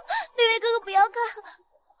样的，凌云哥哥不要看。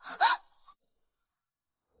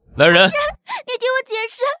来人！你听我解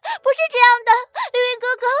释，不是这样的，凌云哥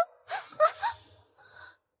哥。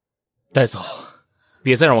带走，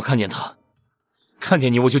别再让我看见他，看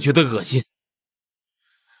见你我就觉得恶心。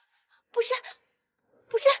不是，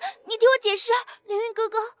你听我解释，凌云哥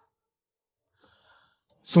哥。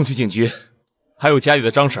送去警局，还有家里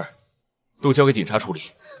的脏事儿，都交给警察处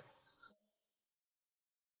理。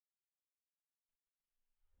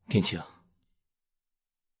天晴，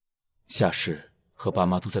夏氏和爸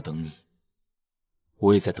妈都在等你，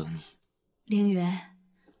我也在等你，凌云，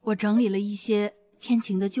我整理了一些天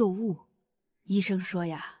晴的旧物，医生说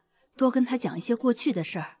呀，多跟他讲一些过去的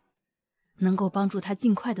事儿，能够帮助他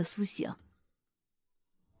尽快的苏醒。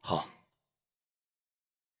好，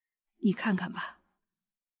你看看吧。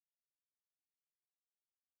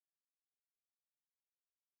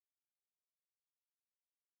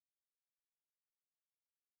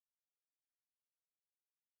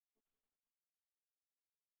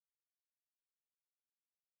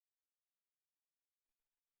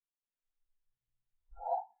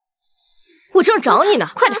我正找你呢，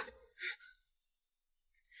快点！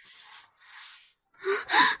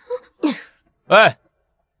哎，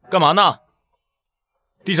干嘛呢？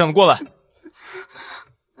地上的过来。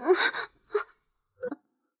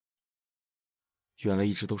原来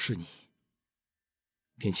一直都是你，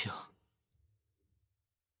天晴。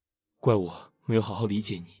怪我没有好好理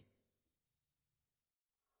解你，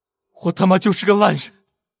我他妈就是个烂人。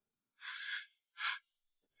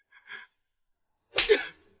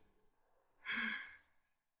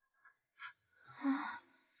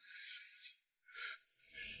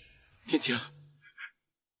天晴，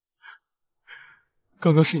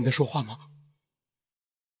刚刚是你在说话吗？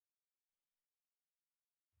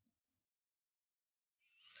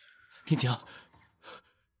天晴，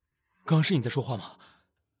刚刚是你在说话吗？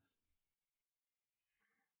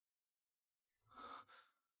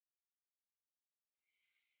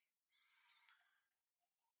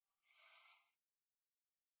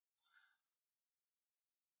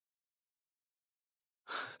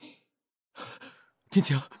天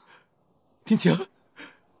晴，天晴，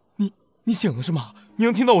你醒了是吗？你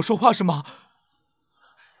能听到我说话是吗？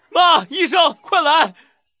妈，医生，快来！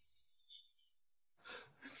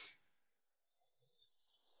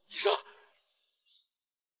医生，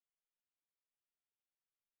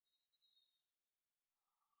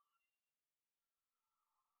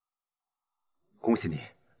恭喜你，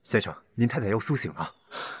先生，您太太要苏醒了。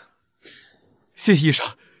谢谢医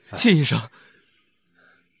生，谢医生。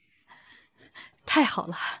太好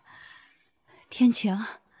了，天晴，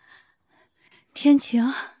天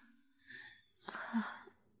晴。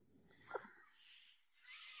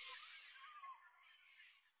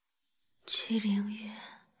祁凌云，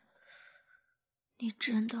你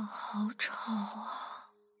真的好吵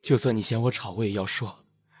啊！就算你嫌我吵，我也要说，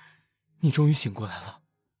你终于醒过来了。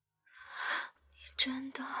你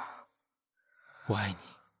真的，我爱你。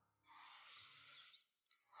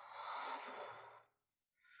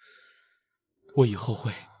我以后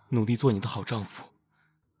会努力做你的好丈夫，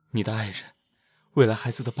你的爱人，未来孩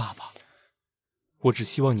子的爸爸。我只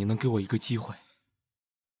希望你能给我一个机会。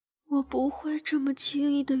我不会这么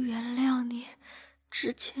轻易的原谅你，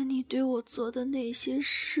之前你对我做的那些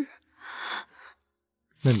事。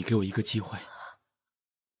那你给我一个机会。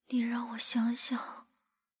你让我想想。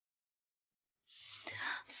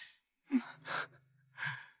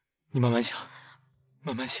你慢慢想，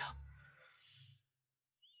慢慢想。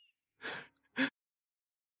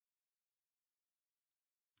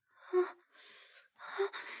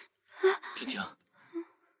天晴，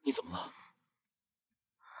你怎么了？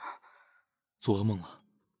做噩梦了？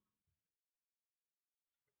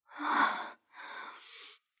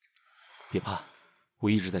别怕，我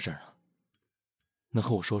一直在这儿呢。能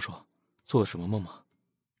和我说说做了什么梦吗？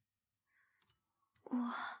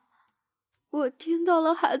我听到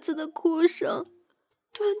了孩子的哭声，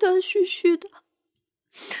断断续续的，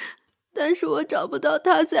但是我找不到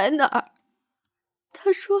他在哪儿。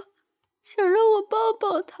他说想让我抱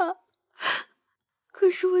抱他，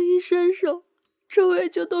可是我一伸手，周围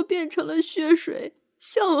就都变成了血水，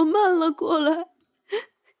向我漫了过来。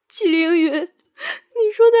祁凌云，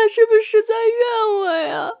你说他是不是在怨我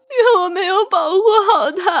呀？怨我没有保护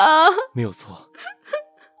好他？没有错，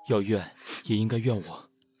要怨也应该怨我，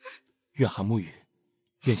怨韩沐雨，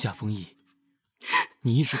怨夏风逸。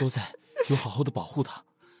你一直都在有好好的保护他，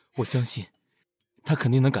我相信他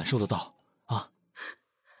肯定能感受得到啊。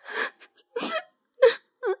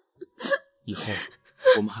以后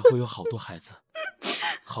我们还会有好多孩子，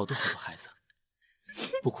好多孩子。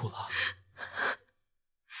不哭了。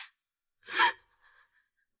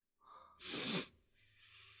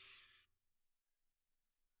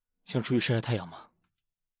想出去晒晒太阳吗？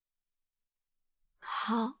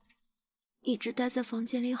好，一直待在房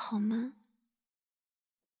间里好闷。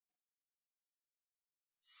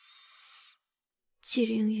纪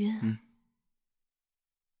凌云，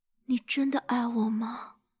你真的爱我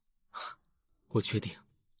吗？我确定。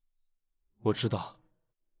我知道，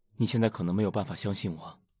你现在可能没有办法相信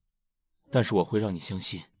我，但是我会让你相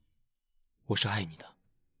信，我是爱你的。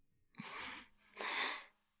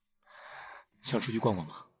想出去逛逛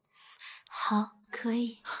吗？好，可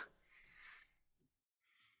以。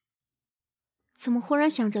怎么忽然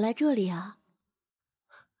想着来这里啊？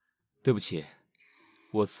对不起，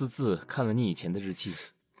我私自看了你以前的日记，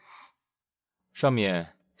上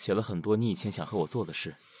面写了很多你以前想和我做的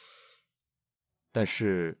事，但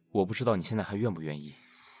是我不知道你现在还愿不愿意。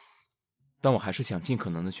但我还是想尽可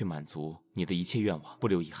能的去满足你的一切愿望，不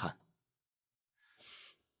留遗憾。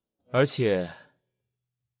而且，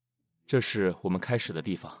这是我们开始的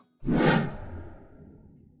地方。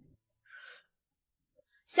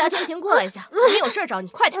夏天晴，过来一下，我们有事找你，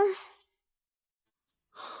快点。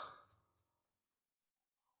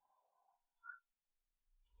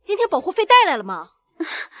今天保护费带来了吗？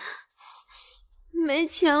没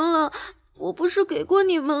钱了，我不是给过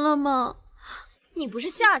你们了吗？你不是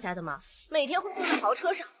夏家的吗？每天会坐在豪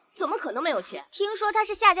车上，怎么可能没有钱？听说他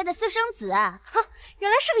是夏家的私生子，哼，原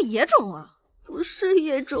来是个野种啊！不是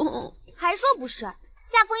野种，还说不是？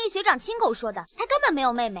夏风衣学长亲口说的，他根本没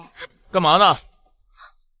有妹妹。干嘛呢？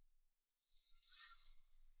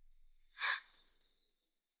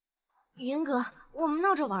云哥，我们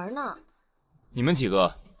闹着玩呢。你们几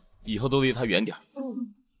个以后都离他远点。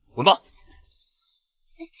嗯，滚吧。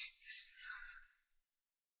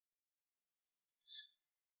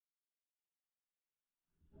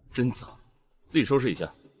真脏，自己收拾一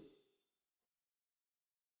下。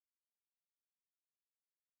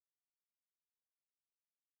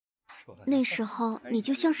那时候你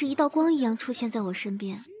就像是一道光一样出现在我身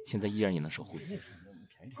边，现在依然也能守护你。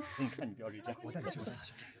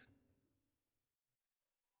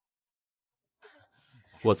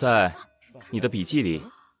我在你的笔记里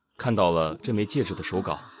看到了这枚戒指的手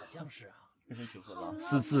稿，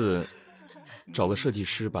私自找了设计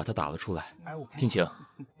师把它打了出来。天晴，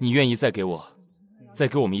你愿意再给我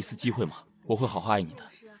们一次机会吗？我会好好爱你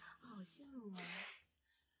的。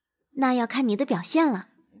那要看你的表现了。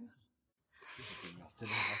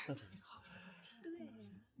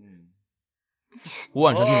我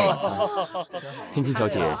晚上订了晚餐，天晴小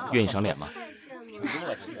姐愿意赏脸吗？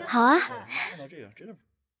好啊。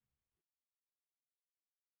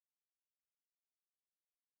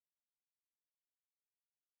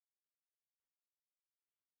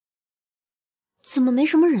怎么没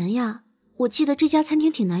什么人呀？我记得这家餐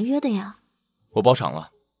厅挺难约的呀。我包场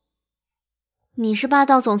了。你是霸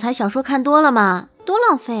道总裁小说看多了吗？多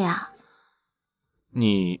浪费啊！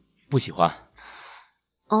你不喜欢？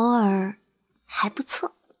偶尔还不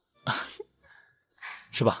错。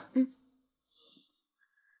吃吧。嗯。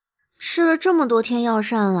吃了这么多天药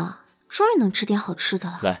膳了，终于能吃点好吃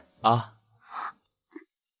的了。来啊！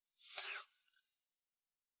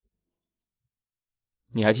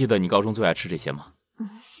你还记得你高中最爱吃这些吗？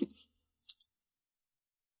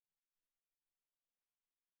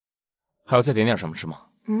还要再点点什么吃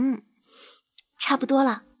吗？差不多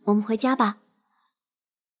了，我们回家吧。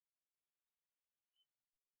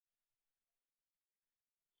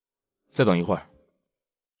再等一会儿。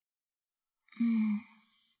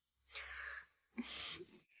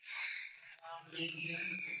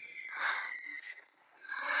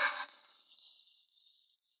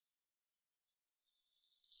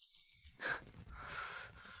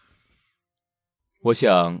我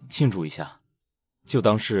想庆祝一下，就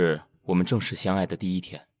当是我们正式相爱的第一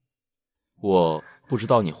天。我不知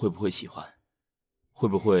道你会不会喜欢，会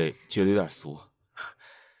不会觉得有点俗。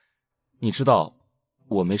你知道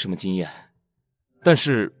我没什么经验，但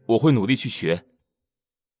是我会努力去学。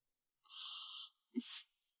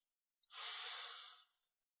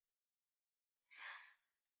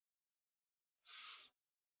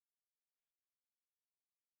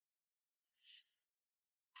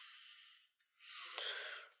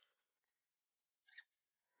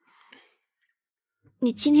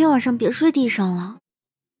你今天晚上别睡地上了，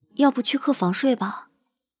要不去客房睡吧？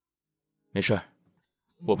没事，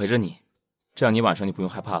我陪着你，这样你晚上就不用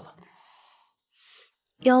害怕了。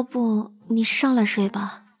要不你上来睡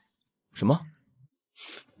吧？什么？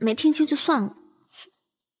没听清就算了。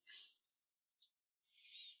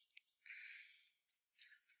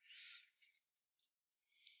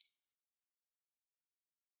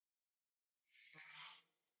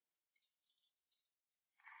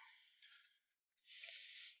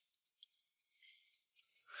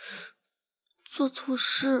做错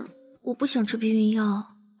事，我不想吃避孕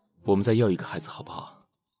药。我们再要一个孩子好不好？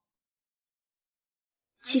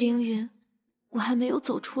季凌云，我还没有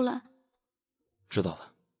走出来。知道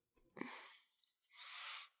了。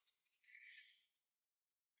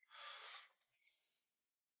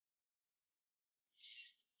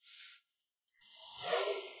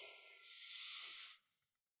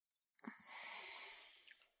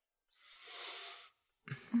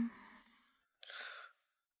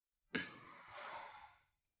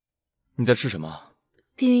你在吃什么？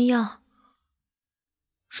避孕药。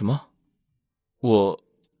什么？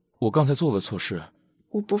我刚才做了错事。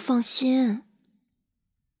我不放心。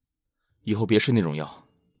以后别吃那种药。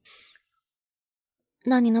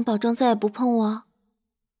那你能保证再也不碰我？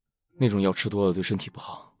那种药吃多了对身体不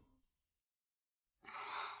好。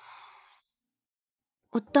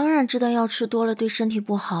我当然知道药吃多了对身体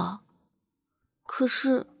不好，可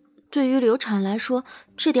是对于流产来说，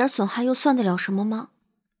这点损害又算得了什么吗？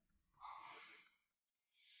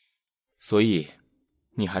所以，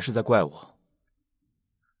你还是在怪我。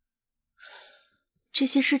这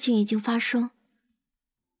些事情已经发生，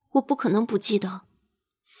我不可能不记得。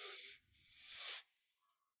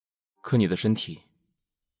可你的身体……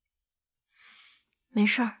没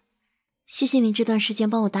事儿，谢谢你这段时间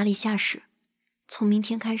帮我打理下事。从明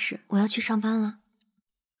天开始，我要去上班了。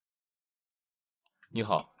你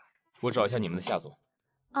好，我找一下你们的夏总。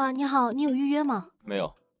啊，你好，你有预约吗？没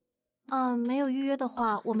有。没有预约的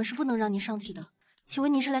话，我们是不能让您上体的。请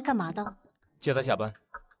问您是来干嘛的？接他下班。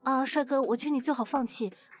帅哥，我劝你最好放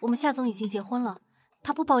弃。我们夏总已经结婚了，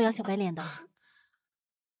他不包养小白脸的。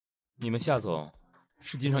你们夏总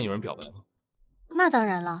是经常有人表白吗？那当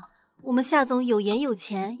然了，我们夏总有颜有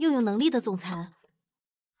钱又有能力的总裁，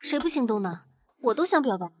谁不心动呢？我都想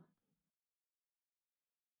表白。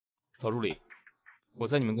曹助理，我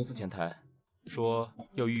在你们公司前台说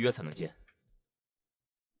要预约才能见。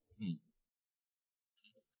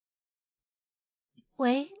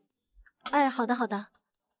喂，哎，好的好的，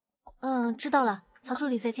知道了，曹助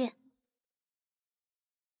理再见。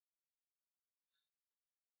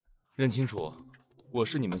认清楚，我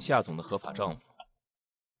是你们夏总的合法丈夫。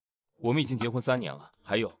我们已经结婚3年了，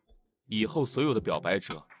还有，以后所有的表白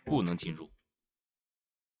者不能进入。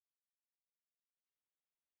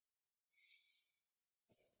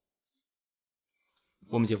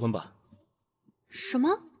我们结婚吧。什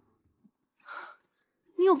么？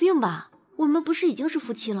你有病吧？我们不是已经是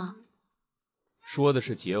夫妻了？说的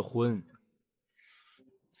是结婚。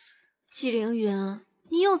纪凌云，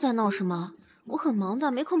你又在闹什么？我很忙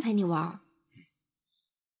的，没空陪你玩。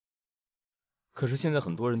可是现在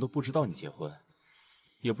很多人都不知道你结婚，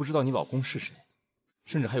也不知道你老公是谁，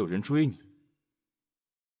甚至还有人追你。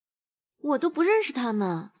我都不认识他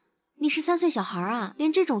们，你是3岁小孩啊，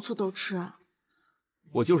连这种醋都吃？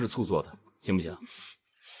我就是醋做的，行不行？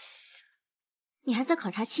你还在考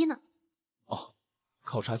察期呢。哦，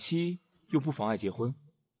考察期又不妨碍结婚。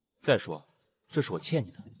再说，这是我欠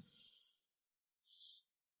你的。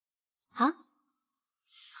啊？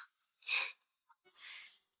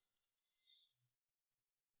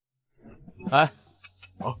哎，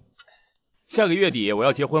下个月底我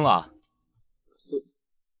要结婚了。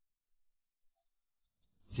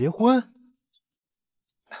结婚？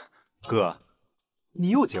哥，你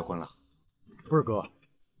又结婚了？不是哥，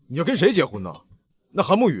你要跟谁结婚呢？那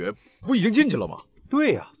韩梦雨不已经进去了吗？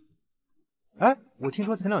对呀。哎，我听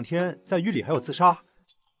说前2天在狱里还有自杀，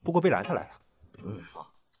不过被拦下来了。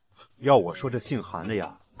要我说，这姓韩的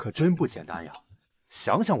呀，可真不简单呀！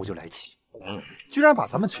想想我就来气，居然把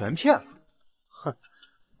咱们全骗了。哼，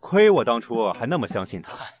亏我当初还那么相信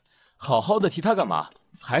他。好好的提他干嘛？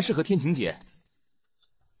还是和天晴姐。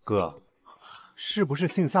哥，是不是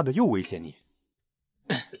姓夏的又威胁你？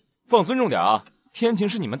放尊重点啊！天晴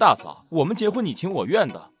是你们大嫂，我们结婚你情我愿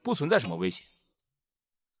的，不存在什么威胁。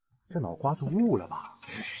这脑瓜子悟了吧？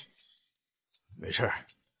没事，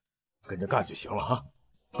跟着干就行了啊。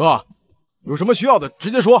哥，有什么需要的直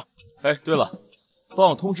接说。哎，对了，帮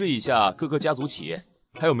我通知一下各个家族企业，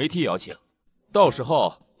还有媒体也要请，到时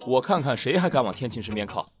候我看看谁还敢往天晴身边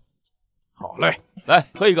靠。好嘞，来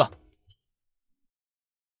喝一个。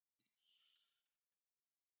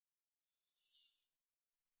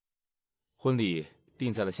婚礼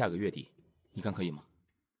定在了下个月底，你看可以吗？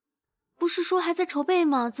不是说还在筹备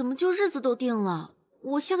吗？怎么就日子都定了？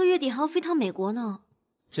我下个月底还要飞趟美国呢。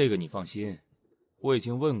这个你放心，我已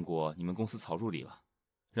经问过你们公司曹助理了，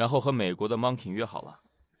然后和美国的 Monkey 约好了，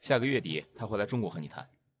下个月底他会来中国和你谈，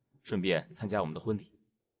顺便参加我们的婚礼。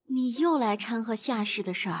你又来掺和夏氏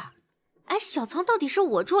的事儿？哎，小仓到底是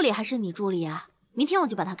我助理还是你助理啊？明天我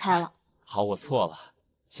就把他开了。好，我错了，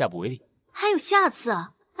下不为例。还有下次，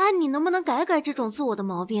哎，你能不能改改这种自我的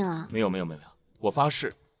毛病啊？没有，我发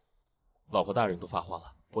誓。老婆大人都发话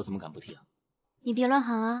了，我怎么敢不听啊？你别乱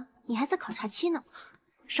喊啊，你还在考察期呢。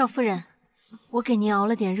少夫人，我给您熬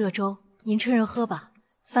了点热粥，您趁热喝吧。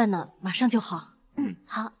饭呢，马上就好。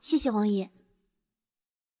好，谢谢王爷。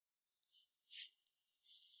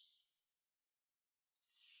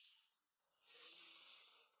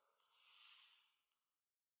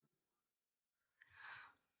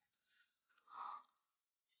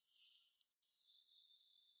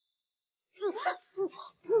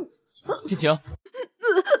天晴，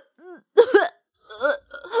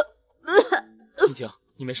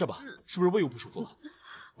你没事吧？是不是胃又不舒服了？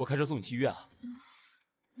我开车送你去医院啊。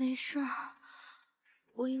没事儿，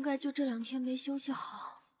我应该就这2天没休息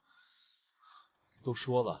好。都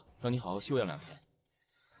说了让你好好休养2天，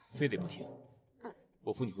非得不听。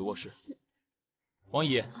我扶你回卧室。王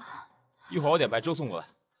姨，一会儿我点白粥送过来。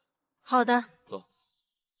好的。走。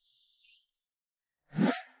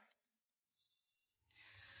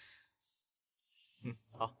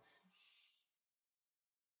好。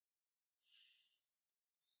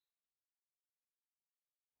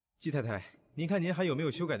季太太，您看您还有没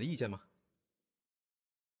有修改的意见吗？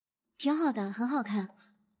挺好的，很好看。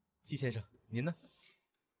季先生，您呢？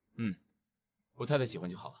我太太喜欢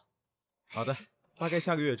就好了。好的，大概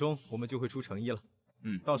下个月中我们就会出成衣了。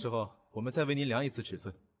到时候我们再为您量一次尺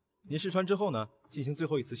寸，您试穿之后呢，进行最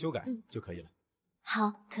后一次修改就可以了。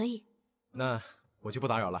好，可以。那我就不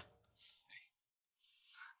打扰了。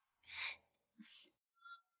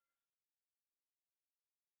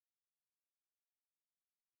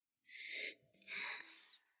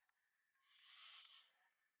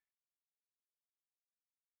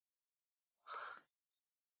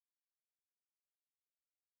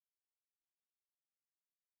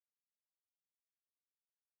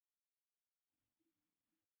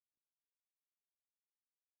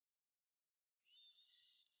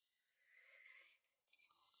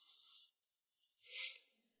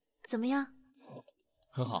怎么样？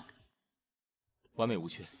很好，完美无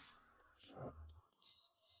缺。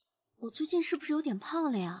我最近是不是有点胖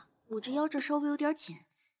了呀？我这腰这稍微有点紧。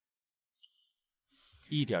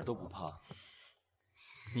一点都不胖。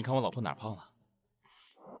你看我老婆哪儿胖了？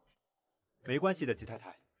没关系的，季太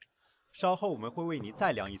太，稍后我们会为你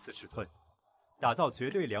再量一次尺寸，打造绝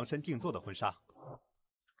对量身定做的婚纱。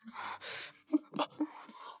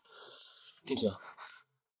天晴，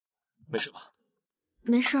没事吧？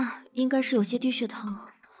没事儿，应该是有些低血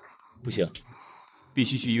糖。不行，必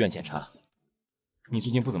须去医院检查。你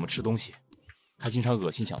最近不怎么吃东西，还经常恶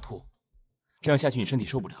心想吐，这样下去你身体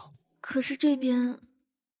受不了。可是这边……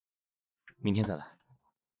明天再来。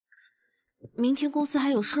明天公司还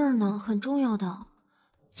有事儿呢，很重要的。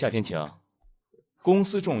夏天晴，公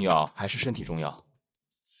司重要还是身体重要？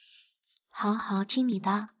好好，听你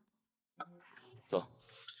的。走。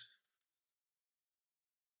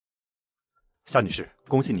夏女士，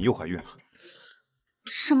恭喜你又怀孕了。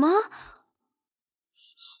什么？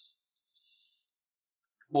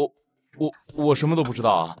我什么都不知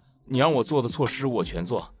道啊！你让我做的措施我全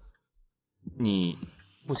做。你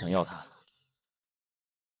不想要他？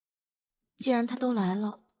既然他都来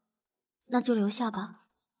了，那就留下吧。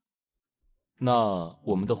那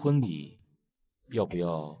我们的婚礼要不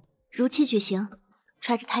要如期举行，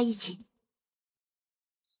揣着他一起。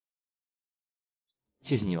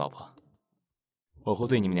谢谢你，老婆，我会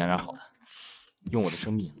对你们娘俩好的，用我的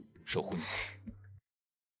生命守护你。